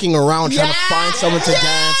looking around trying to find someone to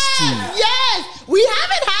dance to. Yes, we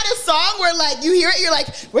haven't had a song where like you hear it, you're like,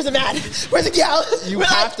 "Where's the man? Where's the gal?" You We're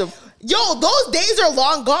have like, to. Yo, those days are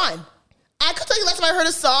long gone. I could tell you last time I heard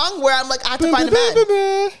a song where I'm like, I have to find a man.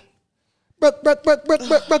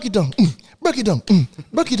 Break it down. Break it down.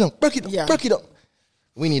 Break it down. Break it down. Yeah. Break it down.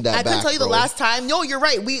 We need that I back, couldn't tell you bro. the last time. No, you're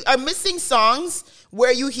right. We are missing songs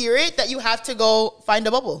where you hear it that you have to go find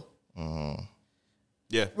a bubble.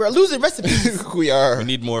 Yeah. We're losing recipes. We are. We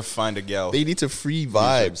need more Find a Gal. They need to free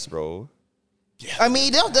vibes, bro. I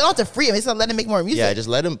mean, they don't have to free him. It's not letting him make more music. Yeah, just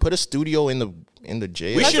let him put a studio in the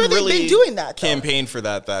jail. We That's should where they've really been doing that, though. campaign for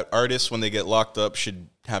that. That artists, when they get locked up, should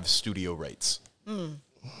have studio rights.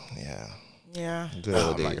 Yeah. Yeah. Good I'm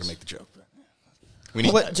old not days. gonna make the joke. We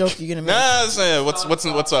need What joke are you gonna make? Nah,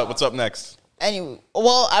 what's up next? Anyway,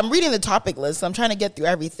 well, I'm reading the topic list. So I'm trying to get through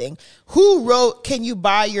everything. Who wrote, "Can you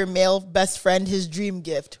buy your male best friend his dream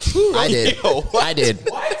gift"? Who wrote I did. Yo, what? I did.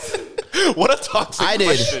 What a toxic I did.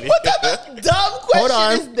 question. What type of dumb question Hold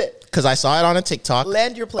on. is this? Because I saw it on a TikTok.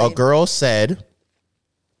 Land your plane. A girl said,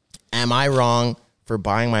 "Am I wrong for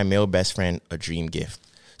buying my male best friend a dream gift?"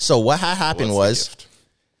 So what had happened What's the was gift?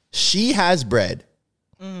 she has bread.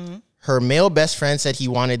 Her male best friend said he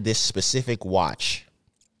wanted this specific watch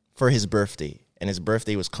for his birthday, and his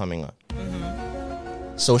birthday was coming up.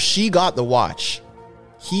 So she got the watch.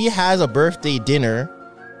 He has a birthday dinner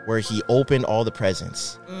where he opened all the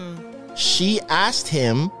presents. She asked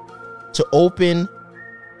him to open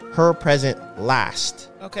her present last.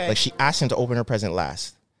 Okay. Like she asked him to open her present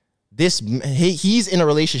last. He's in a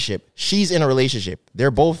relationship. She's in a relationship. They're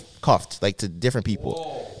both cuffed, like to different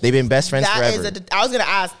people. They've been best friends forever. I was gonna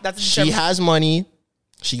ask. That's a She has money.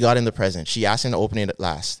 She got him the present. She asked him to open it at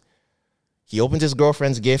last. He opened his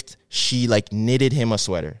girlfriend's gift. She like knitted him a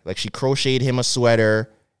sweater. Like she crocheted him a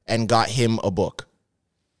sweater and got him a book.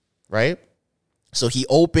 Right? So he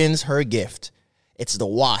opens her gift. It's the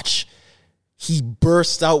watch. He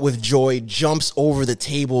bursts out with joy, jumps over the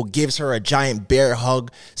table, gives her a giant bear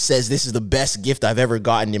hug, says, "This is the best gift I've ever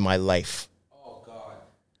gotten in my life." Oh, God.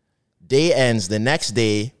 Day ends. The next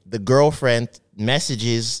day, the girlfriend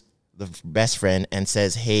messages the best friend and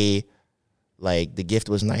says, "Hey, like the gift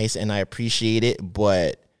was nice and I appreciate it,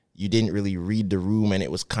 but you didn't really read the room and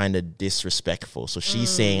it was kind of disrespectful. So she's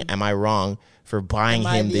saying, am I wrong for buying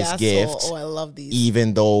him this asshole? gift? Oh, I love these.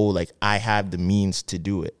 Even though like I have the means to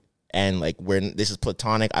do it. And like this is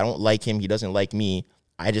platonic. I don't like him. He doesn't like me.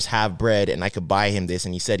 I just have bread and I could buy him this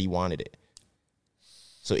and he said he wanted it.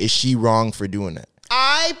 So is she wrong for doing that?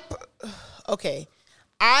 Okay.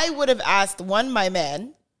 I would have asked my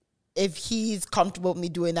man if he's comfortable with me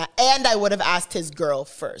doing that. And I would have asked his girl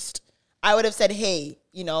first. I would have said, hey,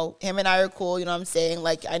 you know, him and I are cool. You know what I'm saying?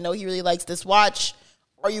 Like, I know he really likes this watch.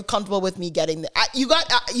 Are you comfortable with me getting that? You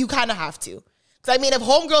kind of have to. Because, I mean, if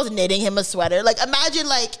homegirl's knitting him a sweater, like, imagine,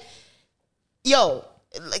 like,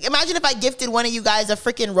 imagine if I gifted one of you guys a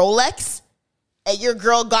freaking Rolex and your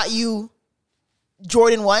girl got you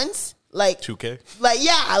Jordan 1s. Like, 2K? Like,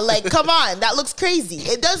 yeah, like, come on. That looks crazy.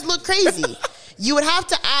 It does look crazy. You would have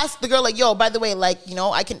to ask the girl, like, yo, by the way, like, you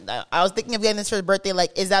know, I was thinking of getting this for his birthday.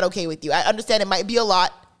 Like, is that okay with you? I understand it might be a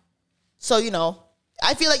lot. So, you know,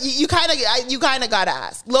 I feel like you kind of got to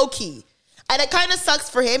ask. Low key. And it kind of sucks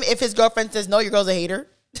for him if his girlfriend says, no, your girl's a hater.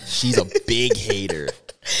 She's a big hater.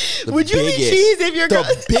 Would you be cheese if your girl...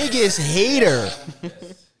 The biggest hater.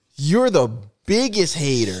 You're the biggest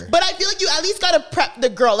hater. But I feel like you at least gotta prep the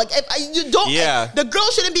girl. Like if you don't, the girl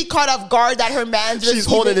shouldn't be caught off guard that her man's. She's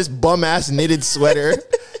holding this bum ass knitted sweater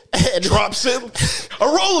and drops it a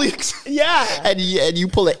Rolex. Yeah, and you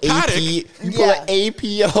pull an AP. You pull an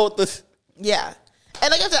AP out the. Yeah.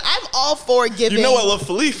 And like I said, I'm all for giving. You know I love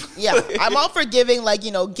Philippe. Yeah, I'm all for giving, like,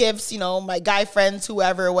 you know, gifts, you know, my guy friends,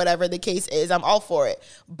 whoever, whatever the case is. I'm all for it.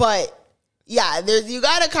 But, yeah, you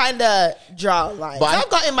got to kind of draw a line. I've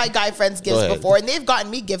gotten my guy friends gifts before, and they've gotten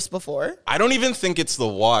me gifts before. I don't even think it's the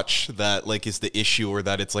watch that, like, is the issue or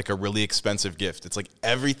that it's, like, a really expensive gift. It's, like,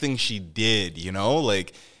 everything she did, you know?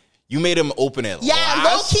 Like... You made him open it. Yeah,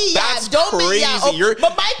 low key. Yeah, that's crazy.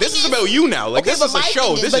 This is about you now. Like, this is a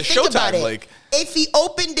show. This is showtime. Like, if he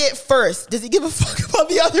opened it first, does he give a fuck about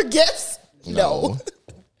the other gifts? No.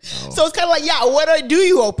 So it's kind of like, yeah, what do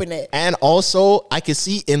you open it? And also, I can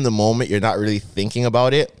see in the moment you're not really thinking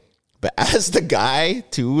about it, but as the guy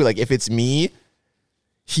too, like if it's me,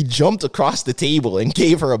 he jumped across the table and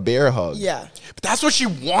gave her a bear hug. Yeah. But that's what she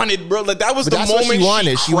wanted, bro. Like, that was the moment she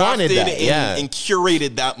wanted. She wanted that, and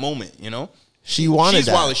curated that moment, you know? She wanted She's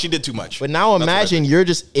that. wild. She did too much. But now imagine you're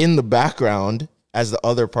just in the background as the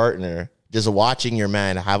other partner, just watching your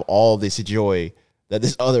man have all this joy that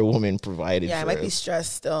this other woman provided for I might him. be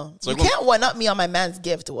stressed still. Like you can't one-up me on my man's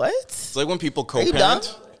gift. What? It's like when people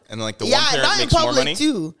co-parent and like the one parent not makes in more public money.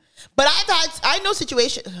 Too. But I know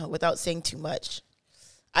situation, without saying too much,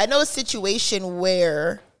 I know a situation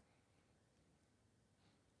where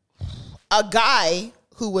a guy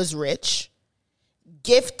who was rich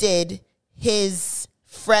gifted his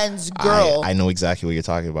friend's girl. I know exactly what you're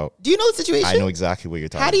talking about. Do you know the situation? I know exactly what you're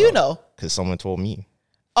talking about. How do you know? Because someone told me.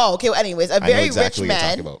 Oh, okay. Well, anyways, a very exactly rich what you're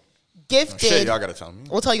man talking about. gifted. Oh, shit, y'all gotta tell me.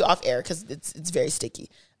 We'll tell you off air because it's very sticky.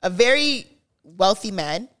 A very wealthy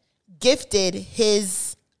man gifted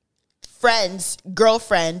his friend's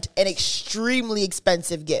girlfriend an extremely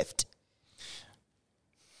expensive gift.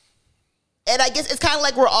 And I guess it's kind of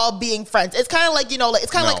like we're all being friends. It's kind of like, you know, like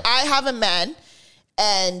it's kind of like I have a man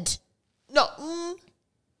and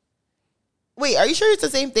wait, are you sure it's the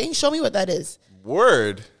same thing? Show me what that is.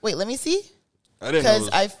 Word. Wait, let me see. I didn't know. Because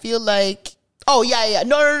I feel like,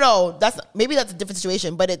 no. Maybe that's a different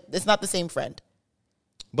situation, but it's not the same friend.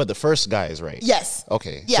 But the first guy is right. Yes.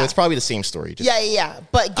 Okay. Yeah. So it's probably the same story. Yeah.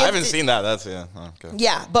 But I haven't seen that. That's okay.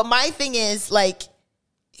 Yeah, but my thing is like,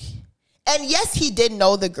 and yes, he did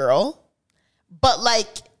know the girl, but like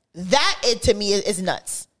it to me is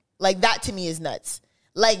nuts. Like that to me is nuts.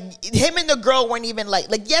 Like him and the girl weren't even like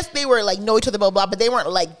yes, they were like know each other, blah blah, but they weren't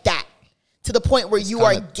like that to the point where you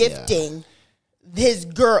are gifting his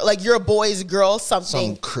girl, like your boy's girl,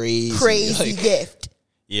 something crazy gift.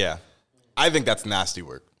 Yeah. I think that's nasty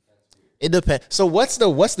work. It depends. So what's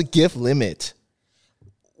the gift limit?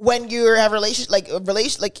 When you have a relationship,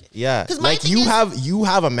 yeah, like you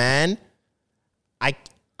have a man.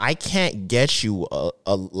 I can't get you a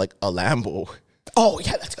Lambo. Oh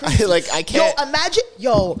yeah, that's crazy. I can't.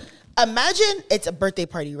 Imagine it's a birthday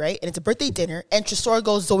party, right? And it's a birthday dinner, and Tresor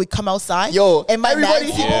goes, Zoe, come outside. Yo, and everybody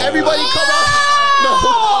come out. No,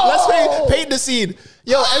 let's paint the scene.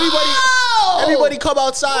 Yo, everybody come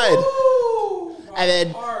outside.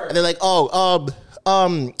 And then like,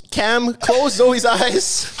 Cam, close Zoe's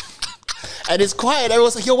eyes. And it's quiet.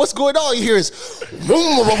 Everyone's like, yo, what's going on? You hear is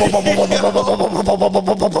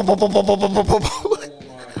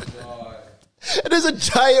and there's a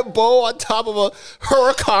giant bow on top of a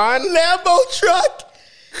Huracan Lambo truck.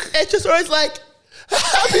 And just always like,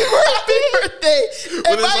 Happy birthday.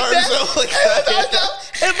 With his arms out like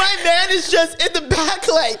that. And my man is just in the back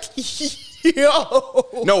like,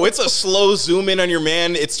 yo. No, it's a slow zoom in on your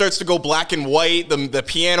man. It starts to go black and white. The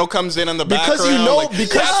piano comes in on the background.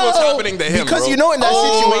 That's what's happening to him. Because bro. you know in that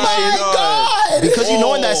situation. My God. Because you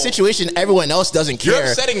know in that situation, everyone else doesn't care. You're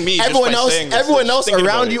upsetting me. Everyone just by else, saying this. everyone else Thinking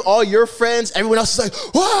around about you, it. all your friends, everyone else is like,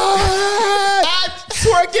 what? I'm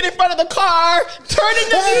twerking in front of the car, turning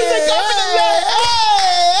the music up in the back.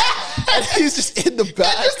 And he's just in the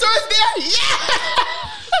back. And the store's there. Yeah.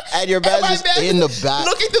 And your man's just in the back.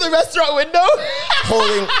 Looking through the restaurant window.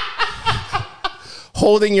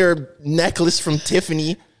 holding your necklace from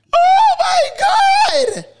Tiffany. Oh my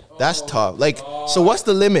God. That's tough. Like, so what's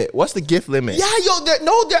the limit? What's the gift limit? Yeah,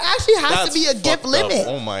 there actually has to be a gift fucked limit. up.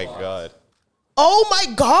 Oh my God. Oh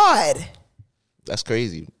my God. That's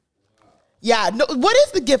crazy. Yeah, no, what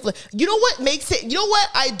is the gift limit? You know what makes it, you know what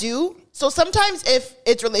I do? So sometimes if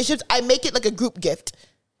it's relationships, I make it like a group gift.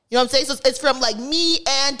 You know what I'm saying? So it's from like me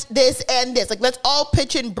and this and this. Like, let's all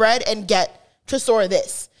pitch in bread and get Tresor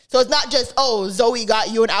this. So it's not just, oh, Zoe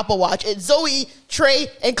got you an Apple Watch. It's Zoe, Trey,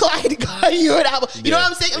 and Clyde got you an Apple. You know what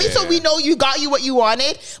I'm saying? At least so we know you got you what you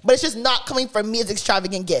wanted, but it's just not coming from me as an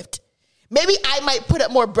extravagant gift. Maybe I might put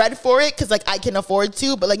up more bread for it because like I can afford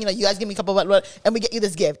to, but like, you know, you guys give me a couple of bread and we get you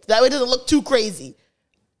this gift. That way it doesn't look too crazy.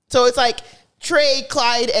 So it's like Trey,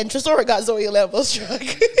 Clyde, and Tresor got Zoe a Lambo's truck.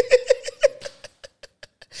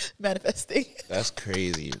 Manifesting. That's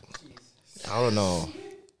crazy. I don't know.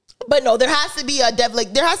 But no, there has to be a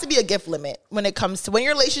gift limit when it comes to when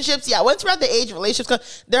your relationships. Yeah, once we're at the age of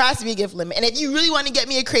relationships, there has to be a gift limit. And if you really want to get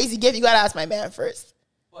me a crazy gift, you gotta ask my man first.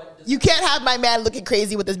 You can't have my man looking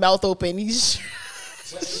crazy with his mouth open. He's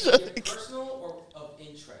personal or of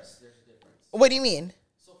interest. There's a difference. What do you mean?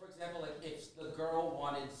 So, for example, like if the girl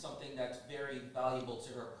wanted something that's very valuable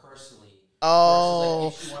to her personally,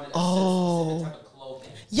 Oh, versus like if she wanted a specific type of clothing.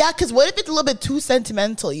 Yeah, because what if it's a little bit too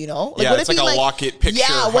sentimental, you know? Yeah, what it's if like he a locket picture.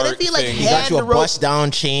 Yeah, what if he heart like thing. You got you a hand wrote? bust down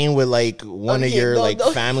chain with like one of your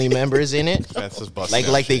family members in it. That's just bust Like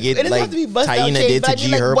down they shit. get It doesn't like have to be bust down Taina chain, did but to I mean,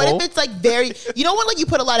 G like, what Herbo. if it's like very, you know, when like you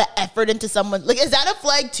put a lot of effort into someone, like is that a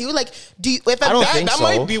flag too? Like, do you? If I don't That, think that so.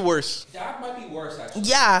 might be worse. That might be worse, actually.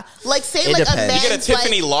 Yeah, like say It like depends. a man. You get a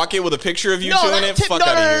Tiffany locket with a picture of you two in it? Fuck no,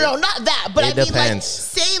 out of here. no, not that. But It I mean, like, depends.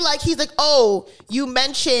 say like he's like, oh, you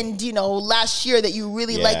mentioned, you know, last year that you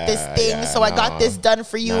really like this thing, so I got this done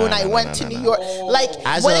for you, and I went to New York. Like,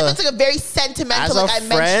 As what a- if it's like a very sentimental? As Like a I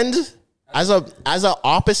mentioned. friend, as a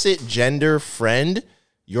opposite gender friend,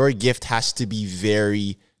 your gift has to be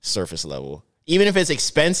very surface level. Even if it's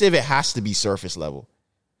expensive, it has to be surface level.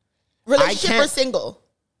 Relationship or can't- single?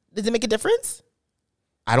 Does it make a difference?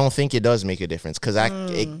 I don't think it does make a difference because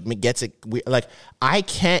it gets it. Like I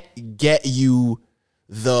can't get you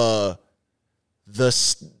the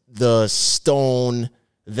stone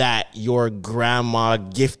that your grandma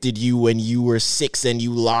gifted you when you were 6 and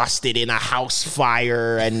you lost it in a house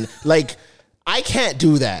fire, and like I can't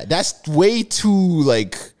do that. That's way too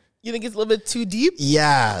like. You think it's a little bit too deep?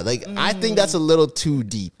 Yeah, like I think that's a little too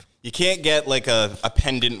deep. You can't get like a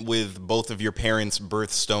pendant with both of your parents'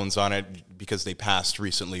 birthstones on it because they passed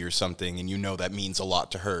recently or something, and you know that means a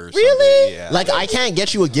lot to her. Or Really? something. Yeah. Like I can't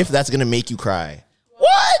get you a gift that's gonna make you cry.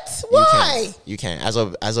 What? Why? You can't.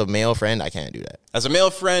 As a male friend, I can't do that. As a male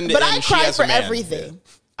friend, But and I she cry has for a man. everything. Yeah.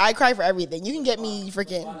 I cry for everything. You can get me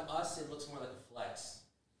freaking. On us, it looks more like a flex.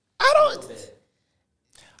 I A little don't. bit.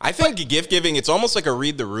 I think gift giving, it's almost like a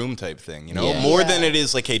read the room type thing, you know? Yeah. More Yeah. than it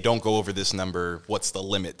is like, hey, don't go over this number. What's the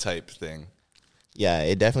limit type thing. Yeah,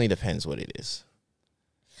 it definitely depends what it is.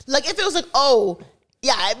 Like if it was like, oh,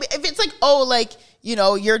 yeah, if it's like, oh, like, you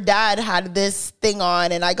know, your dad had this thing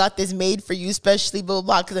on and I got this made for you, especially blah,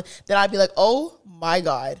 blah, blah, then I'd be like, oh my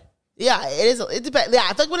God. Yeah, it is. It depends. Yeah,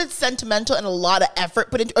 I feel like when it's sentimental and a lot of effort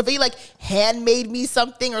put into, or if he like handmade me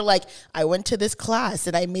something, or like I went to this class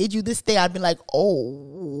and I made you this thing, I'd be like,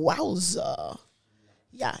 oh, wowza.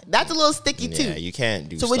 Yeah, that's a little sticky too. Yeah, you can't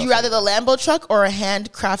do. So would stuff you rather like the Lambo truck or a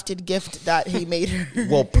handcrafted gift that he made her? that.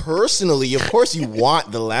 Well, personally, of course, you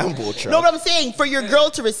want the Lambo truck. No, but I'm saying for your girl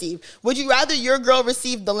to receive. Would you rather your girl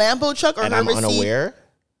receive the Lambo truck or and her I'm receive? unaware.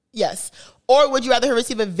 Yes. Or would you rather her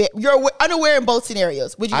receive you're unaware in both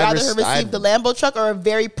scenarios. Would you rather her receive the Lambo truck or a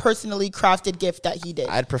very personally crafted gift that he did?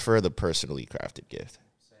 I'd prefer the personally crafted gift.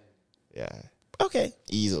 Yeah, Okay.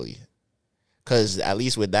 easily. Because at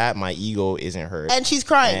least with that, my ego isn't hurt. And she's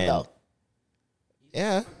crying And- though.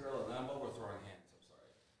 Yeah. Girl, Lambo, we're throwing hands. I'm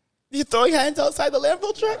sorry. You throwing hands outside the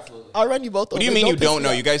Lambo truck? Absolutely. I'll run you both over. What do you mean you piss don't me know?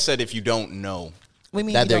 off. You guys said if you don't know. We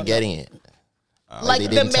mean That you they're don't know. getting it. Like they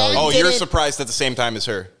the didn't tell man you. Oh, you're didn't- surprised at the same time as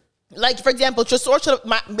her. Like, for example, Tresor showed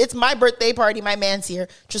up, it's my birthday party, my man's here.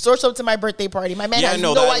 Tresor showed up to my birthday party. My man has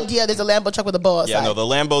no idea there's a Lambo truck with a bow outside. Yeah, no, the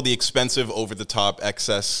Lambo, the expensive, over-the-top,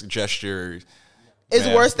 excess gesture is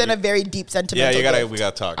worse than a very deep sentimental we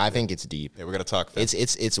gotta talk. I think it's deep. Yeah, we gotta talk, fam.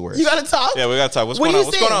 It's worse. You gotta talk? Yeah, we gotta talk. What's going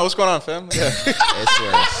on, fam? Yeah. It's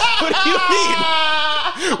worse. What do you mean?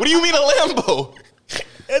 What do you mean a Lambo?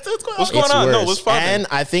 What's going on? No, what's poppin'? And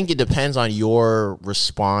I think it depends on your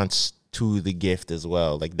response to the gift as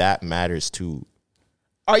well. Like, that matters too.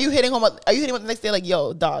 Are you hitting him the next day like,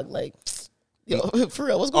 yo, dog, like, yo, for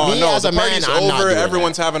real, what's going on? Me as a man, I'm not doing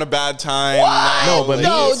everyone's that. having a bad time.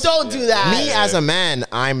 Don't do that. Me as a man,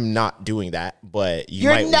 I'm not doing that. But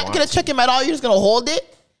you're not gonna check him at all. You're just gonna hold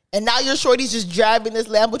it, and now your shorty's just driving this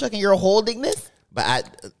Lambo truck, and you're holding this.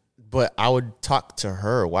 But I would talk to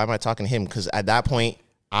her. Why am I talking to him? Because at that point,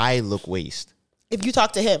 I look waste. If you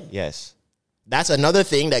talk to him, yes. That's another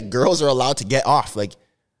thing that girls are allowed to get off. Like,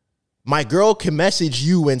 my girl can message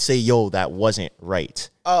you and say, yo, that wasn't right.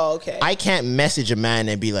 Oh, okay. I can't message a man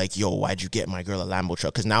and be like, yo, why'd you get my girl a Lambo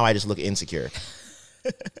truck? Because now I just look insecure.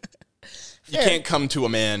 You can't come to a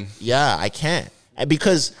man. Yeah, I can't. And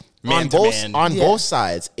because on both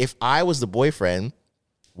sides, if I was the boyfriend,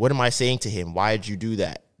 what am I saying to him? Why'd you do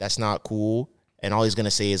that? That's not cool. And all he's going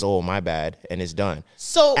to say is, oh, my bad, and it's done.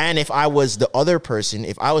 And if I was the other person,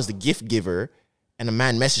 if I was the gift giver, and a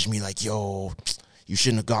man messaged me like, yo, you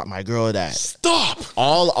shouldn't have got my girl that. Stop.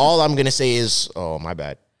 All I'm going to say is, oh, my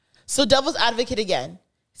bad. So devil's advocate again.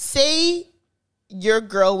 Say your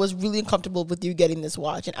girl was really uncomfortable with you getting this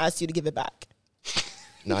watch and asked you to give it back.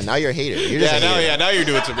 No, now you're a hater. You're just now you're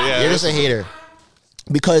doing it to me. Yeah, you're just a hater.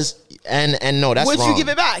 Because, and no, that's wrong. Would you give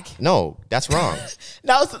it back? No, that's wrong.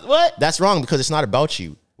 Now, what? That's wrong because it's not about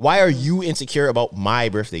you. Why are you insecure about my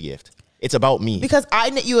birthday gift? It's about me. Because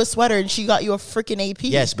I knit you a sweater and she got you a freaking AP.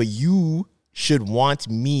 Yes, but you should want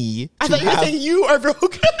me to I thought you were saying you are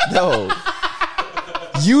broke. No.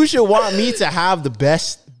 You should want me to have the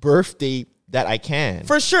best birthday that I can.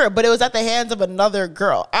 For sure, but it was at the hands of another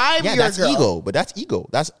girl. I'm your that's girl. Ego, but that's ego.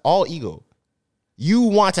 That's all ego. You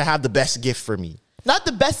want to have the best gift for me. Not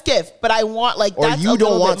the best gift, but I want or you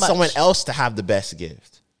don't want someone else to have the best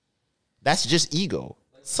gift. That's just ego.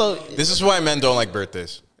 So this is why men don't like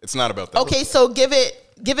birthdays. It's not about that. Okay, so give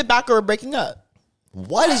it back or we're breaking up.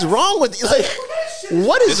 What is wrong with you? Like,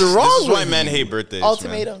 what is wrong with This is why men hate birthdays.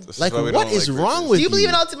 Ultimatums. Like, what is wrong with you? Do you believe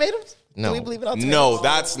in ultimatums? No. Do we believe in ultimatums? No,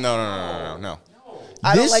 that's no.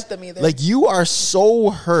 I don't like them either. Like, you are so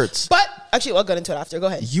hurt. But actually, I'll get into it after. Go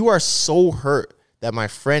ahead. You are so hurt that my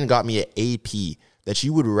friend got me an AP that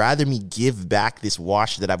you would rather me give back this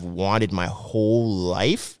watch that I've wanted my whole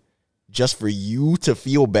life just for you to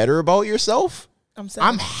feel better about yourself? I'm sad.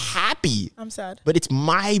 I'm happy. I'm sad. But it's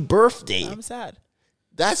my birthday. I'm sad.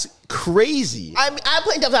 That's crazy. I'm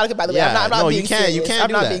playing devil's advocate, by the way. I'm not being serious. You can't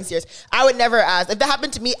I'm not being serious. I would never ask. If that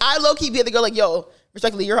happened to me, I low-key be the girl like, yo,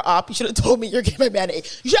 respectfully, you're op. You should have told me you're getting my man an AP.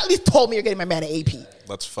 You should at least told me you're getting my man an AP.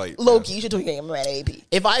 Let's fight. Low-key, you should have told me you're getting my man an AP.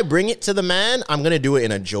 If I bring it to the man, I'm going to do it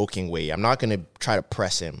in a joking way. I'm not going to try to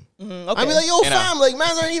press him. Okay. I'm be like, yo, fam, like,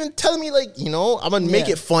 man aren't even telling me, like, I'm going to make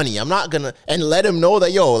it funny. I'm not going to, and let him know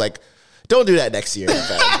that, yo, like, don't do that next year.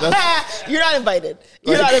 You're not invited.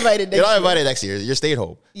 You're not invited next year. You're not invited next year. You're stay at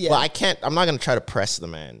home. Yeah. But I'm not going to try to press the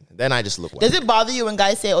man. Then I just look Does it bother you when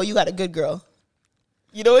guys say, oh, you got a good girl?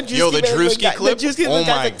 You know what Drewski the Drewski clip? Oh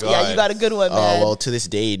my God. Yeah, you got a good one, man. Oh, well, to this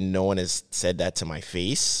day, no one has said that to my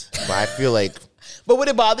face. But I feel like... But would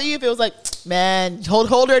it bother you if it was like, man,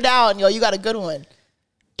 hold her down, yo, you got a good one?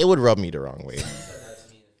 It would rub me the wrong way.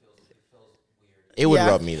 It would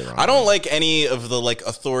rub me the wrong way. I don't like any of the, like,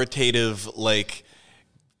 authoritative, like...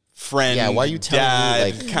 friend, why are you telling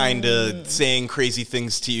dad, me, like, kind of saying crazy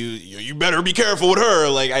things to you? You better be careful with her.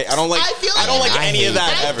 Like I don't like. I don't like any of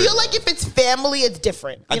that ever. I feel like if it's family, it's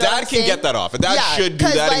different. A dad can get that off. A dad should do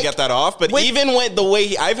that and get that off. But even when the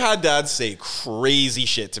way I've had dads say crazy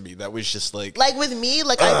shit to me, that was just like with me,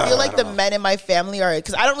 like I feel like the men in my family are,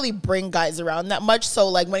 because I don't really bring guys around that much. So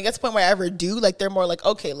like when it gets to the point where I ever do, like they're more like,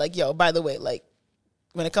 okay, like yo, by the way, like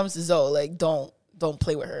when it comes to Zoe, like don't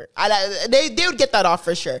play with her. They would get that off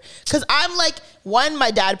for sure. Because I'm like, one,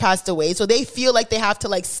 my dad passed away, so they feel like they have to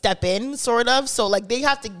like step in, sort of. So like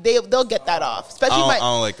they'll get that off. Especially I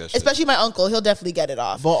don't like that shit. Especially my uncle, he'll definitely get it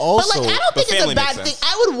off. But also, like I don't think it's a bad thing.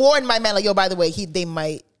 I would warn my man like, yo, by the way, they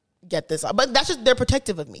might get this off. But that's just they're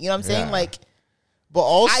protective of me. You know what I'm saying? Like. But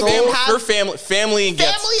also, for family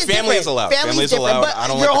is allowed. Family is allowed. But I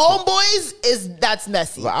don't your like homeboys that's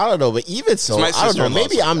messy. But I don't know. But even so, I don't know.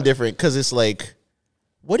 Maybe I'm different because it's like,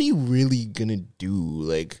 what are you really gonna do?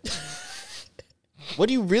 Like, What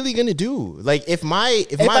are you really gonna do? Like if my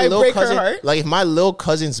I little break her cousin, heart? like if my little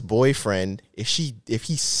cousin's boyfriend, if he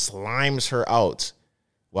slimes her out,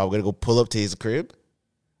 well, I'm gonna go pull up to his crib.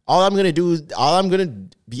 All I'm gonna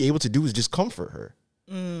be able to do is just comfort her.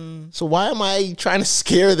 So why am I trying to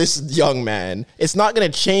scare this young man? It's not gonna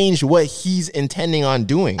change what he's intending on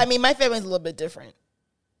doing. I mean, my family's a little bit different.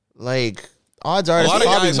 Like odds are, A lot of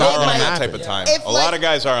guys are on like- that type of time. If, A lot of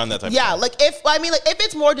guys are on that type of time. Yeah, like if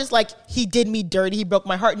it's more just like he did me dirty, he broke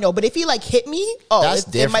my heart. No, but if he like hit me,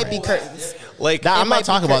 That's it might be different. curtains. Like, I'm might not be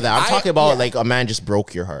talking about that. I'm curtains. talking about Yeah. like a man just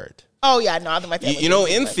broke your heart. Oh yeah, no, I think my family. you know,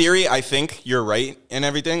 in theory, I think you're right and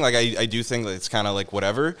everything. Like, I do think that it's kind of like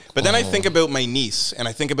whatever. But then I think about my niece, and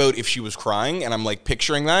I think about if she was crying, and I'm like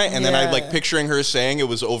picturing that, and then I like picturing her saying it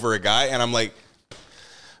was over a guy, and I'm like,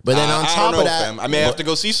 But then on I top don't know, of that, fam. I may have to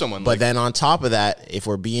go see someone. But Like, then on top of that, if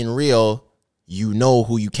we're being real, you know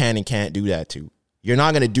who you can and can't do that to. You're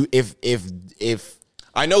not gonna do if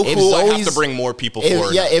I know if who I have Zoe's- to bring more people if,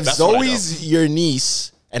 for. yeah, if That's what I know. Zoe's your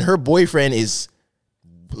niece and her boyfriend is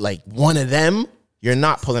like one of them, you're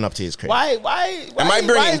not pulling up to his crib. Why Am I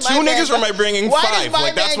bringing why is two my man niggas or am I bringing why five? Does my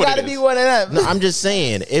Like, that's man what gotta it be is. one of them. No, I'm just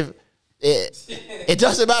saying if. It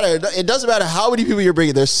doesn't matter. It doesn't matter how many people you're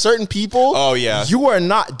bringing. There's certain people. Oh, yeah. You are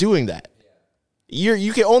not doing that.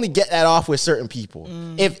 You can only get that off with certain people.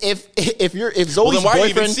 If Zoe's Well, then why are you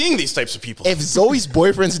even boyfriend, seeing these types of people? if Zoe's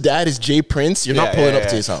boyfriend's dad is Jay Prince, you're not pulling up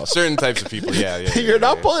to his house. Certain types of people, yeah. You're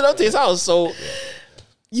not pulling up to his house. So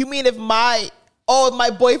You mean if my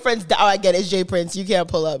boyfriend's I get it, it's Jay Prince, you can't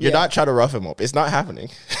pull up. you're yeah. not trying to rough him up. It's not happening.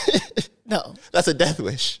 No. That's a death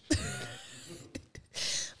wish.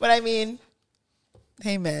 But I mean,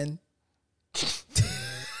 hey man.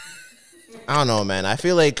 I don't know, man. I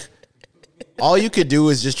feel like all you could do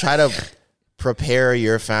is just try to prepare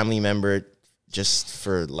your family member just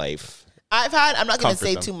for life. I'm not gonna Comfort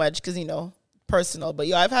say them. too much because personal,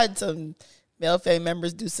 but I've had some male family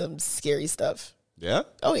members do some scary stuff. Yeah?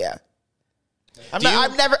 Oh yeah.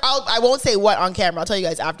 I won't say what on camera. I'll tell you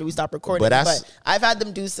guys after we stop recording. But But, that's- I've had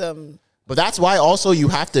them do some. But that's why also you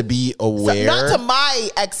have to be aware. Not to my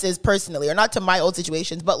exes personally, or not to my old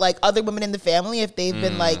situations, but like other women in the family, if they've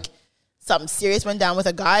been like something serious went down with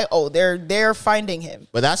a guy, they're finding him.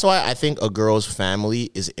 But that's why I think a girl's family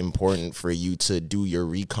is important for you to do your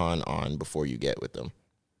recon on before you get with them.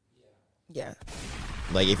 Yeah.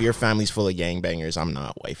 Like if your family's full of gangbangers, I'm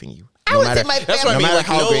not wifing you. I would say my That's what I family, mean. Like,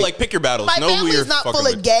 how great- like, pick your battles. my Know who you're family's not fucking full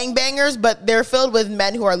of with. gangbangers, but they're filled with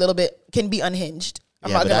men who are a little bit can be unhinged. I'm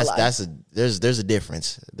Yeah, not but gonna lie. there's a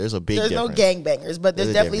difference. There's a big There's difference. no gangbangers, but there's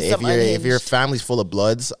a definitely difference. some unhinged. If your family's full of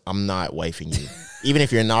bloods, I'm not wifing you. Even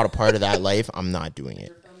if you're not a part of that life, I'm not doing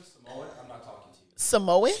it.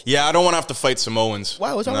 Samoan? Yeah, I don't want to have to fight Samoans.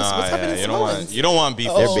 Why? What's wrong with- what's happening to you don't want Samoans? you don't want beef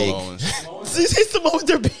They're with big. Samoans. You say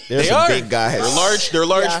Samoans are big. There's They some are big guys. They're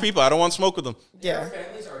large Yeah. people. I don't want smoke with them. Yeah. Their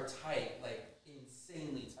families are tight, like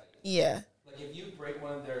insanely tight. Yeah. Like if you break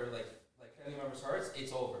one of their like family members' hearts,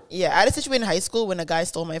 it's over. Yeah. I had a situation in high school when a guy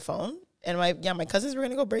stole my phone, and my cousins were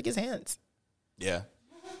gonna go break his hands. Yeah,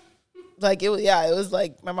 Like it was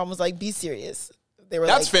like my mom was like, "Be serious." They were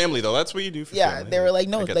that's like, family though. That's what you do for yeah. family. They were like,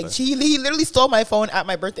 "No, I get like that. he literally stole my phone at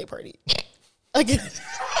my birthday party." Okay,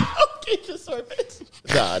 just sort of it.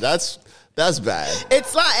 Nah, that's bad.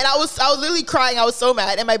 It's not, and I was literally crying. I was so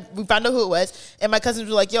mad, and we found out who it was, and my cousins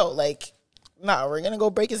were like, "Yo, like, nah, we're gonna go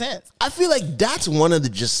break his hands." I feel like that's one of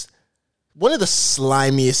the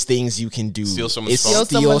slimiest things you can do. Steal someone's is phone.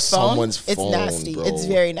 Steal someone's phone. It's nasty. Bro. It's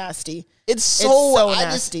very nasty. It's so I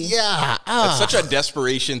nasty. That's such a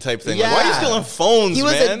desperation type thing. Like, why are you Yeah. stealing phones, He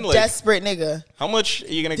was man? a Like, desperate nigga. how much are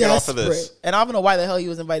you gonna get off of this? Desperate. And I don't know why the hell he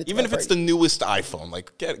was invited. Even to if my it's the party. newest iPhone,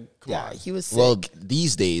 like, come yeah, on. he was sick. Well,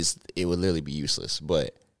 these days it would literally be useless.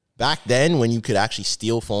 But back then, when you could actually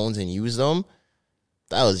steal phones and use them,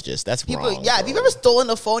 that's People, wrong. yeah. bro. If you've ever stolen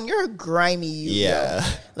a phone, you're a grimy you. Yeah.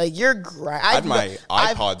 Yo. Like you're grimy. I had my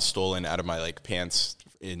iPod stolen out of my like pants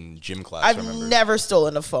in gym class. I I've remember. never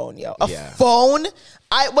stolen a phone, yo. A Yeah. phone.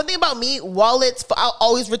 One thing about me, wallets, I'll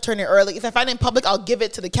always return it early. If I find it in public, I'll give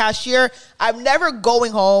it to the cashier. I'm never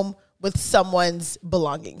going home with someone's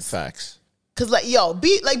belongings. Facts. Cause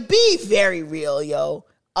be very real, yo.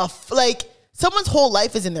 Like someone's whole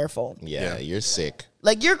life is in their phone. Yeah, you're sick.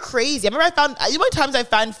 Like you're crazy. I remember you know how many times I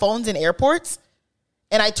found phones in airports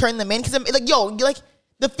and I turned them in because I'm like, yo, you're like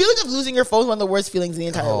the feeling of losing your phone is one of the worst feelings in the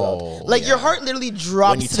entire world. Like your heart literally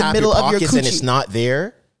drops When you to the tap middle your of your pockets coochie. and it's not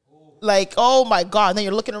there. Like, oh my God. And then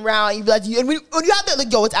you're looking around, you be like, and when you have that,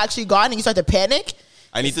 like, yo, it's actually gone, and you start to panic.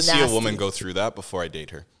 I need to It's see a nasty. woman go through that before I date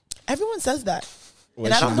her. Everyone says that.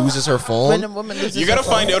 When she loses her phone? When a woman loses You got to her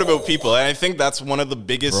phone. find out about people. And I think that's one of the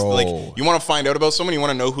biggest, Bro. like, you want to find out about someone, you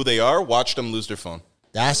want to know who they are, watch them lose their phone.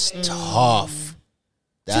 That's tough.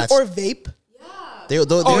 That's Or vape. they're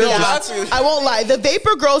Oh, yeah. that's- I won't lie. The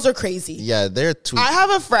vapor girls are crazy. yeah, they're too. I have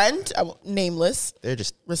a friend, nameless, They're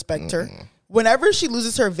just respect her. Whenever she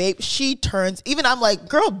loses her vape, she turns. Even I'm like,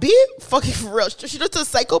 girl, be fucking for real. She's just a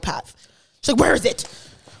psychopath. She's like, where is it?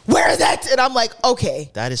 Where is it? And I'm like, okay.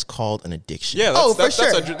 that is called an addiction. Yeah, that's, Oh, for that's,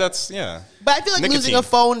 sure. yeah. But I feel like losing a Nicotine.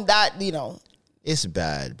 phone, that, you know. It's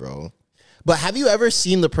bad, bro. But have you ever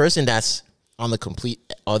seen the person that's on the complete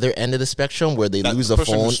other end of the spectrum where they That lose a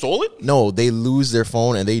person who phone? stole it? No, they lose their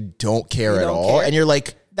phone and they don't care They at don't all. care. And you're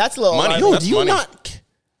like, That's a little Money. alarming. yo, That's do you money. not?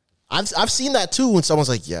 I've seen that too when someone's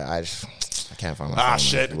like, yeah, I can't find my phone. Ah,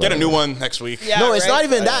 shit. Get a Whatever. new one next week. Yeah, No, it's right? not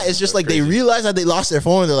even that. It's just like they crazy. realize that they lost their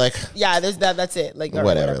phone and they're like, Yeah, there's that. That's it. Like, all right,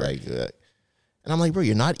 whatever. Like, and I'm like, bro,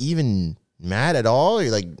 you're not even mad at all.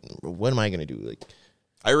 You're like, what am I gonna do? Like,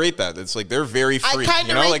 I rate that. It's like they're very free. I kind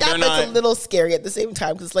you of know, rate like that, they're but not. it's a little scary at the same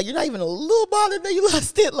time because like you're not even a little bothered that you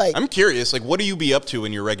lost it. Like, I'm curious. Like, what do you be up to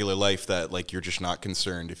in your regular life that like you're just not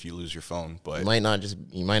concerned if you lose your phone? But you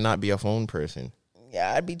might not be a phone person.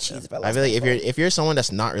 yeah, I'd be cheesed if I lost I feel like my phone. if you're someone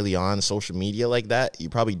that's not really on social media like that, you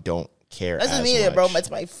probably don't care. That's just as me, much. bro.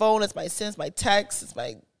 It's my phone. It's my sins. My texts. It's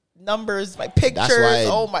my numbers. My pictures. why-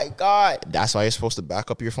 Oh my god. That's why you're supposed to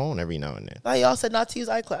back up your phone every now and then. Now y'all said not to use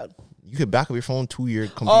iCloud. You could back up your phone to your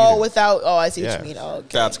computer. Oh, without. Oh, I see what Yeah. you mean. Oh, okay.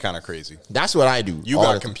 that's kind of crazy. That's what I do. You all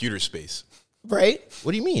got the computer space. right.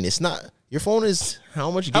 What do you mean? It's not your phone is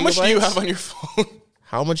how much? How much do you gigabytes? have on your phone?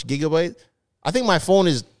 How much gigabyte? I think my phone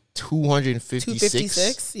is 256.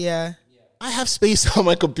 256. Yeah. I have space on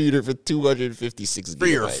my computer for 256 For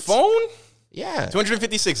your gigabytes. phone? Yeah.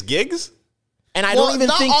 256 gigs? And I Well, don't even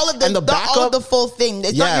not think all of the, and the not all of backup. the full thing.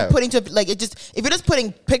 It's not Yeah. you're putting to like it just if you're just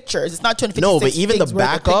putting pictures, it's not 256. No, but even the things worth of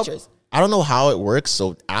backup, pictures. I don't know how it works.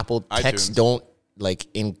 So Apple texts iTunes.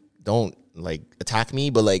 don't attack me,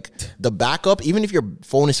 but like the backup, even if your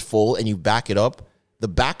phone is full and you back it up, the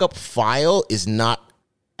backup file is not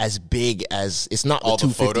as big as it's not All the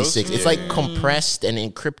the photos? 256. It's Yeah. like compressed and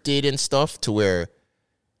encrypted and stuff to where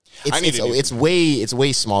I need to do- it's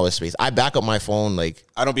way smaller space. I back up my phone like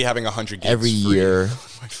I don't be having 100 gigs every free year. on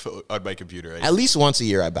my on my computer. At least once a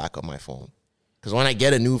year I back up my phone. Because when I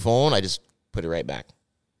get a new phone, I just put it right back.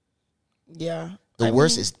 Yeah. The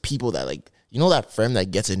worst is people that like, you know, that friend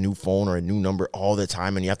that gets a new phone or a new number all the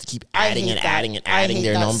time, and you have to keep adding hate and that. adding and I adding hate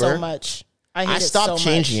their that number. so much. I hate I it stopped so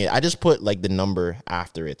changing much. it. I just put like the number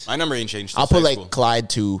after it. My number ain't changed. I'll since put high like school. Clyde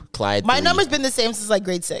 2, Clyde My 3. number's been the same since like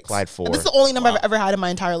grade 6. Clyde 4. This is the only number I've ever had in my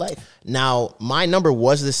entire life. Now, my number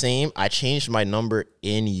was the same. I changed my number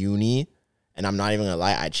in uni, and I'm not even gonna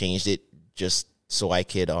lie, I changed it just so I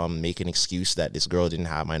could make an excuse that this girl didn't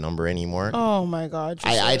have my number anymore. Oh my god.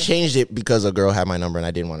 I changed it because a girl had my number and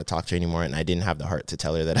I didn't want to talk to her anymore, and I didn't have the heart to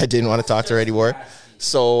tell her that I didn't want to talk to her anymore.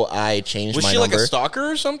 So I changed Was my she number. like a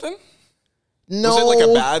stalker or something? No, Was it like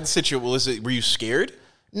a bad situation? Were you scared?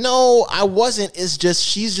 No, I wasn't. It's just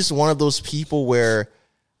she's just one of those people where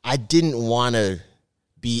I didn't want to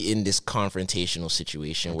be in this confrontational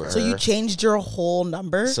situation with So her. you changed your whole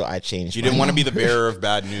number? So I changed. You my didn't want to be number. the bearer of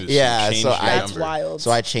bad news. Yeah, you changed so your I- That's number. wild.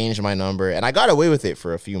 So I changed my number, and I got away with it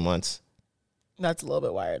for a few months, That's a little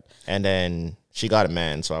bit wired. and then she got a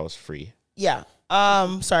man, so I was free. Yeah.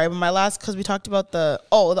 Sorry, but my last because we talked about the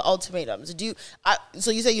ultimatums.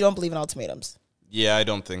 So you say you don't believe in ultimatums? Yeah, I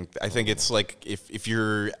think it's like if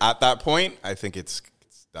you're at that point, I think it's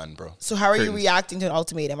done, bro. So how are you Curtains. reacting to an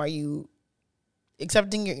ultimatum? Are you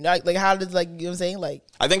accepting your like how does like you know what I'm saying like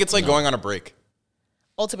I think it's like going on a break.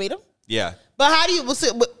 ultimatum? Yeah. But how do you? Are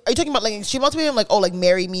you talking about like extreme ultimatum? Like like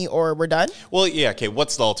marry me or we're done? Well, yeah. Okay.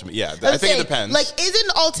 What's the ultimate? Yeah, I I'm think saying, it depends. Like, is it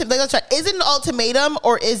an ultimatum? Like, let's try. Is it an ultimatum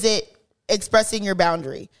or is it expressing your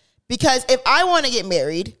boundary? Because if I want to get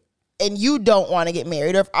married and you don't want to get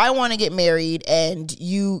married, or if I want to get married and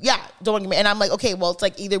you, don't want to get married, and I'm like, okay, well, it's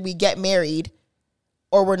like either we get married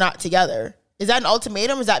or we're not together. Is that an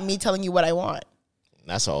ultimatum? Or is that me telling you what I want?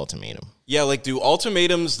 That's an ultimatum. Yeah, like do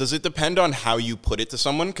ultimatums? Does it depend on how you put it to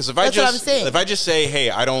someone? Because if That's what I'm saying. if I just say, hey,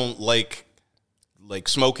 I don't like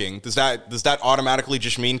smoking, does that automatically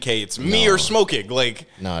just mean, okay, it's me or smoking? Like,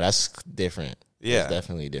 No, that's different. Yeah. It's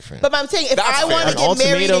definitely different. But I'm saying if That's I want to fair. get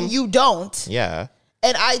married Ultimatum. and you don't, yeah.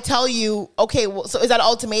 and I tell you, okay, well, so is that an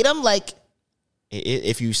ultimatum? Like,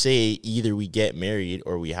 If you say either we get married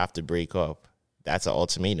or we have to break up, that's an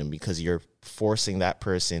ultimatum because you're forcing that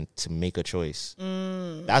person to make a choice.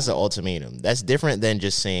 That's an ultimatum. That's different than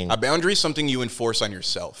just saying, a boundary is something you enforce on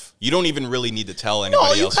yourself. You don't even really need to tell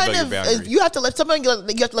anybody you else about your boundary. you have to let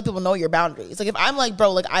people know your boundaries. Like if I'm like,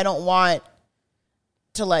 bro, like I don't want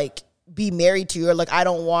to like be married to you, or like I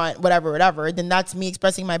don't want whatever, then that's me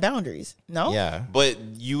expressing my boundaries. No? Yeah. But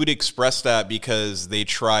you would express that because they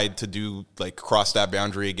tried to do like cross that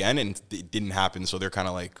boundary again and it didn't happen. So they're kind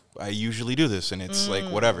of like, I usually do this and it's like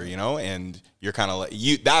whatever, you know, and you're kind of like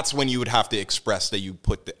that's when you would have to express that you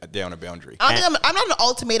put down a boundary. I'm not an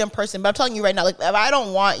ultimatum person, but I'm telling you right now, like if I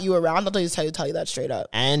don't want you around, I'll tell you that straight up.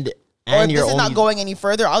 And or if you're this is not going any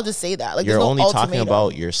further, I'll just say that. Like you're there's no only talking ultimatum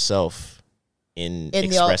about yourself in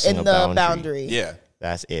expressing a boundary. Yeah.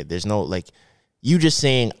 That's it. There's no like you just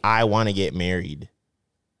saying I want to get married.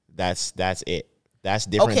 That's it. That's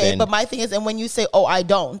different than, but my thing is, and when you say, oh, I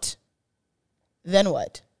don't, then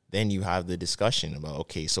what? Then you have the discussion about,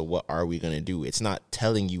 okay, so what are we going to do? It's not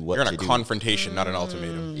telling you what to do. You're in a confrontation, not an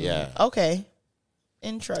ultimatum. Yeah. Okay.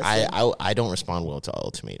 Interesting. I don't respond well to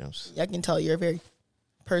ultimatums. I can tell you're a very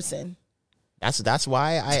person. That's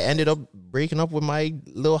why I ended up breaking up with my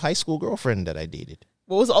little high school girlfriend that I dated.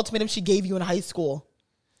 What was the ultimatum she gave you in high school?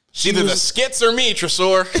 Either the skits or me,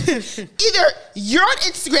 Tresor. Either you're on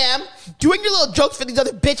Instagram doing your little jokes for these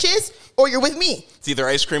other bitches, or you're with me. It's either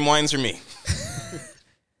ice cream wines or me.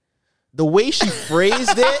 The way she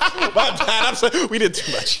phrased it. My bad. I'm sorry. We did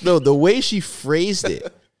too much. No, the way she phrased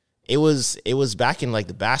it, it was back in like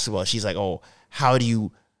the basketball. She's like, oh, how do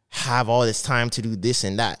you have all this time to do this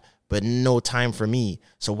and that, but no time for me?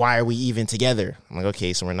 So why are we even together? I'm like,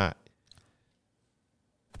 okay, so we're not.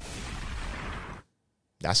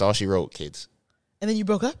 That's all she wrote, kids. And then you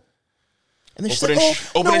broke up? And then she's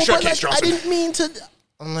Open like, and shut, like, Case Johnson. I didn't mean to.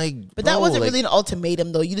 I'm like, but that wasn't really an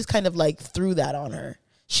ultimatum, though. You just kind of like threw that on her.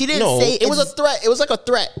 She didn't say it was a threat. It was like a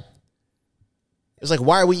threat. It was like,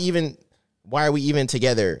 why are we even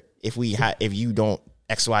together if you don't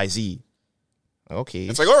XYZ? Okay.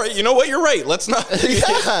 It's like, all right, you know what? You're right. Let's not.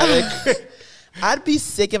 I'd be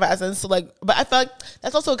sick if I asked them. So like, but I feel like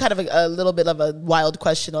that's also kind of a little bit of a wild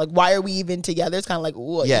question. Like, why are we even together? It's kind of like,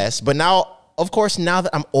 ooh. Yes, but now, of course, now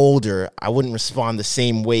that I'm older, I wouldn't respond the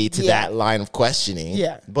same way to that line of questioning.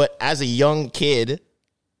 Yeah. But as a young kid,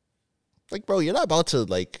 like, bro, you're not about to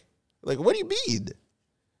like, what do you mean?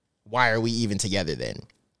 Why are we even together then?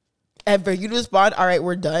 Ever you'd respond, all right,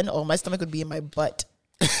 we're done. Oh, my stomach would be in my butt.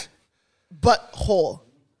 Butthole.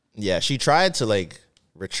 Yeah, she tried to like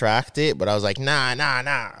retract it, but I was like, nah.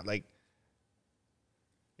 Like,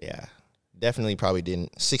 yeah, definitely probably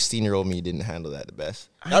didn't. 16-year-old me didn't handle that the best.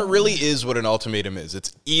 That really is what an ultimatum is.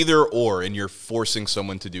 It's either or, and you're forcing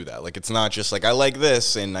someone to do that. Like, it's not just like, I like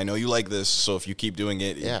this, and I know you like this, so if you keep doing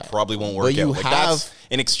it, it probably won't work out. Like, that's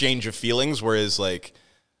an exchange of feelings, whereas, like,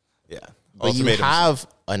 yeah. But you have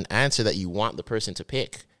an answer that you want the person to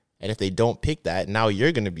pick. And if they don't pick that, now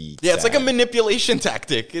you're going to be sad. It's like a manipulation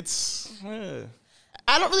tactic. It's...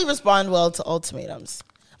 I don't really respond well to ultimatums.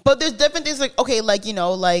 But there's different things like, okay, like, you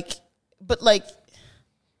know, like, but like...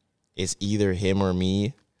 It's either him or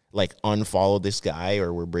me. Like, unfollow this guy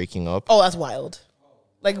or we're breaking up. Oh, that's wild.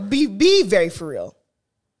 Like, be very for real.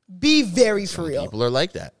 Be very for real. People are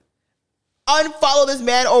like that. Unfollow this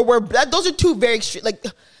man or those are two very extreme. Like,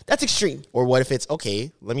 that's extreme. Or what if it's,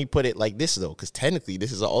 okay, let me put it like this, though, because technically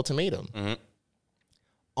this is an ultimatum. Mm-hmm.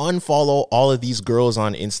 Unfollow all of these girls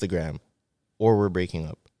on Instagram or we're breaking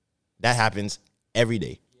up. That happens every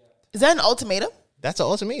day. Is that an ultimatum? That's an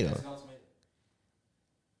ultimatum.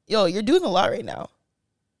 Yo, you're doing a lot right now.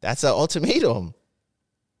 That's an ultimatum.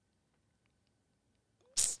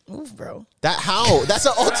 Move, bro. How? That's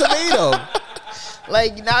an ultimatum.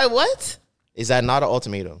 Like, now what? Is that not an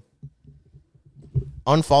ultimatum?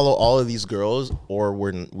 Unfollow all of these girls or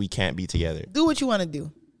we can't be together. Do what you want to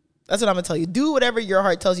do. That's what I'm going to tell you. Do whatever your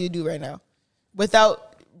heart tells you to do right now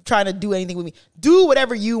without trying to do anything with me. Do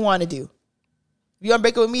whatever you want to do. If you want to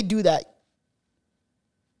break up with me, do that.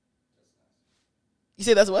 You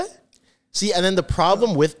say that's what? See, and then the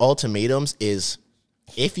problem with ultimatums is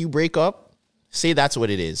if you break up, say that's what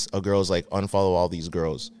it is. A girl's like, unfollow all these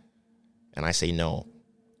girls. And I say no.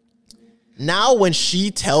 Now when she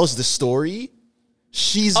tells the story,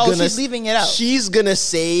 she's leaving it out. She's gonna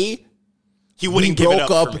say he wouldn't give it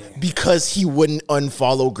up because he wouldn't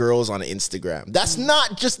unfollow girls on Instagram. That's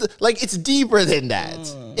not just it's deeper than that.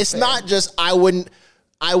 It's not just I wouldn't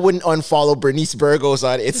unfollow Bernice Burgos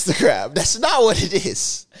on Instagram. That's not what it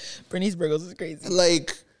is. Bernice Burgos is crazy.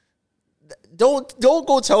 Like, don't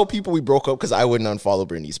go tell people we broke up because I wouldn't unfollow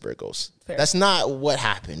Bernice Burgos. Fair. That's not what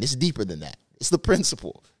happened. It's deeper than that. It's the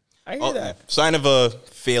principle. I hear that. Sign of a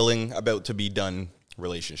failing, about to be done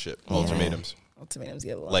relationship. Yeah. Ultimatums. Ultimatums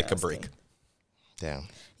get a lot like a break. Damn.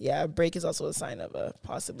 Yeah, a break is also a sign of a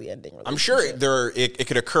possibly ending relationship. I'm sure it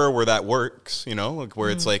could occur where that works, you know, like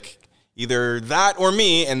where it's like either that or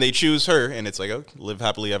me, and they choose her, and it's like, oh, live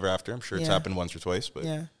happily ever after. I'm sure it's Yeah. happened once or twice, but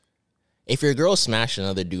Yeah. If your girl smashed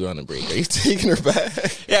another dude on a break, are you taking her back?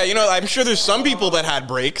 yeah, you know, I'm sure there's some people that had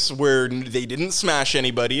breaks where they didn't smash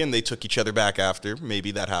anybody and they took each other back after.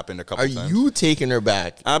 Maybe that happened a couple Are times. you taking her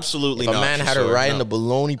back? Absolutely If not. a man had her Tresor, riding no. the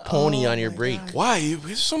baloney pony on your break. Why?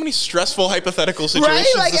 There's so many stressful hypothetical situations.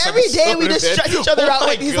 Right? Like this every day we episode just has stress been. each other Oh out my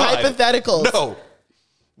with these God. hypotheticals.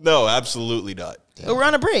 No, absolutely not. But we're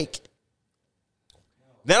on a break.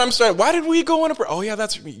 Then I'm starting. Why did we go on a break? Oh, yeah,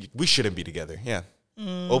 we shouldn't be together. Yeah.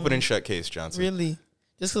 Open and shut case, Johnson. Really?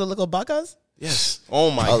 Just because of little bacas? Yes. Oh,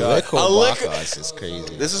 my A God. Bacas is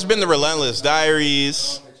crazy. This has been the Relentless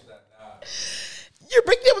Diaries. You're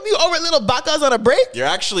breaking up with me over little bacas on a break? You're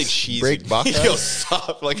actually cheesy. Break bacas? Yo,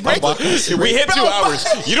 stop. Like, Break- we hit 2 Bro,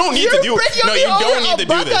 hours. You don't need to you're do it. breaking No, me you over don't need a to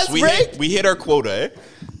do this. bacas break? We hit our quota, eh?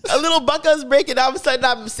 A little bacas break and all of a sudden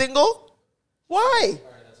I'm single? Why?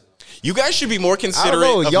 You guys should be more considerate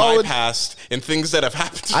know, of y'all my would- past and things that have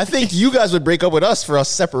happened to I think you guys would break up with us for a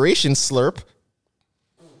separation slurp.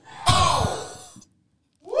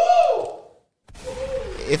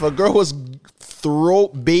 If a girl was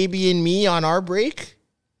throat babying me on our break,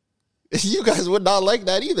 you guys would not like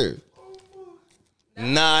that either.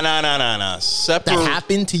 Nah. That Separate.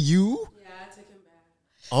 happened to you? Yeah, I took him back.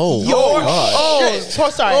 Oh, Your God. oh,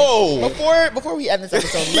 sorry. Oh. Before we end this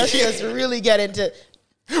episode, let's just really get into.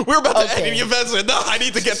 We're about to Okay. end the event. So no, I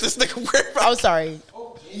need to get this nigga. I'm sorry.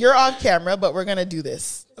 You're off camera, but we're gonna do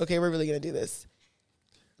this. Okay, we're really gonna do this.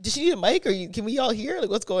 Does she need a mic, or can we all hear? Like,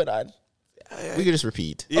 what's going on? We could just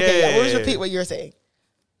repeat. Okay, yeah, we'll just repeat what you're saying.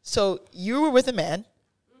 So you were with a man.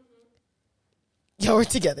 Y'all were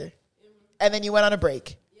together, and then you went on a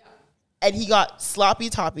break, and he got sloppy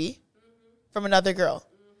toppy from another girl,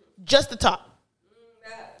 just the top.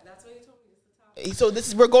 That's what he told me. It's the top. So this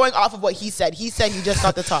is we're going off of what he said. He said he just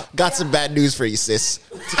got the top. Got some bad news for you, sis.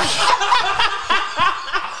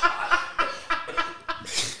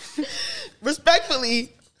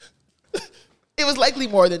 Respectfully, it was likely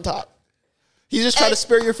more than top. He's just trying to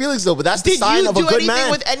spare your feelings, though, but that's the Did sign you of a do good anything man.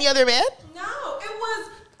 with any other man? No, it was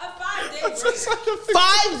a 5-day break.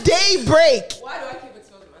 5-day break. Why do I keep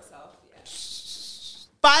exposing myself?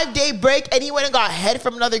 Yeah. 5-day break, and he went and got head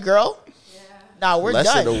from another girl? Yeah. Nah, we're Less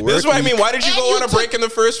done. than a This is what I mean. Why did you And go you on a took- break in the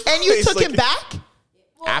first place? And you took Like- him back?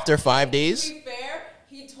 Well, After 5 To days? be fair,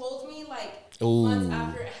 he told me like Ooh. months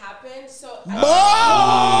after it happened. So Months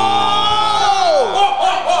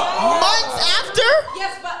after?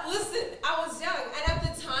 yes, but listen, I was young, and at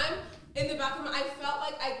the time, in the back of my, I felt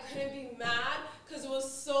like I couldn't be mad because it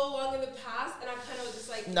was so long in the past, and I kind of was just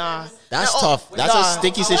like, Nah. That's No, tough. That's nah. a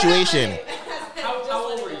sticky situation.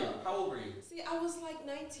 How old were you? How old were you? See, I was like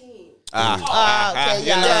 19. Okay,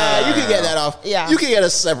 yeah. Yeah, you can get that off. Yeah. You can get a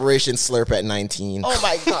separation slurp at 19. Oh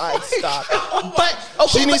my God, stop. But okay,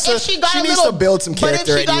 She but needs if to- she got she a needs little, to build some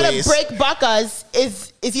character But if she anyways. got a break buckas,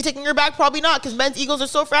 is he taking her back? Probably not, because men's egos are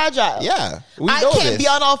so fragile. Yeah, we I know can't this. be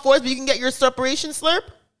on all fours, but you can get your separation slurp.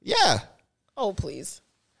 Yeah. Oh please.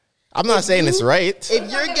 I'm not saying it's right.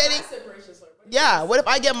 If you're getting, yeah. What if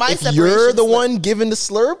I get my If separation? you're the slurp? one giving the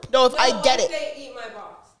slurp, No, if I get Once it. they eat my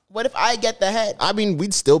box. What if I get the head? I mean,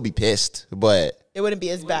 we'd still be pissed, but It wouldn't be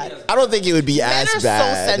as bad. I don't think it would be Men as are so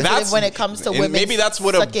bad. sensitive when it comes to and women. maybe that's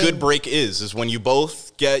what a sucking. good break is when you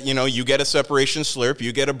both get, you get a separation slurp,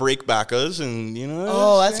 you get a break backas, and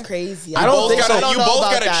Oh, that's crazy. I don't think so. I don't You know both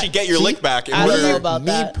about gotta that. get your lick back. I don't know And about me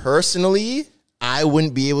that. personally, I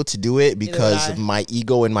wouldn't be able to do it because I. of my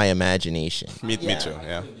ego and my imagination. me too,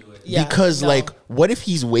 yeah. Yeah, because, no. like, what if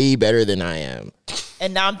he's way better than I am?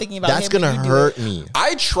 and now I'm thinking about That's him, gonna you do hurt it. me.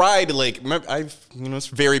 I tried, it's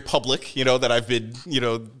very public, that I've been,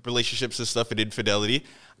 relationships and stuff and infidelity.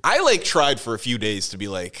 I, tried for a few days to be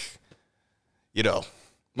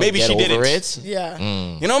maybe Get she did over it. Yeah.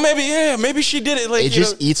 Maybe she did it. It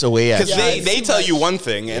just eats away at Because you. they tell you one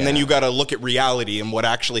thing, and then you got to look at reality and what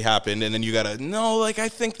actually happened, and then you got to, I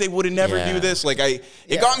think they would have never Yeah. do this.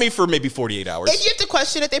 It got me for maybe 48 hours. If you have to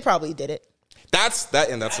question it, they probably did it. That's the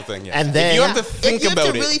thing, yeah. And then- if you have to If think you have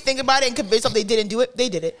about to it. really think about it and convince them they didn't do it, they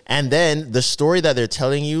did it. And then the story that they're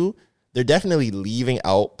telling you, they're definitely leaving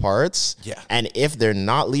out parts. Yeah. And if they're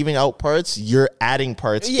not leaving out parts, you're adding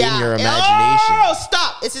parts Yeah. in your imagination. Oh,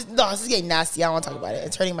 stop! This is getting nasty. I don't want to talk about it.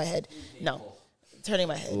 It's hurting my head. No, it's hurting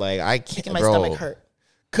my head. Like, I can't, Making my bro. stomach hurt.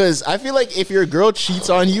 Because I feel like if your girl cheats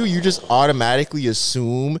on you, you just automatically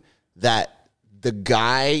assume that the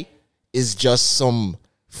guy is just some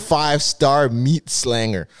 5-star meat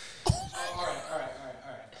slanger.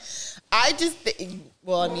 I just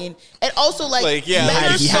well, I mean, and also like yeah,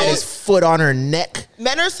 men are he had his foot on her neck.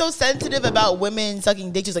 Men are so sensitive about women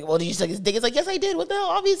sucking dick. She's like, well, did you suck his dick? It's like, yes, I did. What the hell?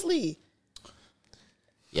 Obviously.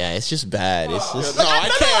 Yeah, it's just bad. It's just No, I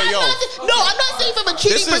can't, I'm not saying from a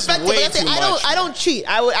cheating perspective. way I'm saying too much. I don't cheat.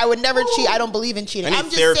 I would never cheat. I don't believe in cheating. I need I'm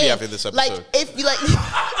just therapy saying, after this episode. like, if you like,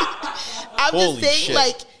 I'm Holy just saying, shit.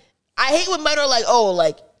 like, I hate when men are like, oh,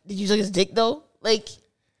 like, did you suck his dick though? Like,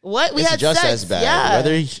 what? We it's had just sex. as bad. Yeah.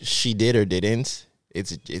 Whether she did or didn't,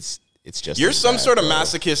 it's just. You're as some bad, sort of bro.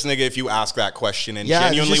 masochist nigga if you ask that question and Yeah,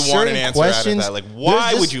 there's genuinely just want an certain answer out of questions- that. Like, why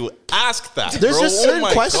there's would just- you ask that? There's bro? just certain Oh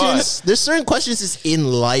my questions. God. There's certain questions just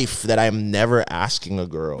in life that I'm never asking a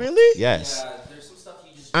girl. Really? Yes. Yeah, there's some stuff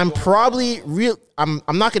you just I'm don't probably real. I'm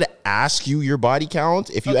not gonna ask you your body count.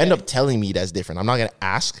 If you end up telling me, that's different. I'm not gonna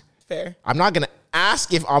ask. Fair. I'm not gonna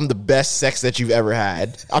ask if I'm the best sex that you've ever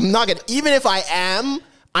had. I'm not gonna. Even if I am,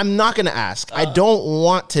 I'm not gonna ask. I don't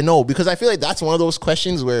want to know because I feel like that's one of those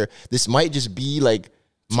questions where this might just be like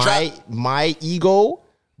my ego.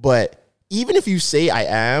 But even if you say I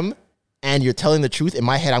am and you're telling the truth, in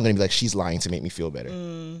my head I'm gonna be like, she's lying to make me feel better.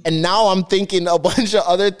 And now I'm thinking a bunch of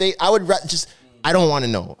other things. I would just. I don't want to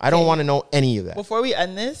know. I don't want to know any of that. Before we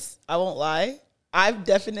end this, I won't lie. I've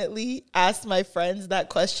definitely asked my friends that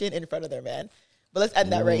question in front of their man. But let's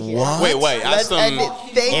end that right here. What? Wait, ask Let's end them.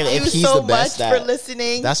 it. Thank And you if he's so the much best for at-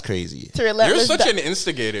 listening. That's crazy. to You're Relentless. such an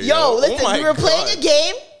instigator. Yo, listen, oh my we were playing God. a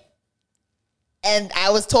game, and I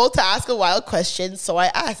was told to ask a wild question, so I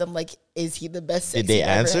asked. I'm like, "Is he the best?" Did sex they you've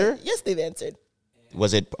ever answer? had? Yes, they've answered.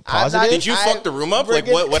 Was it I'm not- positive? Did you I- fuck the room up? we're Like,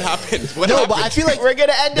 gonna- what happened? What No, happened? but I feel like We're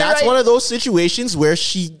gonna end it that's right. one of those situations where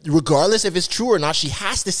she, regardless if it's true or not, she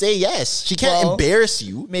has to say yes. She can't Well, embarrass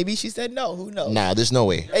you. Maybe she said no. Who knows? Nah, there's no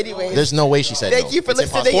way. Anyways, There's no way she said thank no. you for It's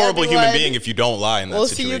listening. impossible. horrible human everyone. being if you don't lie in that We'll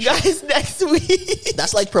see situation. you guys next week.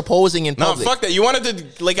 That's like proposing in No, public. fuck that. You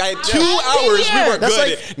wanted to, like, I had 2 End hours. We here. were That's good.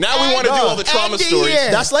 like- Now we want to do all the trauma End it stories. here.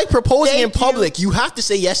 That's like proposing in Thank you. public. You have to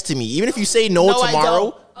say yes to me. Even if you say no, No,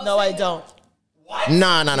 tomorrow. I don't. No, I don't.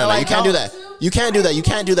 Nah. No, I You can't do don't. that. You can't do that. You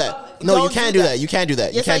can't do that. No, you Don't can't do do that. that. You can't do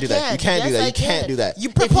that. You Yes, can't I do that. can. You can't do Yes, that. I You can't can. do that. You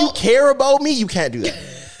If you propose- care about me, you can't do that.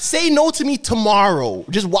 Say no to me tomorrow.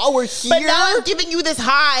 Just while we're here. But now I'm giving you this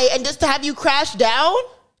high, and just to have you crash down.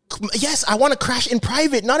 Yes, I want to crash in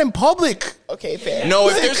private, not in public. Okay, fair. No,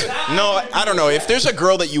 if there's I don't know. If there's a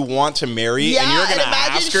girl that you want to marry Yeah, and you're and gonna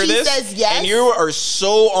imagine ask her she this, says yes. and you are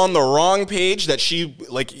so on the wrong page that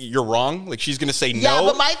you're wrong. Like she's gonna say Yeah, no.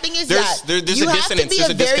 but my thing is there's you a have to dissonance. be There's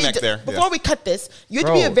a very disconnect there. Before we cut this, you have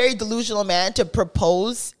to be a very delusional man to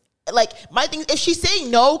propose. Like my thing, if she's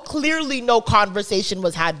saying no, clearly no conversation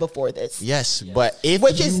was had before this. Yes, but if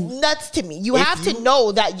Which you, is nuts to me. You if have you- to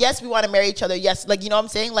know that yes, we want to marry each other. Yes, like you know what I'm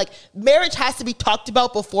saying. Like marriage has to be talked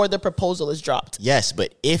about before the proposal is dropped. yes,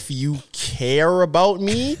 but if you care about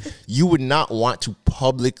me, you would not want to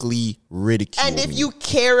publicly ridicule And if me. you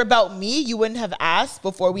care about me, you wouldn't have asked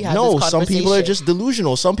before we had No, this some conversation. people are just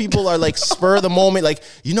delusional. Some people are like spur of the moment, like,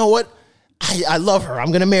 you know what? I love her.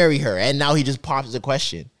 I'm gonna marry her. And now he just pops the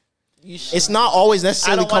question. It's not always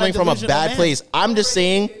necessarily I don't want a coming from a delusional bad man. place. I'm just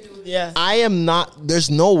saying, Yeah. I am not. There's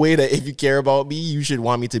no way that if you care about me, you should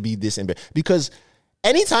want me to be this embarrassed. Because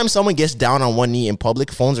anytime someone gets down on one knee in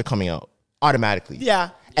public, phones are coming out automatically. Yeah.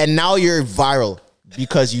 And now you're viral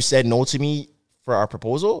because you said no to me for our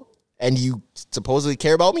proposal, and you supposedly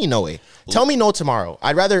care about me. No way. Tell me no tomorrow.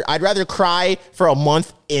 I'd rather cry for a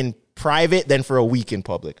month in private than for a week in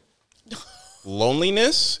public.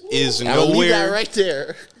 Loneliness is I'll leave that nowhere. right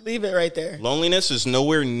there. Leave it right there. Loneliness is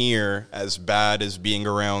nowhere near as bad as being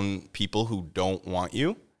around people who don't want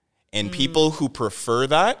you, and people who prefer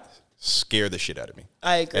that scare the shit out of me.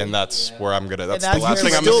 I agree. And that's where I'm gonna. That's that's the last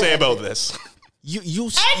where thing I'm we're gonna say still- about this. You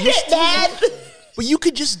End it, Dad. But you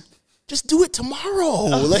could just do it tomorrow.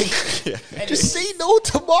 Like, just say no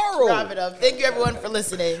tomorrow. Wrap it up. Thank you everyone for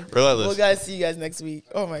listening. Relentless. We'll guys see you guys next week.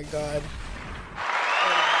 Oh my God.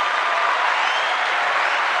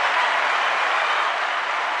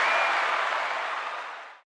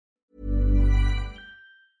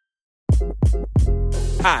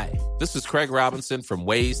 Hi, this is Craig Robinson from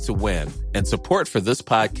Ways to Win, and support for this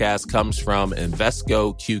podcast comes from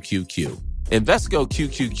Invesco QQQ. Invesco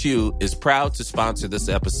QQQ is proud to sponsor this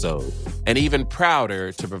episode, and even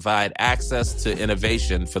prouder to provide access to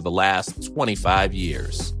innovation for the last 25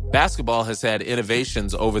 years. Basketball has had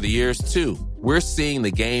innovations over the years, too. We're seeing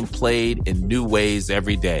the game played in new ways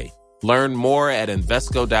every day. Learn more at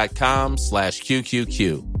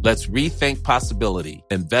Invesco.com/QQQ. Let's rethink possibility.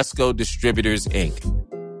 Invesco Distributors, Inc.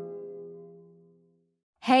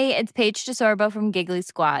 Hey, it's Paige DeSorbo from Giggly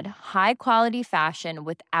Squad. High quality fashion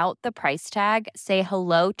without the price tag. Say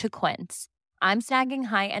hello to Quince. I'm snagging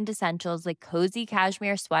high-end essentials like cozy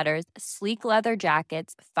cashmere sweaters, sleek leather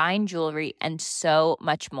jackets, fine jewelry, and so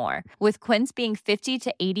much more. With Quince being 50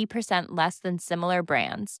 to 80% less than similar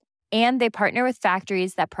brands. And they partner with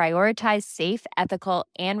factories that prioritize safe, ethical,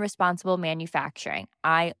 and responsible manufacturing.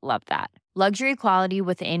 I love that. Luxury quality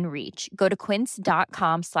within reach. Go to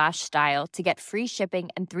quince.com/style to get free shipping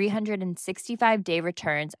and 365-day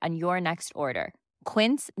returns on your next order.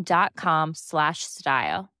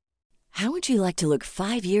 Quince.com/style. How would you like to look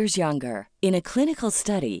 5 years younger? In a clinical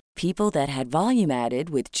study, people that had volume added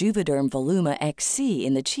with Juvederm Voluma XC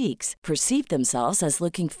in the cheeks perceived themselves as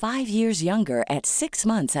looking 5 years younger at 6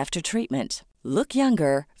 months after treatment. Look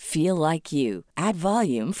younger, feel like you. Add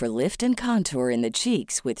volume for lift and contour in the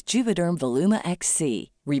cheeks with Juvederm Voluma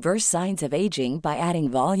XC. Reverse signs of aging by adding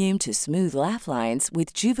volume to smooth laugh lines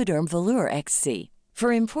with Juvederm Volure XC.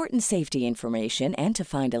 For important safety information and to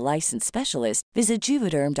find a licensed specialist, visit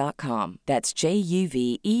Juvederm.com. That's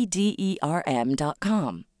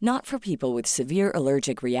JUVEDERM.com. Not for people with severe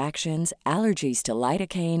allergic reactions, allergies to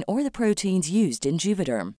lidocaine, or the proteins used in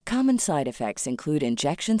Juvederm. Common side effects include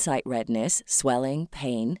injection site redness, swelling,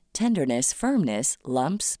 pain, tenderness, firmness,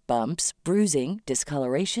 lumps, bumps, bruising,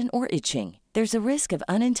 discoloration, or itching. There's a risk of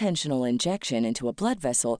unintentional injection into a blood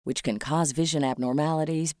vessel, which can cause vision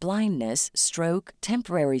abnormalities, blindness, stroke,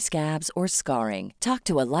 temporary scabs, or scarring. Talk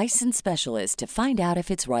to a licensed specialist to find out if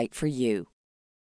it's right for you.